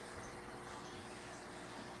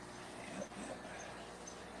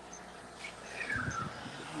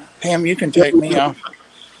 Pam, you can take me off,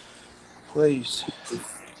 please.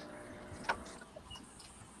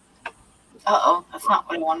 Uh-oh, that's not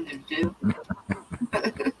what I wanted to do.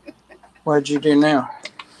 What'd you do now?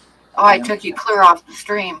 Oh, I took you clear off the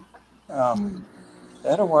stream.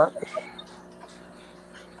 That'll work.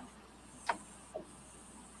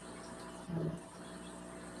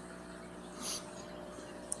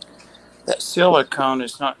 That silicone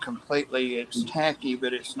is not completely, it's tacky,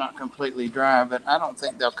 but it's not completely dry. But I don't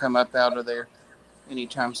think they'll come up out of there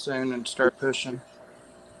anytime soon and start pushing.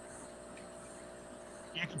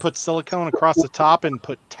 You can put silicone across the top and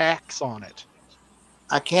put tacks on it.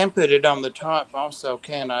 I can put it on the top also,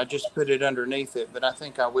 can I? Just put it underneath it, but I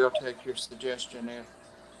think I will take your suggestion there.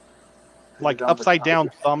 Like upside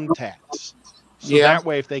down thumbtacks. So Yeah. that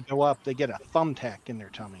way if they go up, they get a thumbtack in their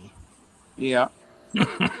tummy. Yeah.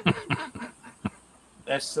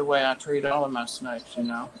 That's the way I treat all of my snakes, you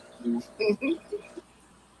know.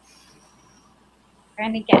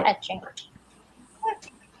 Trying to get a drink.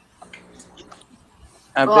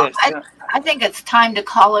 I think it's time to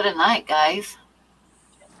call it a night, guys.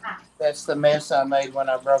 That's the mess I made when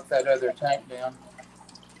I broke that other tank down.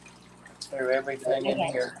 Threw everything in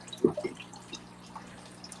here.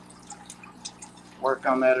 Work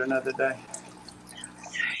on that another day.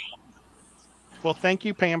 Well, thank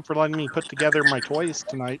you, Pam, for letting me put together my toys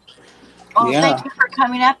tonight. Oh, Thank you for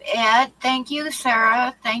coming up, Ed. Thank you,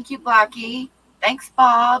 Sarah. Thank you, Blackie. Thanks,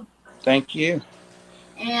 Bob. Thank you.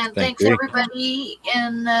 And thanks everybody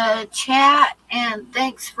in the chat. And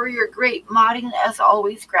thanks for your great modding, as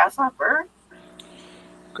always, Grasshopper.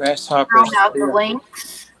 Grasshopper. Throw out the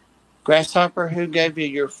links. Grasshopper, who gave you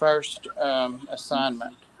your first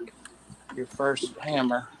assignment? Your first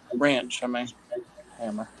hammer. Hammer.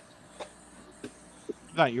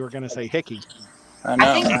 I thought you were going to say Hickey. I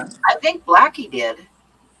know. I think Blackie did.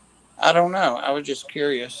 I don't know. I was just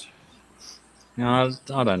curious. No,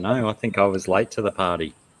 I don't know. I think I was late to the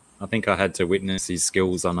party. I think I had to witness his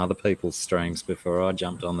skills on other people's streams before I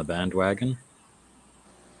jumped on the bandwagon.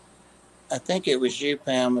 I think it was you,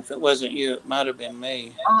 Pam. If it wasn't you, it might have been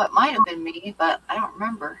me. Oh, it might have been me, but I don't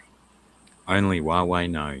remember. Only Huawei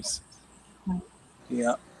knows.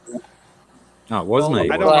 Yeah. Oh, it was me.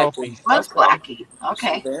 I don't know if it was Blackie.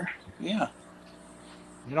 Okay. There. Yeah.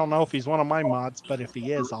 I don't know if he's one of my mods, but if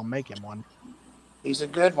he is, I'll make him one. He's a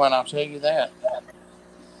good one, I'll tell you that.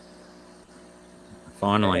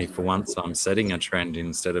 Finally, for once, I'm setting a trend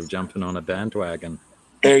instead of jumping on a bandwagon.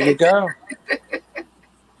 There you go.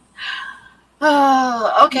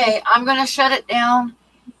 Oh, okay. I'm going to shut it down.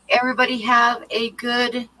 Everybody have a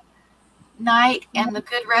good night and the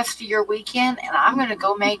good rest of your weekend. And I'm going to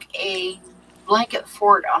go make a blanket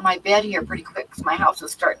fort on my bed here pretty quick because my house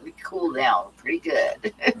is starting to cool down pretty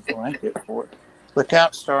good. Blanket fort. Look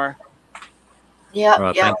out, Star. Yeah.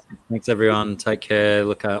 Right, thanks, everyone. Take care.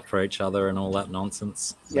 Look out for each other and all that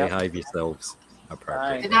nonsense. Yep. Behave yourselves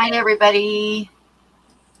appropriately. Good night, everybody.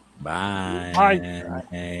 Bye. Bye. Bye.